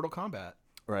went to a Mortal Kombat.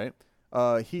 right.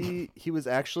 He was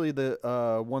actually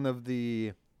the one of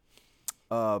the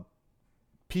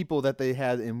people that they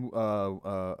had in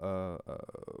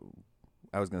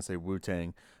I was gonna say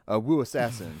Wu-Tang, Wu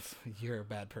Assassins. You're a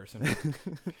bad person.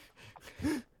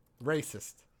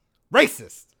 Racist.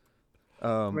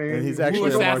 And he's Wu actually Wu a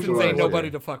Assassins martial ain't arts nobody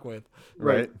guy. to fuck with.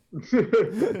 Right.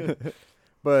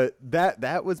 But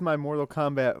that was my Mortal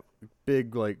Kombat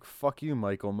big like fuck you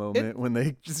Michael moment when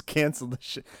they just canceled the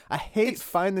shit. I hate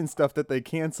finding stuff that they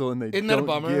cancel and they Isn't that a don't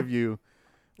bummer? give you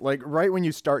like right when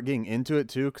you start getting into it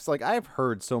too, because like I've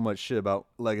heard so much shit about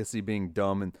Legacy being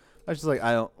dumb, and I was just like,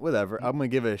 I don't, whatever, I'm gonna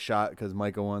give it a shot because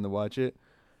Michael wanted to watch it.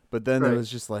 But then it Right. was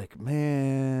just like,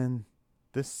 man,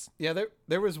 this Yeah, there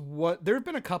have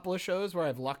been a couple of shows where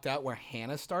I've lucked out where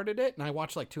Hannah started it, and I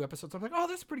watched like 2 episodes. I'm like, oh,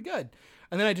 that's pretty good,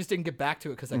 and then I just didn't get back to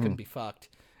it because I couldn't be fucked.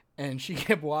 And she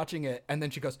kept watching it, and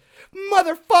then she goes,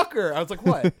 "Motherfucker!" I was like,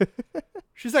 "What?"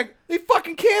 She's like, "They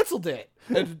fucking canceled it."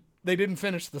 And they didn't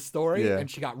finish the story, Yeah. and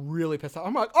she got really pissed off.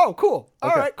 I'm like, "Oh, cool.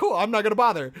 All right, cool. I'm not gonna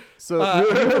bother." So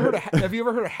Have you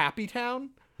ever heard of Happy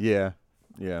Town? yeah.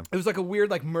 It was like a weird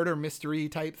like murder mystery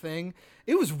type thing.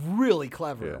 It was really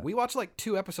clever. Yeah. We watched like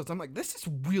 2 episodes. I'm like, this is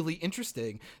really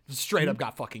interesting. Straight up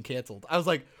got fucking canceled. I was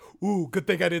like, ooh, good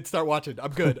thing I didn't start watching.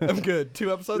 I'm good.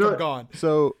 2 episodes, You know, I'm gone.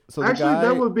 So the Actually, guy,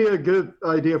 that would be a good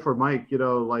idea for Mike. You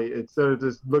know, like instead of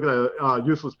just looking at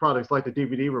useless products like the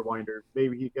DVD Rewinder,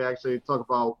 maybe he could actually talk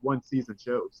about one season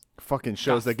shows. fucking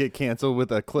shows that get canceled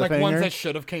with a cliffhanger. Like ones that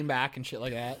should have came back and shit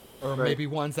like that, or Right. maybe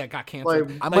ones that got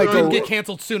canceled. Like, I Like, might didn't go- get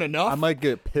canceled soon enough. I might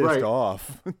get pissed Right.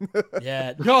 off.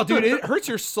 Yeah, no, dude, it hurts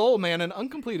your soul, man. An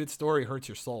uncompleted story hurts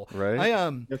your soul. Right?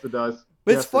 Yes, it does.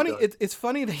 But Yes, it's funny. It does. It's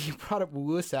funny that you brought up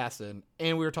Wu Assassin,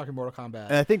 and we were talking Mortal Kombat.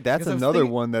 And I think that's Because I was another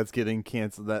thinking- one that's getting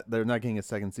canceled. That they're not getting a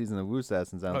second season of Wu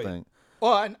Assassins. I don't Oh, yeah. think.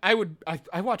 Well, and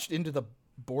I watched Into the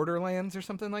Borderlands or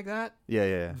something like that.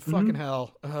 Yeah. Fucking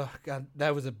hell, God,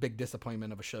 that was a big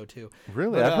disappointment of a show too.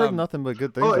 Really, But, I've heard nothing but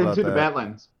good things Oh, about Into that. the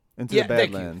Badlands. Into Yeah, the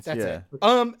thank you. Badlands. That's yeah.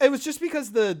 it. It was just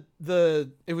because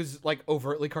it was like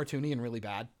overtly cartoony and really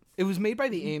bad. It was made by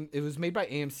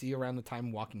AMC around the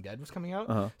time Walking Dead was coming out.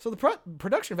 Uh-huh. So the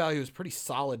production value was pretty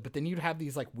solid, but then you'd have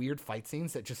these like weird fight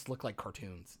scenes that just look like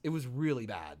cartoons. It was really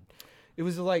bad. It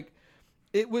was like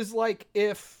if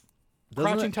Doesn't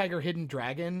Crouching it- Tiger, Hidden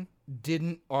Dragon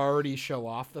didn't already show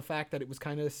off the fact that it was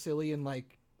kind of silly and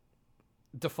like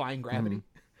defying gravity.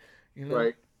 You know?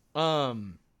 Right.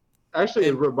 Actually, it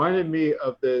And- reminded me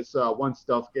of this one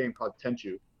stealth game called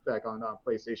Tenchu back on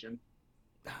PlayStation.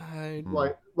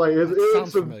 Like That sounds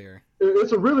it's a familiar.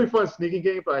 it's a really fun sneaking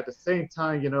game, but at the same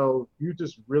time, you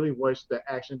just really wish the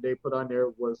action they put on there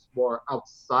was more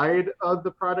outside of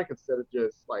the product instead of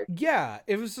just like Yeah,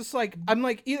 it was just like I'm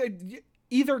like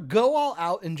either go all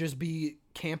out and just be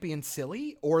campy and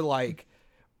silly,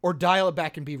 or dial it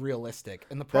back and be realistic.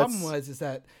 And the problem is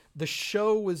that the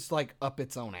show was like up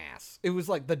its own ass. It was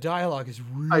like the dialogue is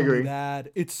really agree.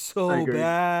 bad. It's I so agree.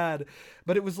 bad.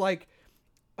 But it was like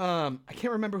I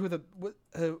can't remember who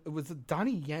was it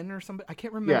Donnie Yen or somebody? I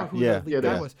can't remember who Yeah. the lead Yeah, it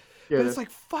guy is. was. Yeah, but it it's is. like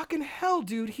fucking hell,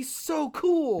 dude. He's so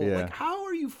cool. Yeah. Like, how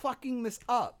are you fucking this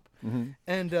up? Mhm.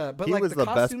 And but He like was the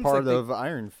best costumes, part like, of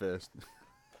Iron Fist.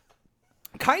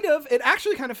 kind of. It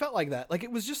actually kind of felt like that. Like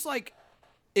it was just like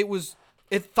it was.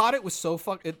 It thought it was so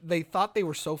they thought they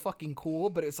were so fucking cool,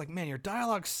 but it's like, man, your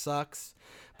dialogue sucks,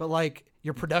 but like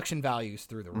your production value's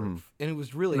through the roof, and it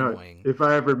was really annoying. if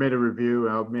I ever made a review,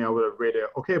 I would have rated it.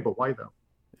 Okay, but why though?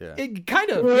 Yeah. It kind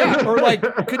of, yeah, or like,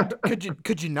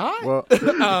 could you not? Well,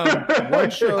 um, one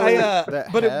show that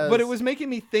but has... it was making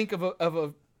me think of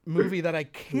a movie that I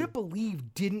can't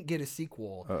believe didn't get a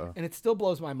sequel, and it still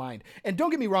blows my mind. And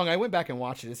don't get me wrong, I went back and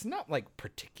watched it. It's not like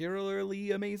particularly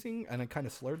amazing, and I kind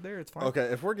of slurred there. It's fine. Okay,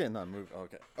 if we're getting on movie,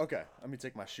 okay. Let me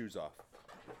take my shoes off.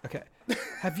 Okay.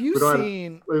 Have you We don't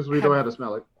seen? At least we don't have to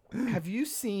smell it. Have you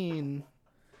seen?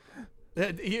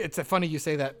 It's funny you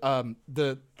say that.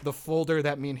 The folder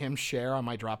that me and him share on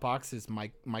my Dropbox is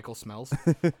Michael Smells.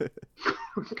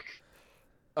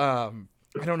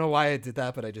 I don't know why I did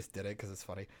that, but I just did it because it's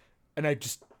funny, and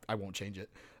I won't change it.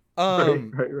 Right.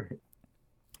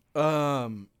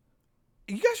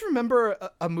 You guys remember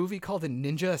a movie called The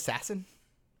Ninja Assassin?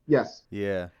 Yes.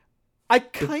 Yeah.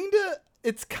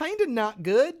 It's kinda not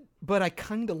good, but I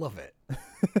kinda love it.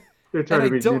 They're trying And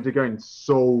to I be don't- Ninja Gaiden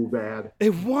so bad. They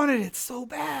wanted it so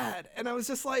bad, and I was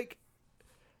just like,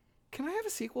 "Can I have a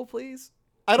sequel, please?"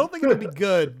 I don't think it would be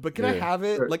good, but can I Yeah. have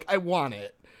it? Like, I want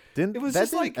it. Didn't It was that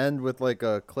just didn't like- end with like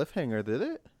a cliffhanger, did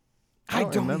it? I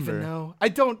don't remember. even know.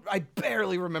 I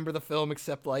barely remember the film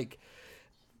except like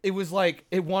it was like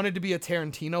it wanted to be a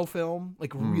Tarantino film,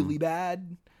 like really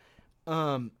bad.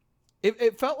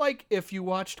 It felt like if you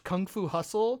watched Kung Fu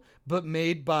Hustle but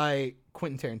made by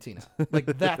Quentin Tarantino. Like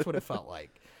that's what it felt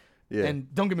like. Yeah.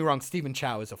 And don't get me wrong, Stephen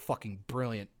Chow is a fucking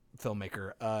brilliant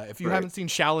filmmaker. If you Right. haven't seen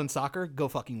Shaolin Soccer, go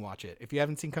fucking watch it. If you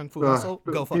haven't seen Kung Fu Hustle,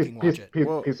 go fucking watch it.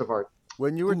 Well, Piece of art.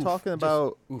 when you were Oof, talking just-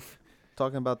 about Oof.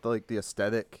 the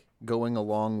aesthetic going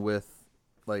along with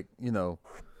like,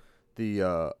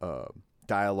 the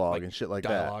dialogue and shit like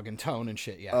Dialogue and tone and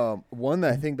shit, yeah. that. One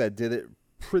that I think that did it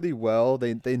pretty well.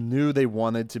 They knew they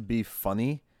wanted to be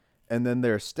funny, and then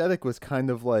their aesthetic was kind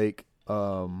of like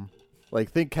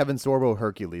think Kevin Sorbo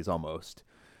Hercules almost.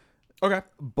 Okay.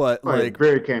 But Right, like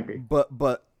very campy.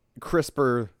 but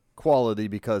crisper quality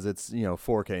because it's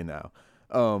 4K now.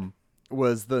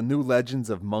 Was the New Legends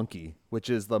of Monkey, which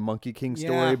is the Monkey King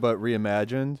story Yeah. but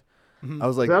reimagined. I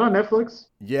was Is like, that on Netflix?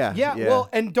 yeah, Yeah, well,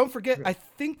 and don't forget, I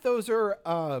think those are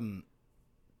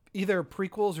either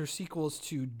prequels or sequels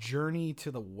to Journey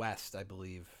to the West, I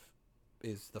believe,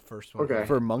 is the first one. Okay.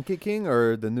 for Monkey King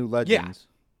or the New Legends.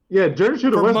 Yeah, Journey to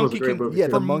the For West was Monkey a great King, movie. Yeah,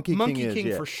 too. the for Monkey King Monkey is, King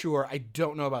yeah. for sure. I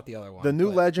don't know about the other one. The New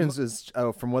but- Legends is,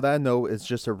 from what I know, is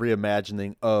just a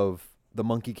reimagining of the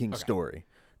Monkey King story.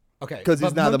 Okay, 'Cause he's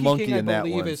but not a Monkey monkey King, in I that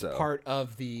believe one, is so. part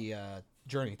of the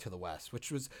Journey to the West, which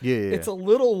was Yeah. it's a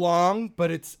little long, but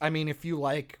it's I mean, if you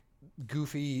like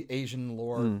goofy Asian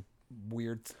lore,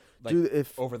 weird, like Dude,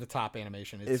 if over the top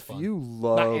animation, it's if fun. you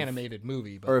Not love animated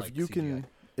movie, but or if like you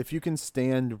CGI. can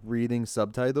stand reading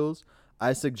subtitles,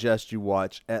 I suggest you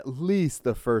watch at least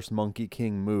the first Monkey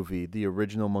King movie, the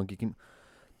original Monkey King.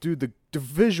 Dude, the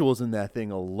visuals in that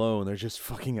thing alone are just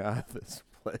fucking out of this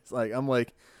place. Like, I'm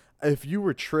like, if you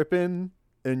were tripping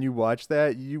and you watch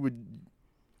that, you would,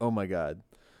 oh my god,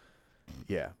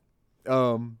 yeah.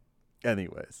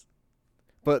 Anyways,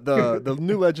 but the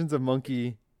New Legends of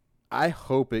Monkey, I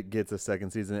hope it gets a second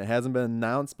season. It hasn't been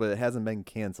announced, but it hasn't been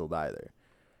canceled either.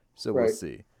 So we'll Right.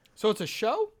 see. So it's a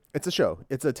show. It's a show.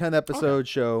 It's a 10-episode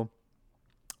show.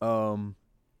 And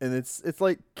it's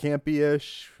like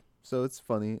campy-ish, so it's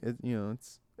funny.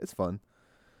 It's fun.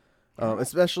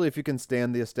 Especially if you can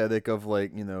stand the aesthetic of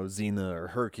like, Xena or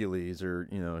Hercules or,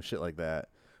 shit like that.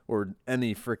 Or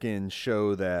any freaking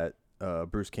show that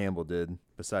Bruce Campbell did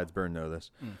besides Burn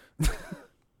Notice.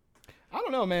 I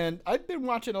don't know, man. I've been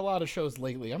watching a lot of shows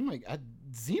lately. I'm like,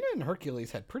 Xena and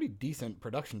Hercules had pretty decent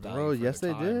production value. Oh, for yes,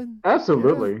 their they time. did.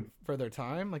 Absolutely. For their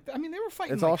time, like I mean, they were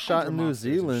fighting. It's like, all shot Hydra in New monsters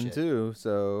and Zealand shit. too,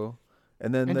 so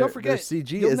and then And their don't forget,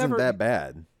 CG you'll isn't never- that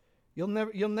bad. You'll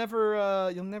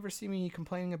never see me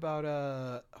complaining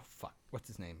about what's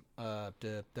his name?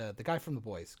 The guy from The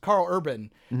Boys, Carl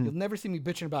Urban. You'll never see me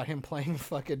bitching about him playing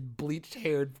fucking bleached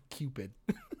haired Cupid.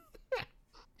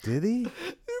 Did he? He's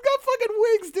got fucking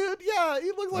wigs, dude. Yeah,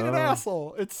 he looks like an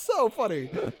asshole. It's so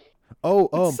funny.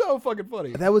 It's so fucking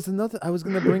funny. That was another. I was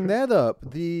gonna bring that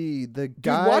up. The guy.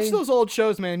 Dude, watch those old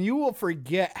shows, man. You will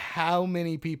forget how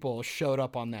many people showed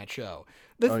up on that show.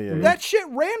 That shit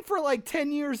ran for like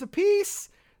 10 years apiece.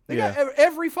 They got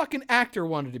every fucking actor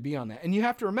wanted to be on that, and you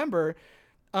have to remember,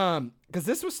 because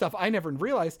this was stuff I never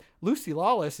realized. Lucy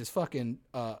Lawless is fucking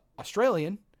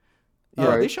Australian.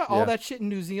 They shot all that shit in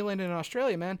New Zealand and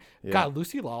Australia, man. Yeah. God,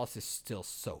 Lucy Lawless is still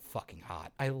so fucking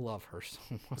hot. I love her so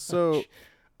much. So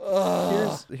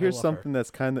here's something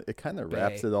that's kind of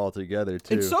wraps it all together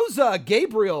too. And so's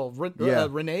Gabriel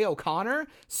Renee O'Connor,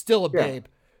 still a babe,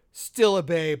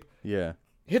 Yeah.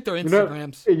 Hit their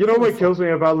Instagrams. You know what kills me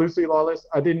about Lucy Lawless?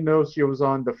 I didn't know she was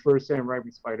on the first Sam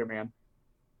Raimi Spider-Man.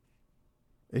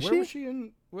 Where was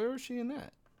she in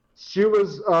that? She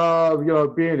was,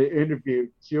 being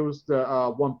interviewed. She was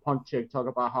the one punk chick talking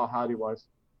about how hot he was.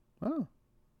 Oh.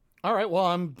 All right. Well,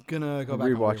 I'm gonna go back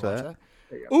and rewatch that.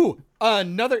 Ooh,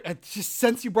 another. Just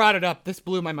since you brought it up, this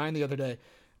blew my mind the other day.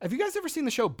 Have you guys ever seen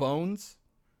the show Bones?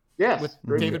 Yes.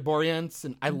 With David Boreanaz,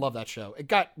 and I love that show. It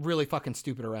got really fucking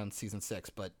stupid around season 6,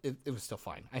 but it was still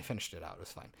fine. I finished it out. It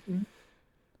was fine.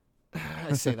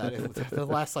 I say that the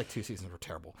last like 2 seasons were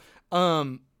terrible.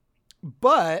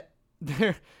 But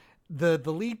the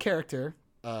lead character,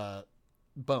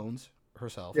 Bones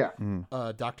herself,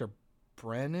 Dr.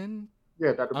 Brennan.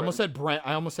 Yeah, Dr. I almost said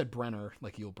Brenner,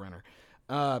 like Yul Brenner.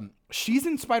 She's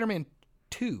in Spider-Man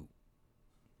 2.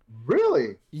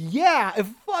 Really? Yeah, it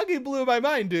fucking blew my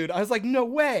mind, dude. I was like, no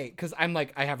way, because I'm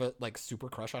like, I have a like super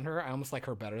crush on her. I almost like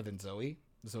her better than Zoe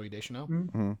Deschanel.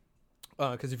 Mm-hmm.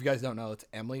 Because if you guys don't know, it's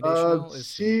Emily Deschanel.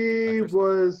 She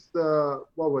was the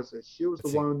what was it? She was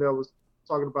the one that was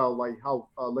talking about like how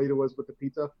late it was with the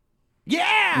pizza.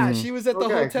 Yeah, she was at the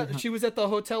hotel. She was at the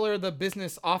hotel or the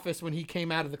business office when he came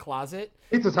out of the closet.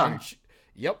 Pizza time.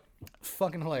 Yep.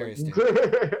 Fucking hilarious,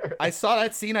 dude. I saw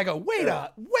that scene. I go, wait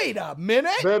a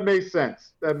minute. That makes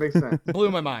sense. Blew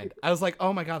my mind. I was like,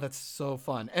 oh my God, that's so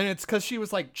fun. And it's because she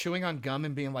was like chewing on gum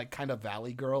and being like kind of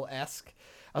Valley Girl-esque.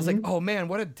 I was like, oh man,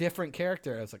 what a different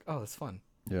character. I was like, oh, that's fun.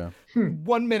 Yeah.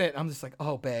 1 minute, I'm just like,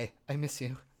 oh, bae, I miss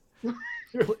you.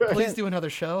 Please do another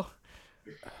show.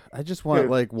 I just want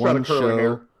like one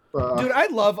show. Dude, I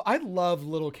love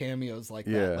little cameos like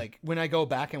that. Like when I go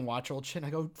back and watch old shit, and I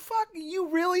go, "Fuck, you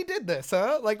really did this,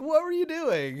 huh? Like, what were you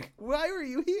doing? Why were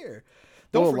you here?"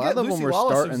 Don't forget, a lot of Lucy them were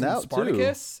Lawless starting was in out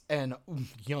Spartacus, and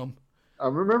yum. I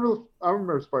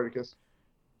remember Spartacus.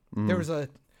 There was a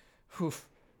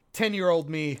 10-year-old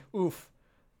me.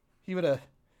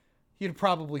 He'd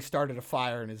probably started a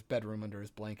fire in his bedroom under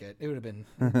his blanket. It would have been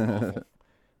awful.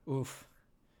 Oof.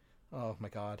 Oh my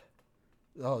God.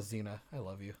 Oh, Xena, I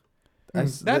love you.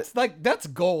 That's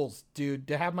goals, dude.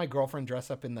 To have my girlfriend dress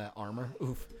up in the armor.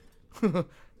 Oof.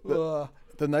 The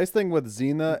nice thing with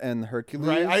Xena and Hercules,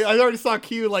 right? I already saw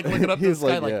Q like looking up to the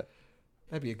sky, like yeah.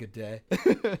 That'd be a good day.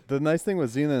 The nice thing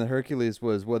with Xena and Hercules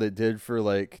was what it did for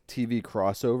like TV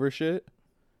crossover shit.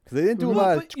 Because they didn't do a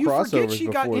lot of crossovers before that. You forget she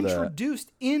got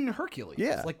introduced in Hercules.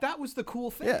 Yeah, like that was the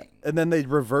cool thing. Yeah, and then they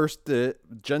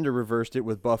gender reversed it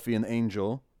with Buffy and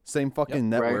Angel. Same fucking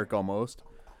network almost.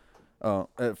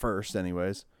 At first,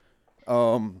 anyways.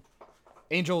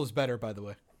 Angel is better, by the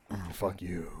way. Fuck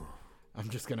you. I'm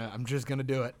just gonna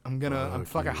do it. I'm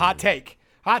fucking hot take.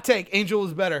 Angel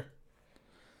is better.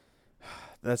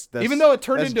 That's even though it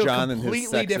turned into John a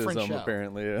completely different show.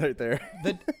 Apparently, right there.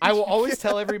 I will always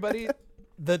tell everybody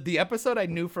the episode I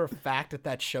knew for a fact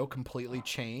that show completely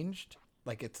changed,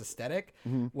 like its aesthetic,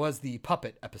 was the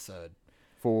puppet episode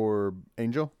for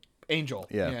Angel.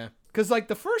 Yeah. Because like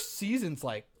the first season's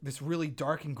like this really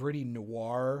dark and gritty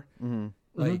noir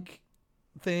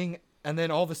thing, and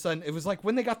then all of a sudden it was like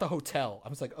when they got the hotel, I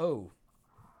was like, oh,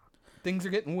 things are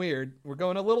getting weird. We're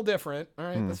going a little different. All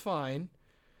right, that's fine.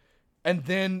 And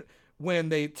then when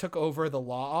they took over the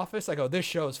law office, I go, this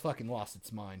show has fucking lost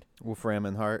its mind. Wolfram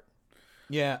and Hart.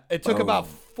 Yeah, it took about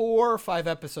 4 or 5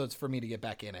 episodes for me to get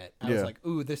back in it. I was like,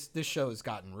 ooh, this show has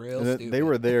gotten real stupid. They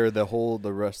were there the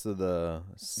rest of the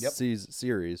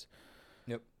series.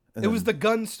 Yep. It was the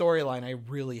gun storyline I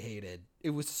really hated.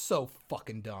 It was so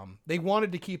fucking dumb. They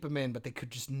wanted to keep him in, but they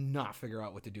could just not figure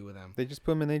out what to do with him. They just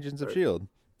put him in Agents of S.H.I.E.L.D.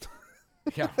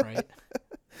 Yeah, right.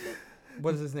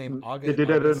 What is his name? August. They did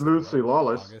that as Lucy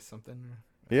Lawless. August something.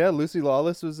 Yeah, Lucy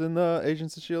Lawless was in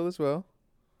Agents of S.H.I.E.L.D. as well.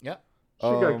 Yep. She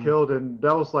got killed, and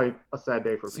that was like a sad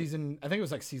day for me. I think it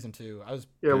was like season 2. I was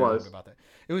Yeah, it was about that.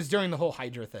 It was during the whole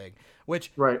Hydra thing,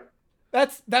 which right.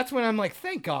 That's when I'm like,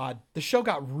 thank God the show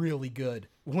got really good.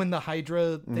 When the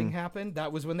Hydra thing happened,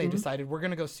 that was when they decided we're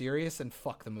gonna go serious and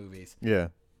fuck the movies. Yeah.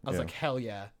 I was like, hell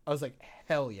yeah.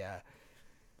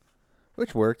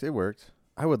 Which worked. It worked.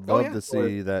 I would love to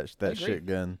see that shit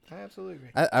again. I absolutely agree.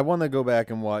 I want to go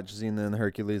back and watch Xena and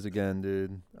Hercules again,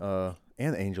 dude. And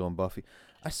Angel and Buffy.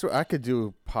 I swear I could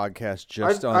do a podcast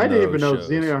just on. I didn't even know shows.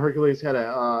 Xena and Hercules had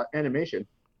a animation.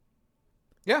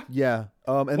 Yeah. Yeah.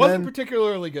 And Wasn't then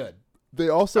particularly good. they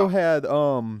also had.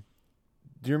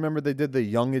 Do you remember they did the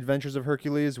Young Adventures of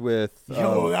Hercules with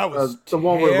That was the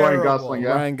one with Ryan terrible. Gosling? Yeah.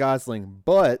 Ryan Gosling?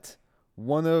 But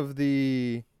one of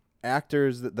the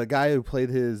actors, the guy who played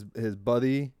his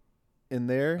buddy in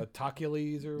there,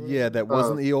 Tacules or whatever? yeah, that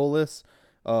wasn't Aeolus.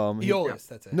 Aeolus,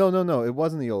 that's it. No, it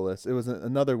wasn't Aeolus. It was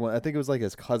another one. I think it was like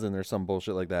his cousin or some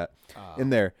bullshit like that. Oh. In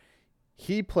there,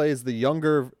 he plays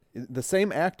the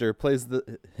same actor plays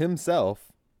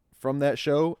himself from that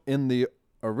show in the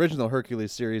original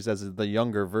Hercules series as the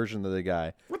younger version of the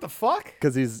guy. What the fuck?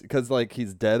 Because he's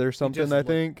dead or something, I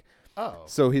think. Oh.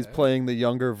 So he's okay. playing the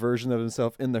younger version of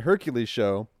himself in the Hercules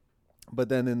show, but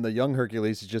then in the young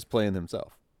Hercules, he's just playing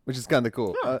himself, which is kind of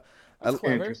cool. That's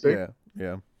clever. Interesting.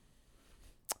 Yeah.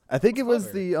 I think it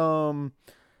was the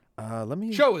let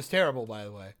me. Show was terrible, by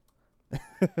the way.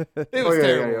 It Oh was yeah,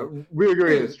 terrible. yeah. We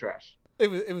agree it's trash.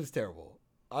 It was terrible.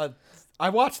 I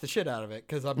watched the shit out of it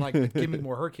because I'm like, give me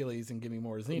more Hercules and give me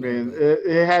more Xena. I mean, but-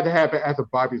 it had to happen after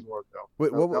Bobby's work, though.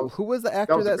 Wait, who was the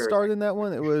actor was a that very starred big in that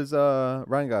one? It was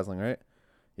Ryan Gosling, right?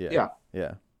 Yeah.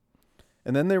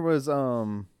 And then there was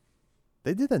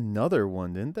they did another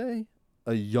one, didn't they?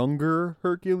 A younger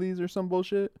Hercules or some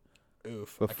bullshit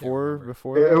Oof. I can't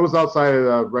before It that? was outside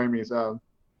of Raimi's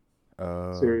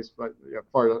series, but yeah,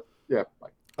 part of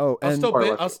like Oh, I'll and still Part bi-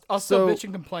 left I'll, it. I'll still So- bitch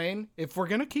and complain. If we're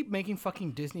gonna keep making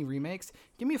fucking Disney remakes,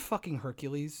 give me a fucking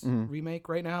Hercules remake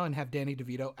right now and have Danny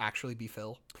DeVito actually be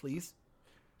Phil, please.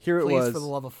 here it Please, was for the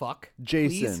love of fuck.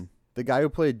 Jason, Please. the guy who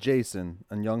played Jason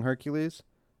on Young Hercules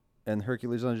and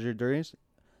Hercules on Journeys.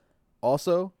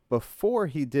 Also, before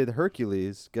he did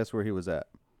Hercules, guess where he was at?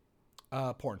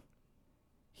 Porn.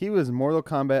 He was Mortal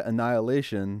Kombat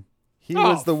Annihilation. He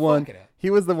Oh, was the one. fuck it. He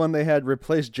was the one they had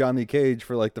replace Johnny Cage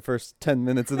for like the first 10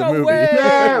 minutes of the No movie. way!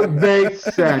 that makes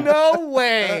sense. No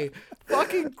way!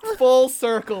 Fucking full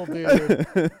circle, dude.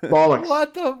 Bollocks.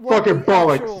 What the Fucking the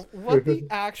bollocks. actual- what the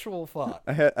actual fuck?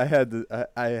 I had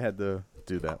to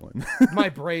do that one. My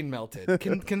brain melted.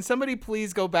 Can somebody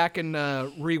please go back and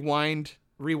rewind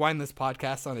this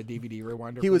podcast on a DVD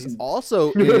rewinder? He was please?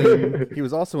 also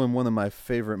in one of my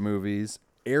favorite movies,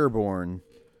 Airborne.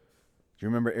 Do you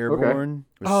remember Airborne?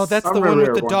 It was- Oh, that's I the one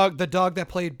remember with Airborne. the dog that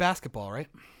played basketball, right?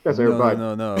 That's everybody.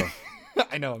 no.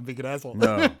 I know, I'm being an asshole.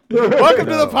 No. Welcome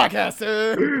to No. the podcast,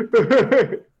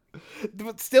 sir.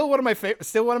 But still one of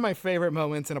my favorite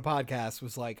moments in a podcast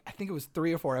was like, I think it was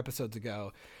 3 or 4 episodes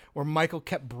ago, where Michael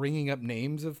kept bringing up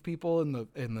names of people in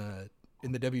the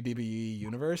WWE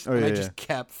universe, and I yeah, just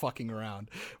kept fucking around.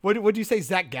 Would you say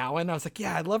Zach Gowen? I was like,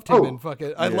 yeah, I loved him Oh. in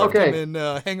fucking. I loved Okay. him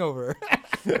in Hangover.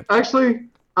 Actually,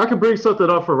 I could bring something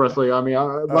up for wrestling. I mean,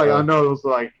 I know it was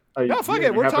like a No, fuck year it,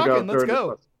 and a we're half ago talking, let's during this go.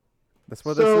 one. That's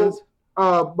what So, this is?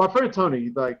 my friend Tony,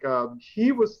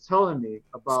 he was telling me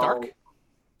about Stark?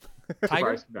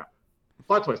 Tiger? Surprise, no.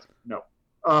 Plot twist, no.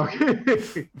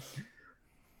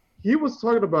 He was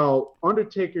talking about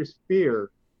Undertaker's fear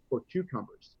for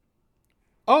cucumbers.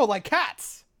 Oh, like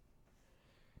cats.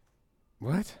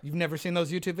 What? You've never seen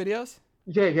those YouTube videos?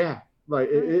 Yeah. Like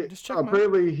Just check 'em out.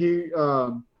 apparently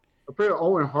apparently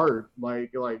Owen Hart,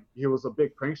 like he was a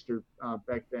big prankster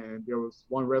back then. There was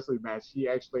one wrestling match. He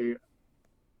actually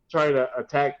tried to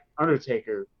attack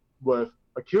Undertaker with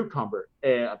a cucumber,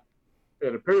 and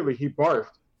apparently he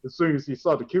barfed as soon as he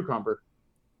saw the cucumber.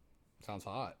 Sounds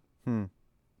hot. Hmm.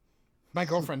 My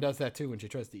girlfriend does that too when she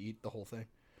tries to eat the whole thing.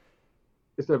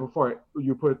 It said before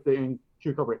you put the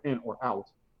cucumber in or out.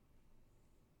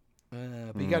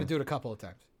 But you got to do it a couple of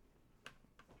times.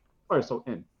 All right, so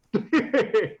in.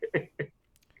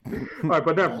 All right,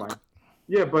 but never mind.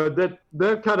 Yeah, but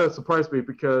that kind of surprised me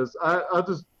because I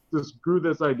just grew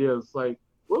this idea. It's like,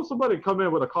 what if somebody come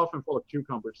in with a coffin full of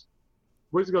cucumbers?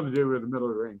 What's he going to do in the middle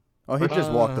of the ring? Oh, he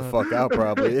just walked the fuck out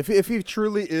probably. If he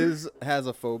truly has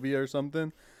a phobia or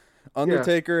something,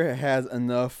 Undertaker has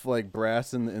enough like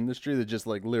brass in the industry to just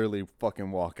like literally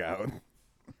fucking walk out.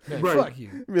 Yeah, Right. Fuck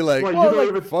you. Be like, Like, you oh, don't like,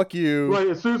 even- fuck you. Like,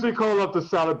 as soon as they call up the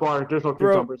salad bar, there's no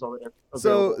Bro, cucumbers over there.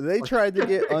 So available. they Like, tried to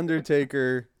get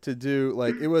Undertaker to do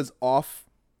like it was off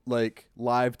like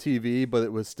live TV, but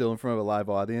it was still in front of a live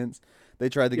audience. they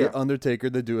tried to get Yeah.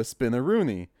 Undertaker to do a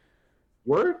spin-a-rooney.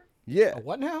 Word? Yeah.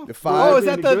 What now? The five- Oh, is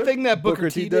that Really the good? thing that Booker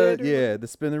T did? Yeah, the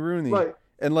spin-a-rooney. Right.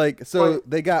 And like, so Right.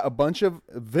 they got a bunch of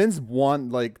Vince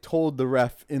told the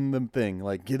ref in the thing,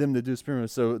 like, get him to do spin-a-rooney.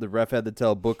 So the ref had to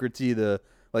tell Booker T to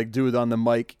like do it on the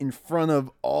mic in front of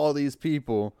all these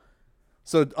people.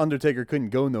 So Undertaker couldn't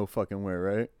go no fucking where,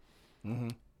 right?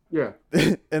 Yeah.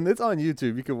 And it's on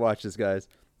YouTube. You can watch this, guys.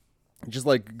 Just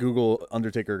like Google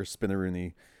Undertaker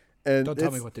spin-a-rooney. And Don't tell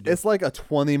me what to do. It's like a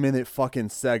 20-minute fucking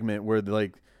segment where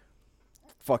like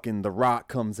fucking The Rock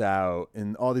comes out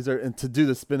and all these are and to do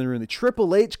the spin-a-rooney.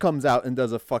 Triple H comes out and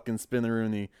does a fucking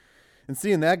spin-a-rooney. And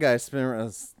seeing that guy spin around,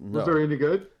 Was there any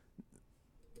good?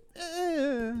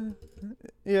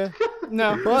 yeah.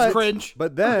 No, But it's cringe.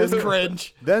 But then It's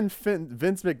cringe. Then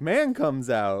Vince McMahon comes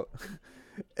out,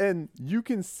 and you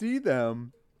can see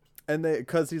them, and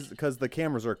because the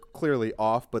cameras are clearly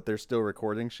off, but they're still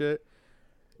recording shit.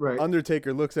 Right.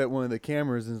 Undertaker looks at one of the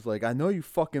cameras and is like, "I know you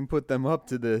fucking put them up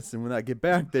to this, and when I get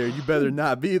back there, you better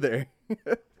not be there."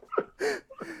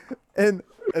 and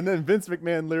then Vince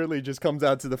McMahon literally just comes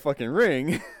out to the fucking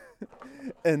ring.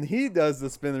 And he does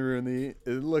the spin-a-rooney.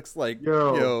 It looks like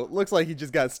looks like he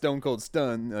just got stone cold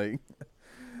stunned. Like,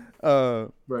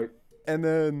 right. and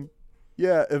then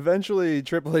eventually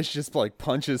Triple H just like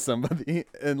punches somebody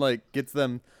and like gets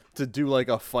them to do like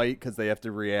a fight because they have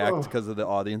to react because of the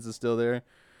audience is still there.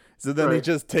 So then he Right.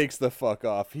 just takes the fuck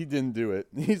off. He didn't do it.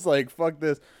 He's like, fuck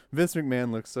this. Vince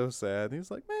McMahon looks so sad.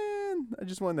 He's like, man, I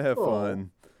just wanted to have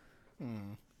fun.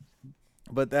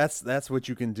 But that's what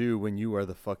you can do when you are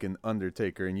the fucking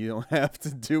Undertaker and you don't have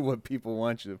to do what people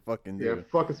want you to fucking do. Yeah,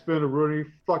 fucking spin-a-rooney.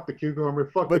 Fuck the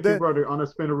cucumber. Fuck But the then- cucumber on a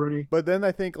spin-a-rooney. But then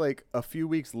I think like a few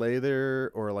weeks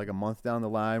later or like a month down the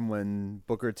line when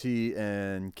Booker T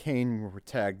and Kane were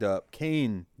tagged up,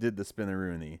 Kane did the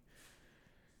spin-a-rooney.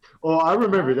 Oh, I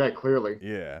remember that clearly.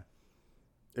 Yeah.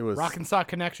 It was Rock and Sock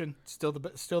Connection, still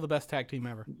the best tag team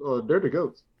ever. Oh, they're the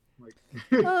goats. Like,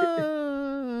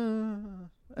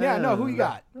 Yeah, no, who you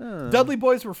got? Dudley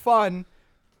Boys were fun,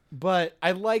 but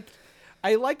I liked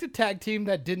a tag team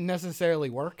that didn't necessarily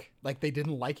work. Like they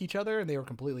didn't like each other and they were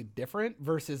completely different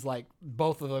versus like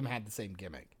both of them had the same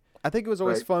gimmick. I think it was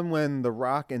always Right. fun when The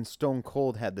Rock and Stone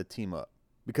Cold had the team up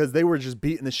because they were just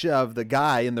beating the shit out of the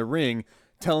guy in the ring,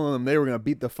 telling them they were going to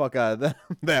beat the fuck out of them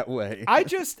that way. I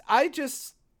just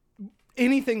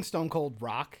anything Stone Cold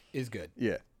Rock is good.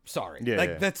 Yeah. Sorry. Yeah, like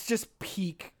yeah. that's just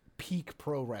peak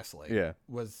pro wrestling. Yeah.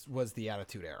 Was the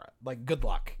Attitude Era. Like good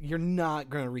luck. You're not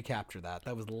going to recapture that.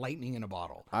 That was lightning in a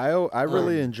bottle. I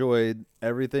really enjoyed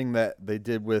everything that they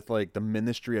did with like the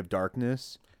Ministry of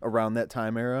Darkness around that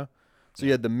time era. So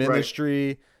you had the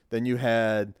Ministry, then you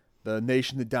had the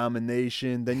Nation of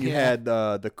Domination, then you had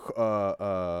the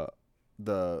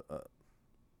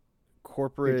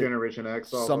corporate Generation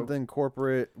X. also. something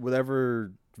corporate,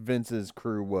 whatever Vince's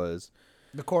crew was.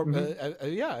 The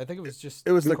I think it was just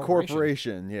It was the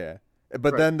corporation, yeah.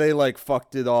 But Right. then they like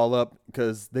fucked it all up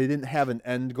because they didn't have an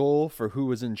end goal for who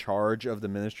was in charge of the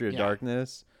Ministry of Yeah.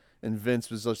 Darkness, and Vince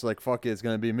was just like, "Fuck it, it's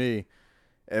gonna be me,"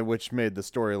 and which made the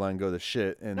storyline go to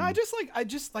shit. And No, I just like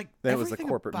That was the everything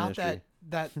corporate about ministry.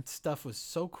 that stuff was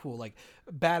so cool. Like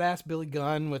badass Billy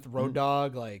Gunn with Road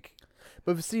Dogg, like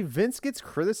but see, Vince gets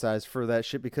criticized for that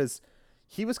shit because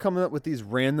he was coming up with these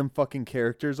random fucking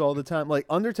characters all the time. Like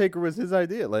Undertaker was his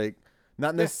idea, like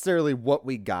not necessarily what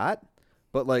we got,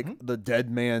 but like the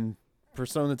dead man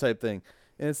persona type thing.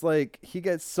 And it's like he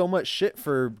gets so much shit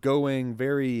for going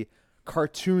very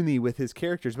cartoony with his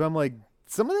characters. But I'm like,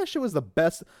 some of that shit was the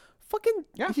best. Fucking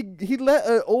he let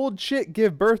an old chick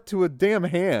give birth to a damn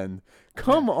hand.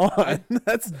 Come on,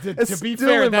 that's to it's be still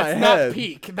fair, in my that's head. not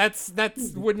peak. That's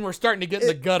when we're starting to get in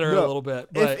the gutter a No, little bit.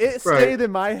 But if it stayed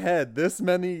in my head this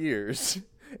many years,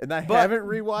 and I haven't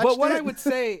rewatched But what it, I would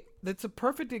say, that's a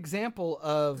perfect example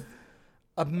of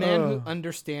a man who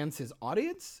understands his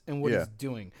audience and what he's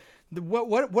doing.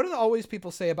 What do always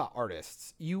people say about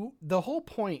artists? The whole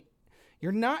point,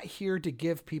 you're not here to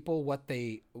give people what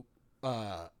they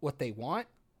want.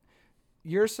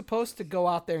 You're supposed to go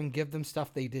out there and give them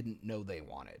stuff they didn't know they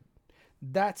wanted.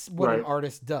 That's what an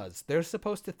artist does. They're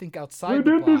supposed to think outside We the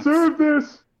didn't box. deserve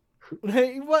this.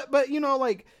 Hey, what? But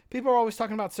like people are always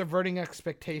talking about subverting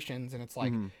expectations, and it's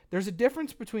like there's a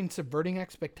difference between subverting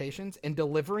expectations and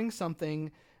delivering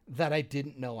something that I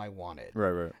didn't know I wanted.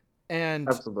 right. And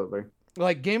Absolutely.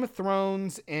 like Game of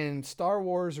Thrones and Star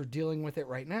Wars are dealing with it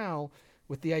right now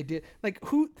with the idea, like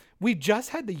we just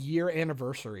had the year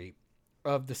anniversary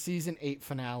of the season 8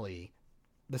 finale,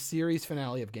 the series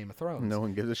finale of Game of Thrones. No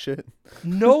one gives a shit.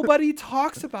 Nobody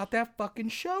talks about that fucking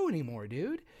show anymore,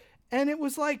 dude. And it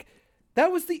was like,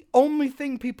 That was the only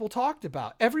thing people talked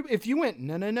about. If you went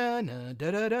na na na na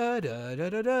da da da da da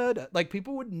da da da, like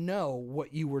people would know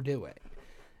what you were doing.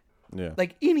 Yeah.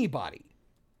 Like anybody.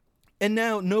 And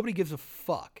now nobody gives a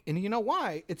fuck. And you know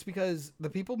why? It's because the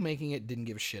people making it didn't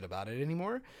give a shit about it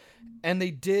anymore. And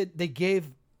they gave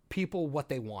people what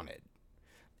they wanted.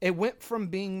 It went from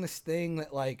being this thing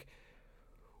that like,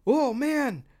 oh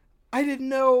man, I didn't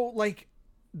know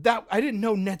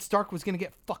Ned Stark was going to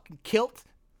get fucking killed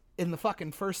in the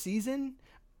fucking first season.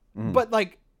 But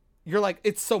like, you're like,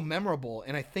 it's so memorable.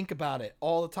 And I think about it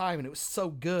all the time. And it was so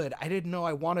good. I didn't know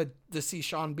I wanted to see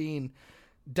Sean Bean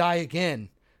die again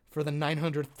for the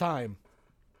 900th time.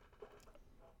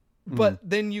 But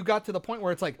then you got to the point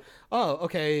where it's like, oh,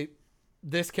 okay,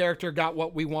 this character got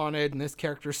what we wanted and this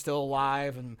character's still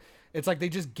alive. And it's like they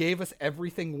just gave us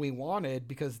everything we wanted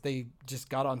because they just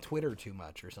got on Twitter too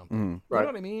much or something. You know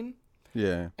what I mean?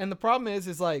 Yeah. And the problem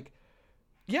is like,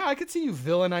 yeah, I could see you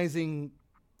villainizing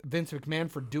Vince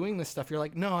McMahon for doing this stuff. You're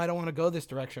like, no, I don't want to go this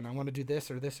direction. I want to do this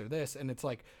or this or this. And it's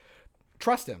like,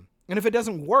 trust him. And if it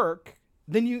doesn't work,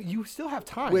 then you still have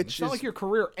time. It's not like your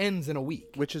career ends in a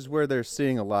week. Which is where they're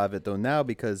seeing a lot of it though now,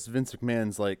 because Vince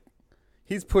McMahon's like,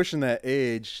 he's pushing that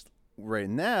age right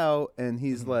now, and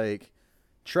he's like,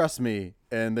 trust me,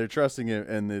 and they're trusting him,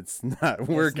 and it's not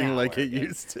working like it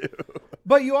used to.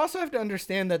 But you also have to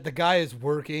understand that the guy is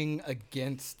working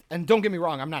against, and don't get me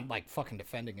wrong, I'm not like fucking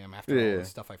defending him after all this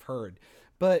stuff I've heard,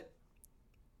 but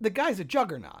the guy's a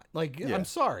juggernaut. Like, I'm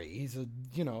sorry, he's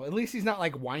at least he's not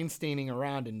like Weinsteining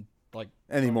around and like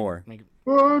anymore.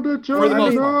 For the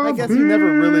most part. I guess he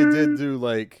never really did do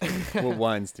like what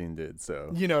Weinstein did.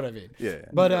 So you know what I mean? Yeah.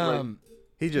 But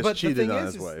he just cheated on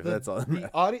his wife. That's all.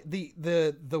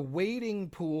 The waiting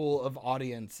pool of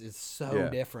audience is so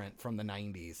different from the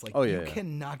 90s. Like you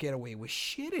cannot get away with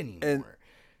shit anymore.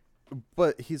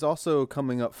 But he's also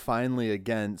coming up finally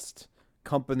against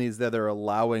companies that are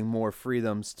allowing more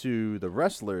freedoms to the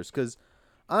wrestlers, because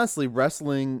honestly,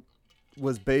 wrestling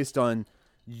was based on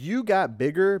you got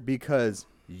bigger because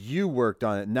you worked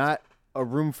on it, not a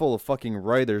room full of fucking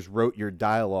writers wrote your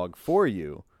dialogue for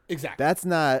you. Exactly. That's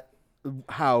not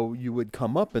how you would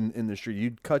come up in the industry.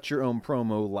 You'd cut your own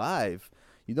promo live.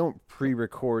 You don't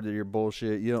pre-record your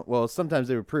bullshit. You don't. Well, sometimes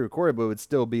they would pre-record it, but it would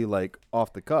still be like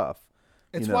off the cuff.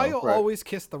 It's why you'll always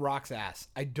kiss The Rock's ass.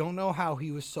 I don't know how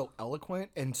he was so eloquent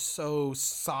and so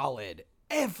solid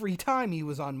every time he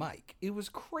was on mic. It was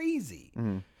crazy.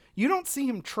 You don't see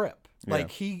him trip.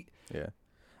 Like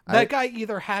that guy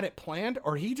either had it planned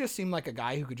or he just seemed like a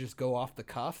guy who could just go off the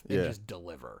cuff and just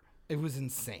deliver. It was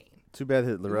insane. Too bad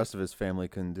the rest of his family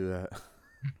couldn't do that.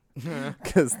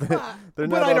 Because they're not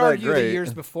but all I'd that argue great. the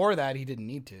years before that he didn't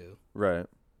need to. Right.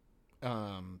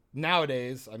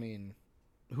 Nowadays, I mean,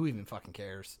 who even fucking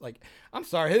cares? Like, I'm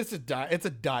sorry, it's a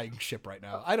dying ship right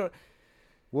now. I don't.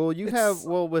 Well,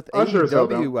 with Usher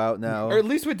AEW out now, or at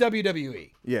least with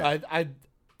WWE. Yeah.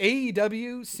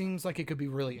 AEW seems like it could be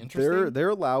really interesting. They're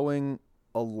allowing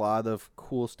a lot of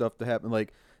cool stuff to happen.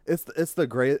 Like it's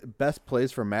the best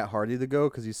place for Matt Hardy to go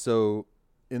because he's so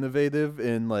innovative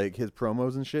in like his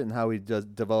promos and shit and how he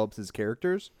develops his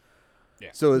characters. Yeah.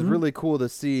 So it's really cool to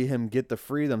see him get the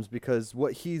freedoms, because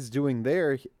what he's doing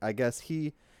there, I guess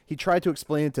he tried to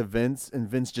explain it to Vince and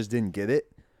Vince just didn't get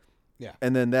it. Yeah.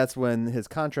 And then that's when his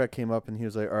contract came up and he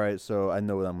was like, all right, so I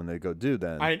know what I'm going to go do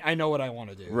then. I know what I want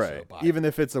to do. Right. So even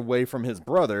if it's away from his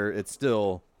brother, it's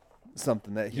still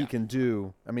something that he can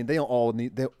do. I mean, they don't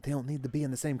need to be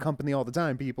in the same company all the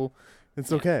time, people.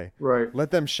 It's okay. Right. Let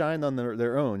them shine on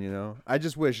their own, you know. I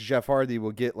just wish Jeff Hardy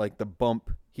will get like the bump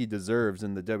he deserves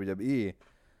in the WWE.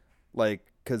 Like,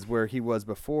 because where he was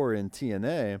before in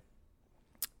TNA,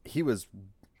 he was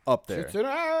up there.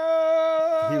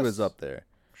 He was up there.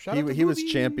 He was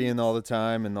champion all the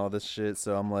time and all this shit.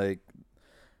 So I'm like,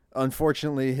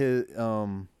 unfortunately, his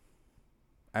I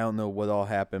don't know what all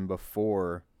happened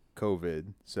before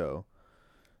COVID. So,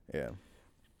 yeah.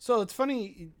 So it's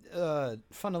funny.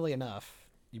 Funnily enough,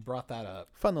 you brought that up.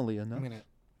 Funnily enough,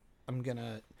 I'm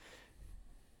gonna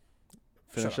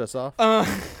finish us off.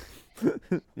 You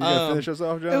gonna finish us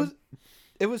off, John?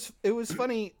 It was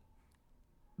funny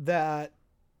that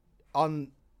on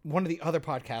one of the other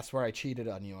podcasts where I cheated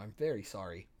on you, I'm very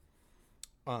sorry.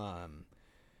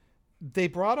 They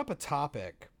brought up a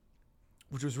topic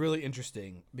which was really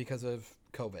interesting because of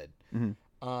COVID.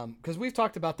 Because we've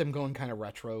talked about them going kind of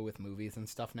retro with movies and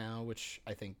stuff now, which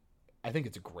I think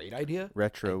it's a great idea.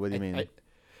 Retro? What do you mean?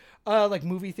 Like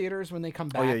movie theaters when they come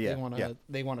back,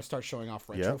 they want to start showing off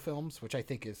retro films, which I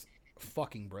think is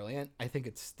fucking brilliant. I think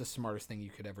it's the smartest thing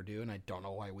you could ever do, and I don't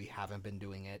know why we haven't been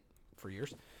doing it for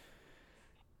years.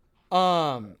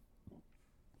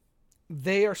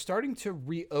 they are starting to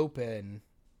reopen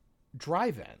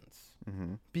drive-ins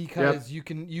because you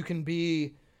can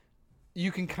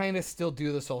kind of still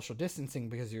do the social distancing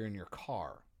because you're in your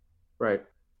car. Right.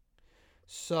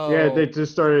 So Yeah, they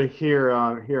just started here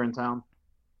in town.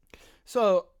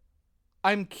 So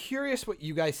I'm curious what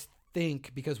you guys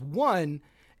think, because one,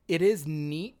 it is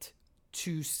neat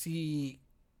to see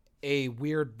a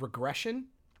weird regression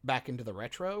back into the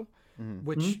retro,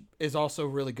 which is also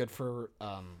really good for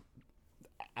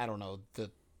I don't know,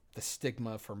 the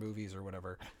stigma for movies or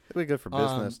whatever. It'd be good for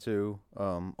business too,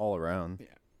 all around. Yeah.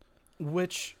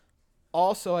 Which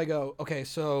also I go, okay,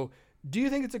 so do you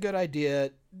think it's a good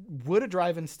idea? Would a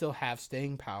drive-in still have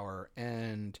staying power?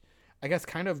 And I guess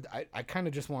I kind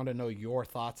of just want to know your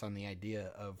thoughts on the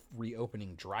idea of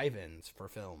reopening drive-ins for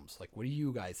films. Like, what do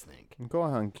you guys think? Go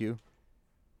on, Q.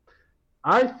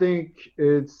 I think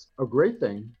it's a great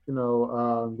thing. Take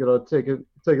it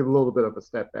a little bit of a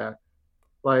step back.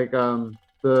 Like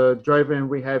the drive-in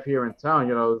we have here in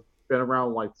town, it's been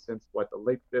around like since the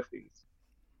late 50s.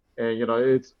 And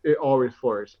it always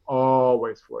flourishes.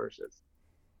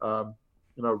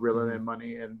 Reeling in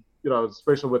money, and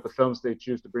especially with the films they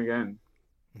choose to bring in.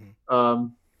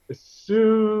 As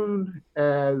soon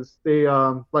as they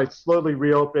slowly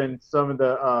reopen some of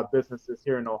the businesses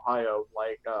here in Ohio,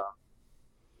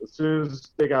 as soon as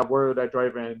they got word of that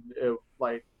drive-in,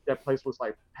 that place was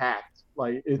packed.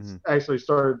 It's actually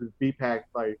started to be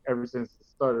packed ever since it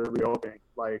started reopening.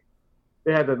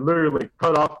 They had to literally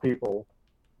cut off people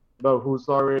who's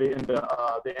already in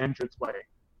the entranceway,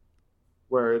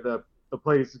 where the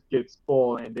place gets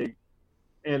full, and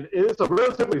it's a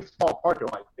relatively small parking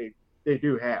lot they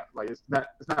do have. It's not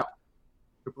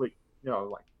complete,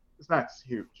 it's not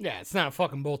huge. Yeah, it's not a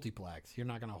fucking multiplex. You're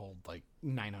not gonna hold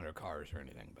 900 cars or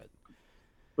anything,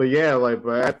 But yeah,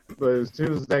 but as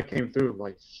soon as that came through,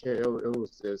 shit,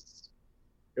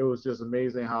 it was just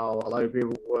amazing how a lot of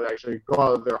people would actually go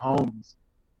out of their homes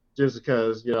just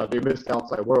because they missed the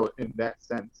outside world in that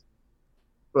sense.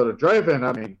 But a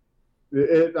drive-in,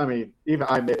 even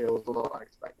I admit it was a little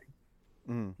unexpected.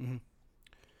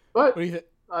 But what do you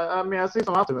I see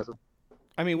some optimism.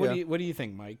 what do you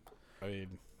think, Mike?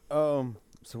 So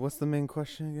what's the main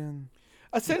question again?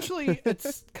 Essentially,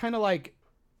 it's kind of like,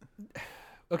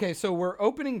 okay, so we're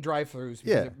opening drive-thrus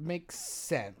because it makes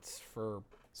sense for.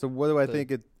 So what do I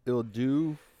think it'll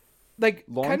do?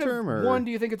 Long term, or one,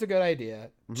 do you think it's a good idea?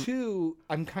 Two,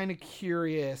 I'm kind of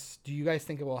curious. Do you guys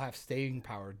think it will have staying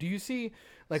power? Do you see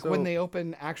when they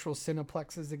open actual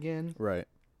Cineplexes again? Right.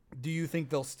 Do you think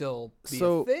they'll still be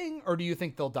a thing, or do you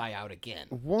think they'll die out again?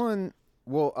 One,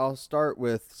 well, I'll start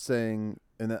with saying,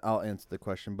 and then I'll answer the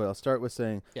question, but I'll start with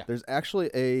saying there's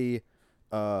actually a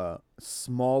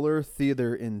smaller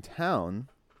theater in town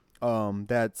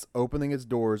that's opening its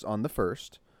doors on the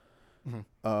 1st.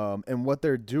 And what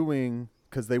they're doing,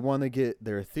 because they want to get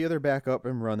their theater back up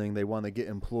and running, they want to get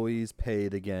employees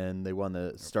paid again, they want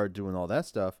to start doing all that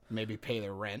stuff. Maybe pay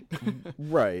their rent.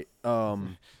 Right.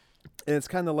 And it's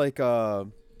kind of like a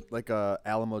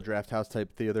Alamo Drafthouse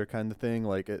type theater kind of thing.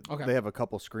 They have a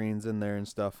couple screens in there and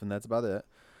stuff, and that's about it.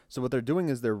 So what they're doing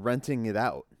is they're renting it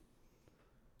out.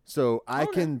 So I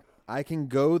can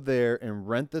go there and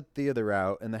rent the theater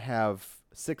out and have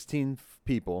 16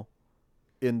 people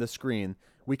in the screen.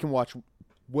 We can watch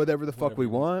whatever the fuck we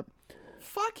want.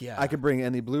 Fuck yeah. I can bring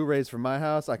any Blu-rays from my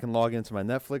house. I can log into my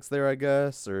Netflix there, I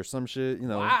guess, or some shit,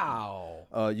 Wow.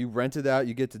 You rent it out.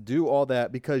 You get to do all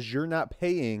that because you're not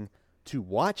paying to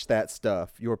watch that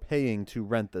stuff. You're paying to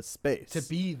rent the space. To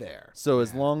be there. So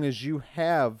as long as you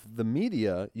have the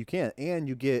media, you can. And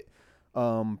you get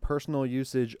personal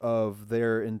usage of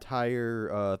their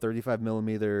entire 35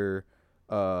 millimeter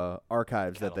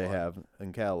archives that they have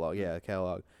in catalog. Yeah,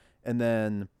 catalog. And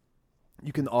then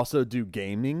you can also do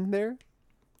gaming there.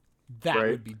 That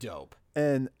would be dope.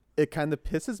 And it kind of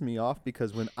pisses me off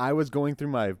because when I was going through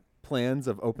my plans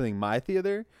of opening my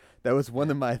theater, that was one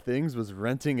of my things, was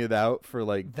renting it out for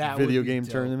video game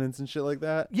tournaments and shit like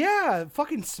that. Yeah,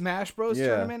 fucking Smash Bros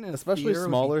tournament, and especially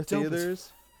smaller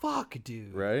theaters. Fuck,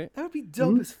 dude. Right? That would be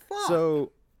dope as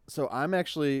fuck. So I'm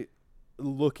actually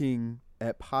looking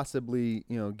at possibly,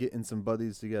 getting some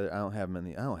buddies together. I don't have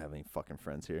any fucking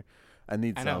friends here. I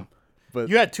need some. Know. But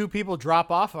you had 2 people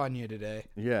drop off on you today.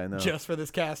 Yeah, I know. Just for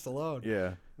this cast alone.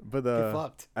 Yeah. But get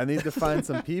fucked. I need to find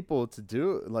some people to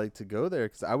do to go there,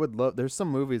 because I would love. There's some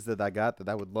movies that I got that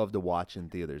I would love to watch in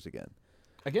theaters again.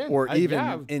 Or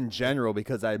even in general,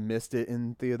 because I missed it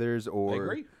in theaters, or I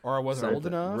agree. Or I wasn't old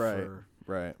enough.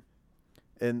 Right.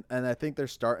 And I think they're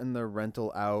starting the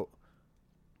rental out.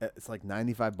 It's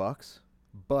 $95,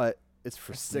 but it's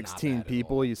for That's not 16 bad at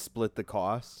people. all. You split the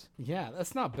cost. Yeah,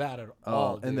 that's not bad at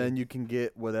all. And then you can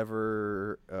get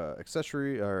whatever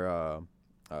accessory or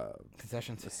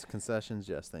concessions. concessions.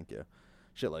 Yes, thank you.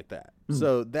 Shit like that.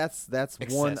 So that's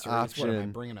one Accessories. option. What am I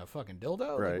bringing a fucking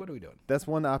dildo? Right. Like, what are we doing? That's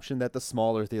one option that the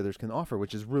smaller theaters can offer,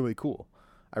 which is really cool.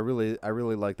 I really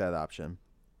like that option.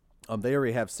 They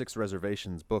already have 6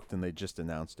 reservations booked, and they just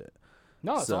announced it.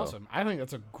 No, it's So, awesome. I think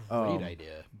that's a great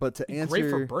idea. But to Be answer, great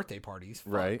for birthday parties.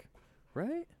 Fuck.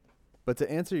 right. But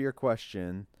to answer your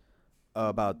question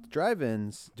about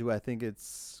drive-ins, do I think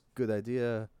it's a good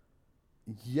idea?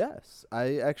 Yes,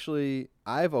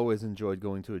 I've always enjoyed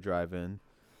going to a drive-in.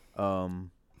 I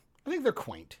think they're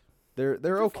quaint. They're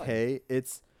fun. okay.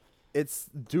 It's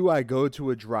do I go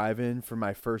to a drive-in for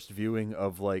my first viewing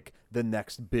of like the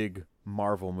next big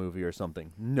Marvel movie or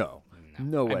something? No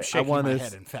way. I'm shaking I want my to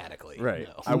head emphatically. right.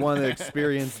 No. I want to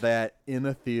experience that in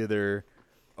a theater,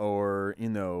 or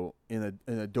in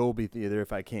a Dolby theater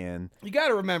if I can. You got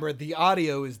to remember, the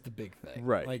audio is the big thing.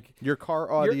 Right. Like, Your car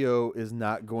audio is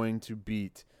not going to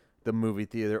beat the movie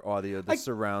theater audio, the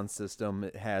surround system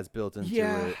it has built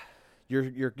into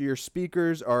it. Your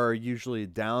speakers are usually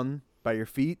down by your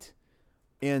feet,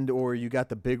 and or you got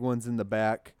the big ones in the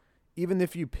back. Even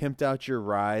if you pimped out your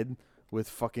ride with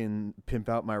fucking Pimp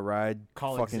Out My Ride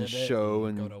call fucking Exhibit show,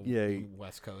 and and go to yeah,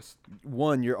 West Coast.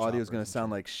 your audio is Choppers going and to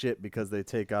sound like shit because they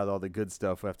take out all the good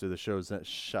stuff after the show's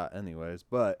shot anyways.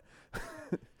 But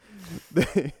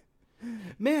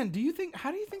Man,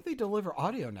 how do you think they deliver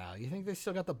audio now? You think they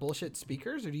still got the bullshit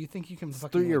speakers, or do you think you can fucking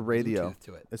through your like, radio. Bluetooth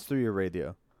to it? It's through your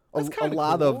radio. That's A kinda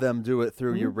lot cool. of them do it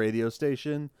through your radio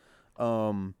station. There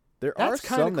are That's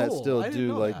kinda some that cool. still I didn't do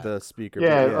know like that. the speaker. but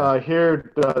Yeah,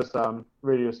 here does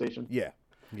radio station. yeah.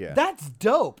 That's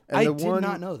dope. And I the did one,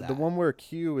 not know that. The one where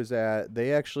Q is at,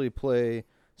 they actually play.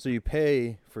 So you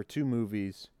pay for 2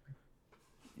 movies.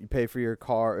 You pay for your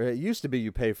car. It used to be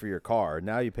you pay for your car.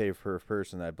 Now you pay per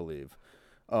person, I believe.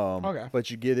 Okay. But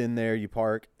you get in there, you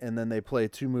park, and then they play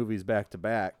 2 movies back to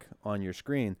back on your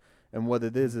screen. And what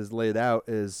it is laid out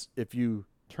is if you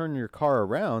turn your car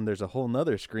around, there's a whole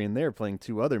nother screen there playing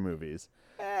 2 other movies.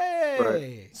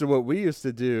 Hey. So what we used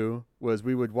to do was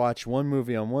we would watch one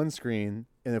movie on one screen,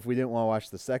 and if we didn't want to watch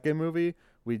the second movie,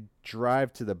 we'd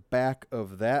drive to the back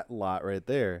of that lot right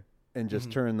there and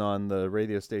just turn on the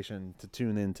radio station to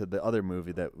tune into the other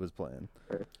movie that was playing.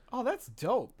 Oh, that's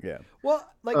dope. Yeah. Well,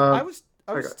 like I was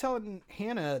telling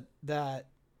Hannah that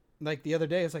like the other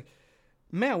day, it's like,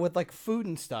 man, with like food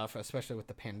and stuff, especially with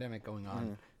the pandemic going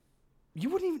on, you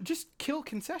wouldn't even just kill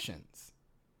concessions.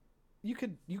 You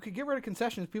could get rid of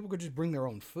concessions. People could just bring their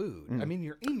own food. I mean,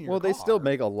 you're in your Well, they car. still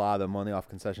make a lot of money off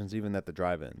concessions, even at the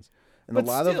drive-ins. And But a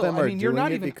lot still, of them are I mean, you're doing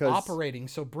not it even because operating,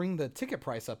 so bring the ticket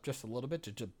price up just a little bit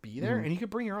to just be there, and you could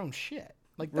bring your own shit.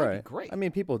 Like that'd be great. I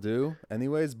mean, people do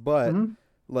anyways, but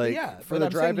like Yeah, for but the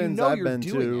I'm saying, drive-ins you know I've you're been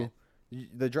doing to,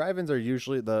 the drive-ins are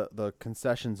usually the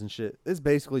concessions and shit. It's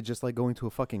basically just like going to a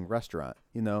fucking restaurant,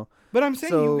 you know? But I'm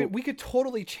saying So- we could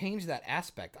totally change that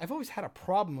aspect. I've always had a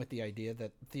problem with the idea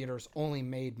that theaters only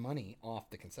made money off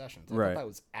the concessions. I Right. thought that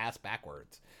was ass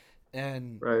backwards.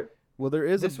 And Right. Well, there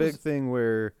is a This big was- thing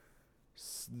where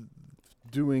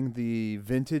doing the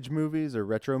vintage movies or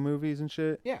retro movies and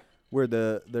shit. yeah, Where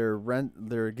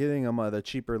they're getting them at a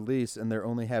cheaper lease, and they're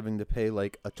only having to pay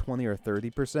like a 20 or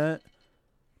 30%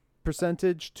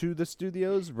 percentage to the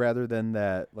studios rather than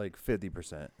that like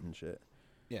 50% and shit.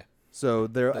 yeah. So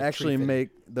they'll Like actually tree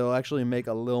make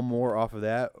a little more off of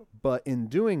that, but in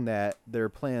doing that, their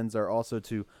plans are also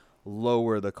to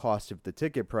lower the cost of the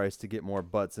ticket price to get more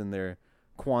butts in their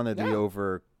quantity Yeah.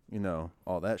 over,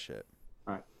 all that shit.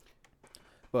 All right.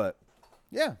 But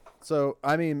yeah, so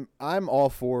I mean, I'm all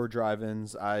for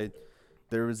drive-ins.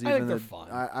 There was I think even they're fun.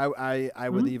 I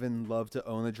would even love to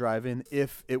own a drive-in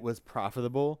if it was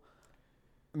profitable.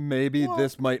 Maybe Well-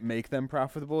 this might make them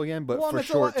profitable again, but Well, and for it's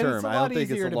a short lot- and term, it's a I don't lot think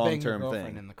it's easier a to bang your long-term girlfriend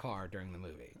thing. in the car during the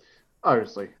movie.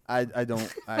 Obviously. I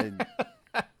don't.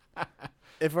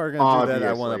 If we're gonna do that,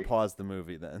 I want Obviously. to pause the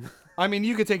movie then. I mean,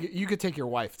 you could take your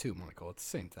wife too, Michael. It's the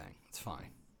same thing. It's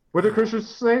fine. What did Christians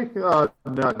say? No,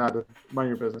 mind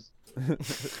your business.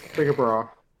 Take a bra.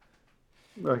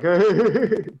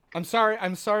 Okay. I'm sorry.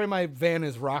 My van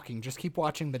is rocking. Just keep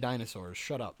watching the dinosaurs.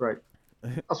 Shut up. Right.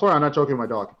 I swear I'm not joking. My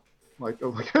dog. What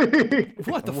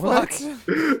the fuck?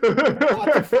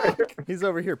 He's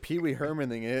over here Pee Wee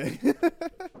Hermaning it.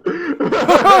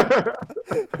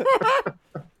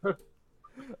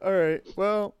 All right.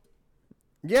 Well,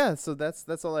 yeah. So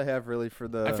that's all I have really for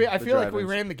the. I feel the like we drive-ins.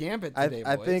 ran the gambit today,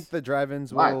 I boys. think the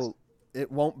drive-ins What? will. It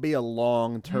won't be a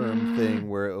long-term thing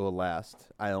where it will last.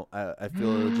 I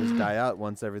feel it'll just die out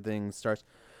once everything starts.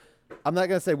 I'm not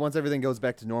gonna say once everything goes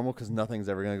back to normal because nothing's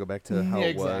ever gonna go back to how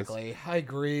it was. Exactly. I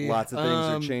agree. Lots of things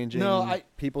are changing. No,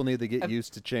 people need to get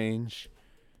used to change.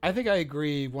 I think I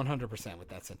agree 100% with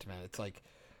that sentiment. It's like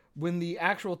when the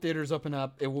actual theaters open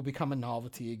up, it will become a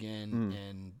novelty again,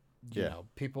 and you know,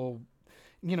 people,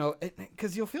 you know,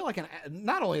 because you'll feel like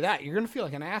not only that, you're gonna feel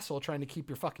like an asshole trying to keep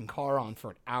your fucking car on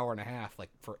for an hour and a half, like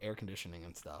for air conditioning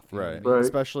and stuff. You know what I mean? Right.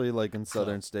 Especially like in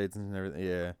southern states and everything.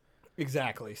 Yeah.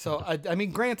 Exactly. So I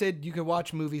mean, granted, you can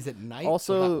watch movies at night,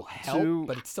 Also, so that will help, too,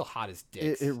 but it's still hot as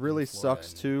dicks. It really in Florida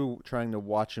sucks too trying to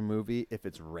watch a movie if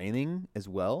it's raining as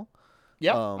well.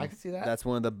 Yep, I can see that. That's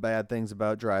one of the bad things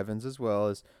about drive-ins as well,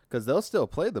 is because they'll still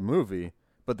play the movie,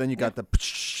 but then you got the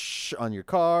on your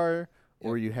car,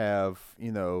 or you have,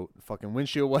 you know, fucking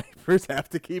windshield wipers have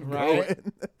to keep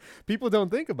going. People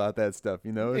don't think about that stuff,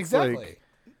 you know. It's exactly. Like,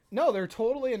 no, they're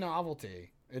totally a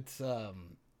novelty. It's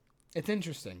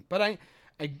interesting, but I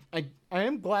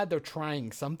am glad they're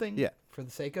trying something. Yeah. For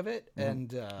the sake of it, and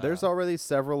there's already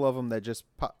several of them that just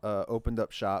opened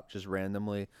up shop just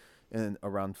randomly in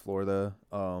around Florida.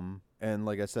 And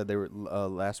like I said, they were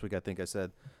last week. I think I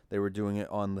said they were doing it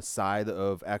on the side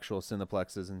of actual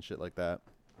Cineplexes and shit like that.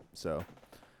 So,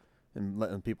 and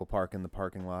letting people park in the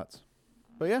parking lots.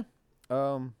 But yeah,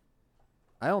 I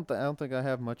don't think I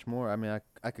have much more. I mean,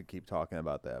 I could keep talking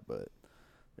about that, but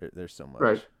there's so much.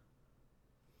 Right.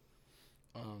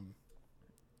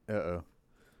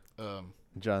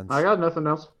 John's. I got nothing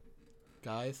else.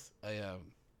 Guys,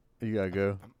 You gotta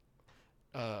go.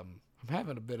 I'm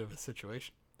having a bit of a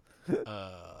situation.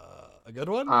 A good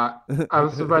one. I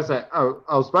was about to say. I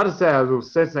was about to say I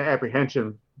was sensing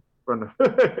apprehension from the.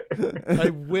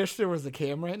 I wish there was a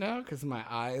cam right now because my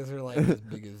eyes are like as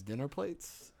big as dinner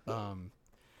plates. My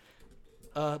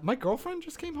girlfriend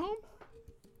just came home.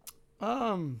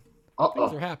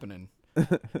 Things are happening.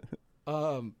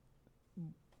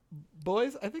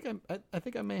 Boys, I think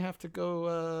I may have to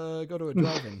go to a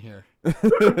drive-in here.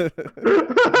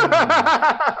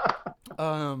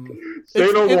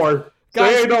 Say no more.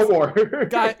 Guys, Say no more.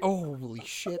 Guy, holy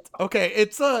shit. Okay,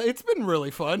 it's been really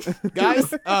fun,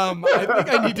 guys. I think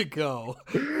I need to go.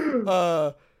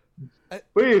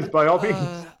 Please, by all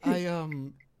means. I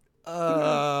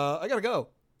gotta go.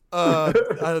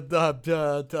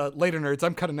 Later, nerds.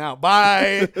 I'm cutting out.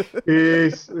 Bye.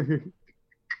 Peace.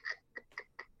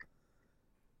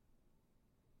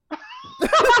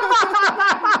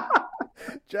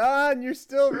 John, you're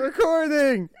still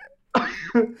recording. All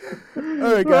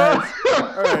right, guys.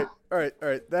 All right.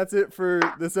 That's it for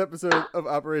this episode of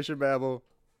Operation Babel.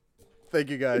 Thank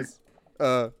you, guys.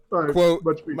 Quote.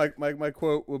 My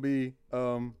quote will be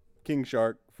King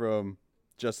Shark from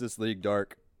Justice League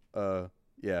Dark.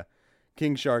 Yeah.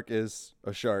 King Shark is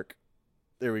a shark.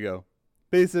 There we go.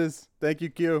 Pieces. Thank you,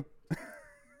 Q.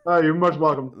 You're much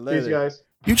welcome. Later. Peace, guys.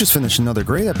 You just finished another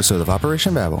great episode of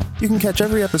Operation Babel. You can catch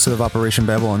every episode of Operation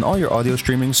Babel on all your audio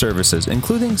streaming services,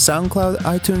 including SoundCloud,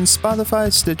 iTunes,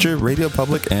 Spotify, Stitcher, Radio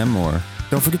Public, and more.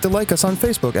 Don't forget to like us on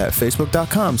Facebook at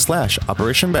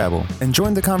facebook.com/Operation Babel, and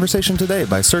join the conversation today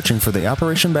by searching for the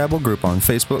Operation Babel group on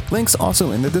Facebook. Links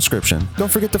also in the description. Don't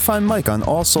forget to find Mike on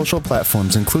all social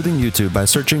platforms, including YouTube, by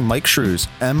searching Mike Shrews,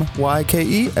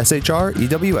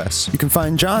 MYKESHREWS. You can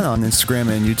find John on Instagram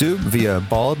and YouTube via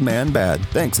Bald Man Bad.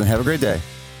 Thanks and have a great day.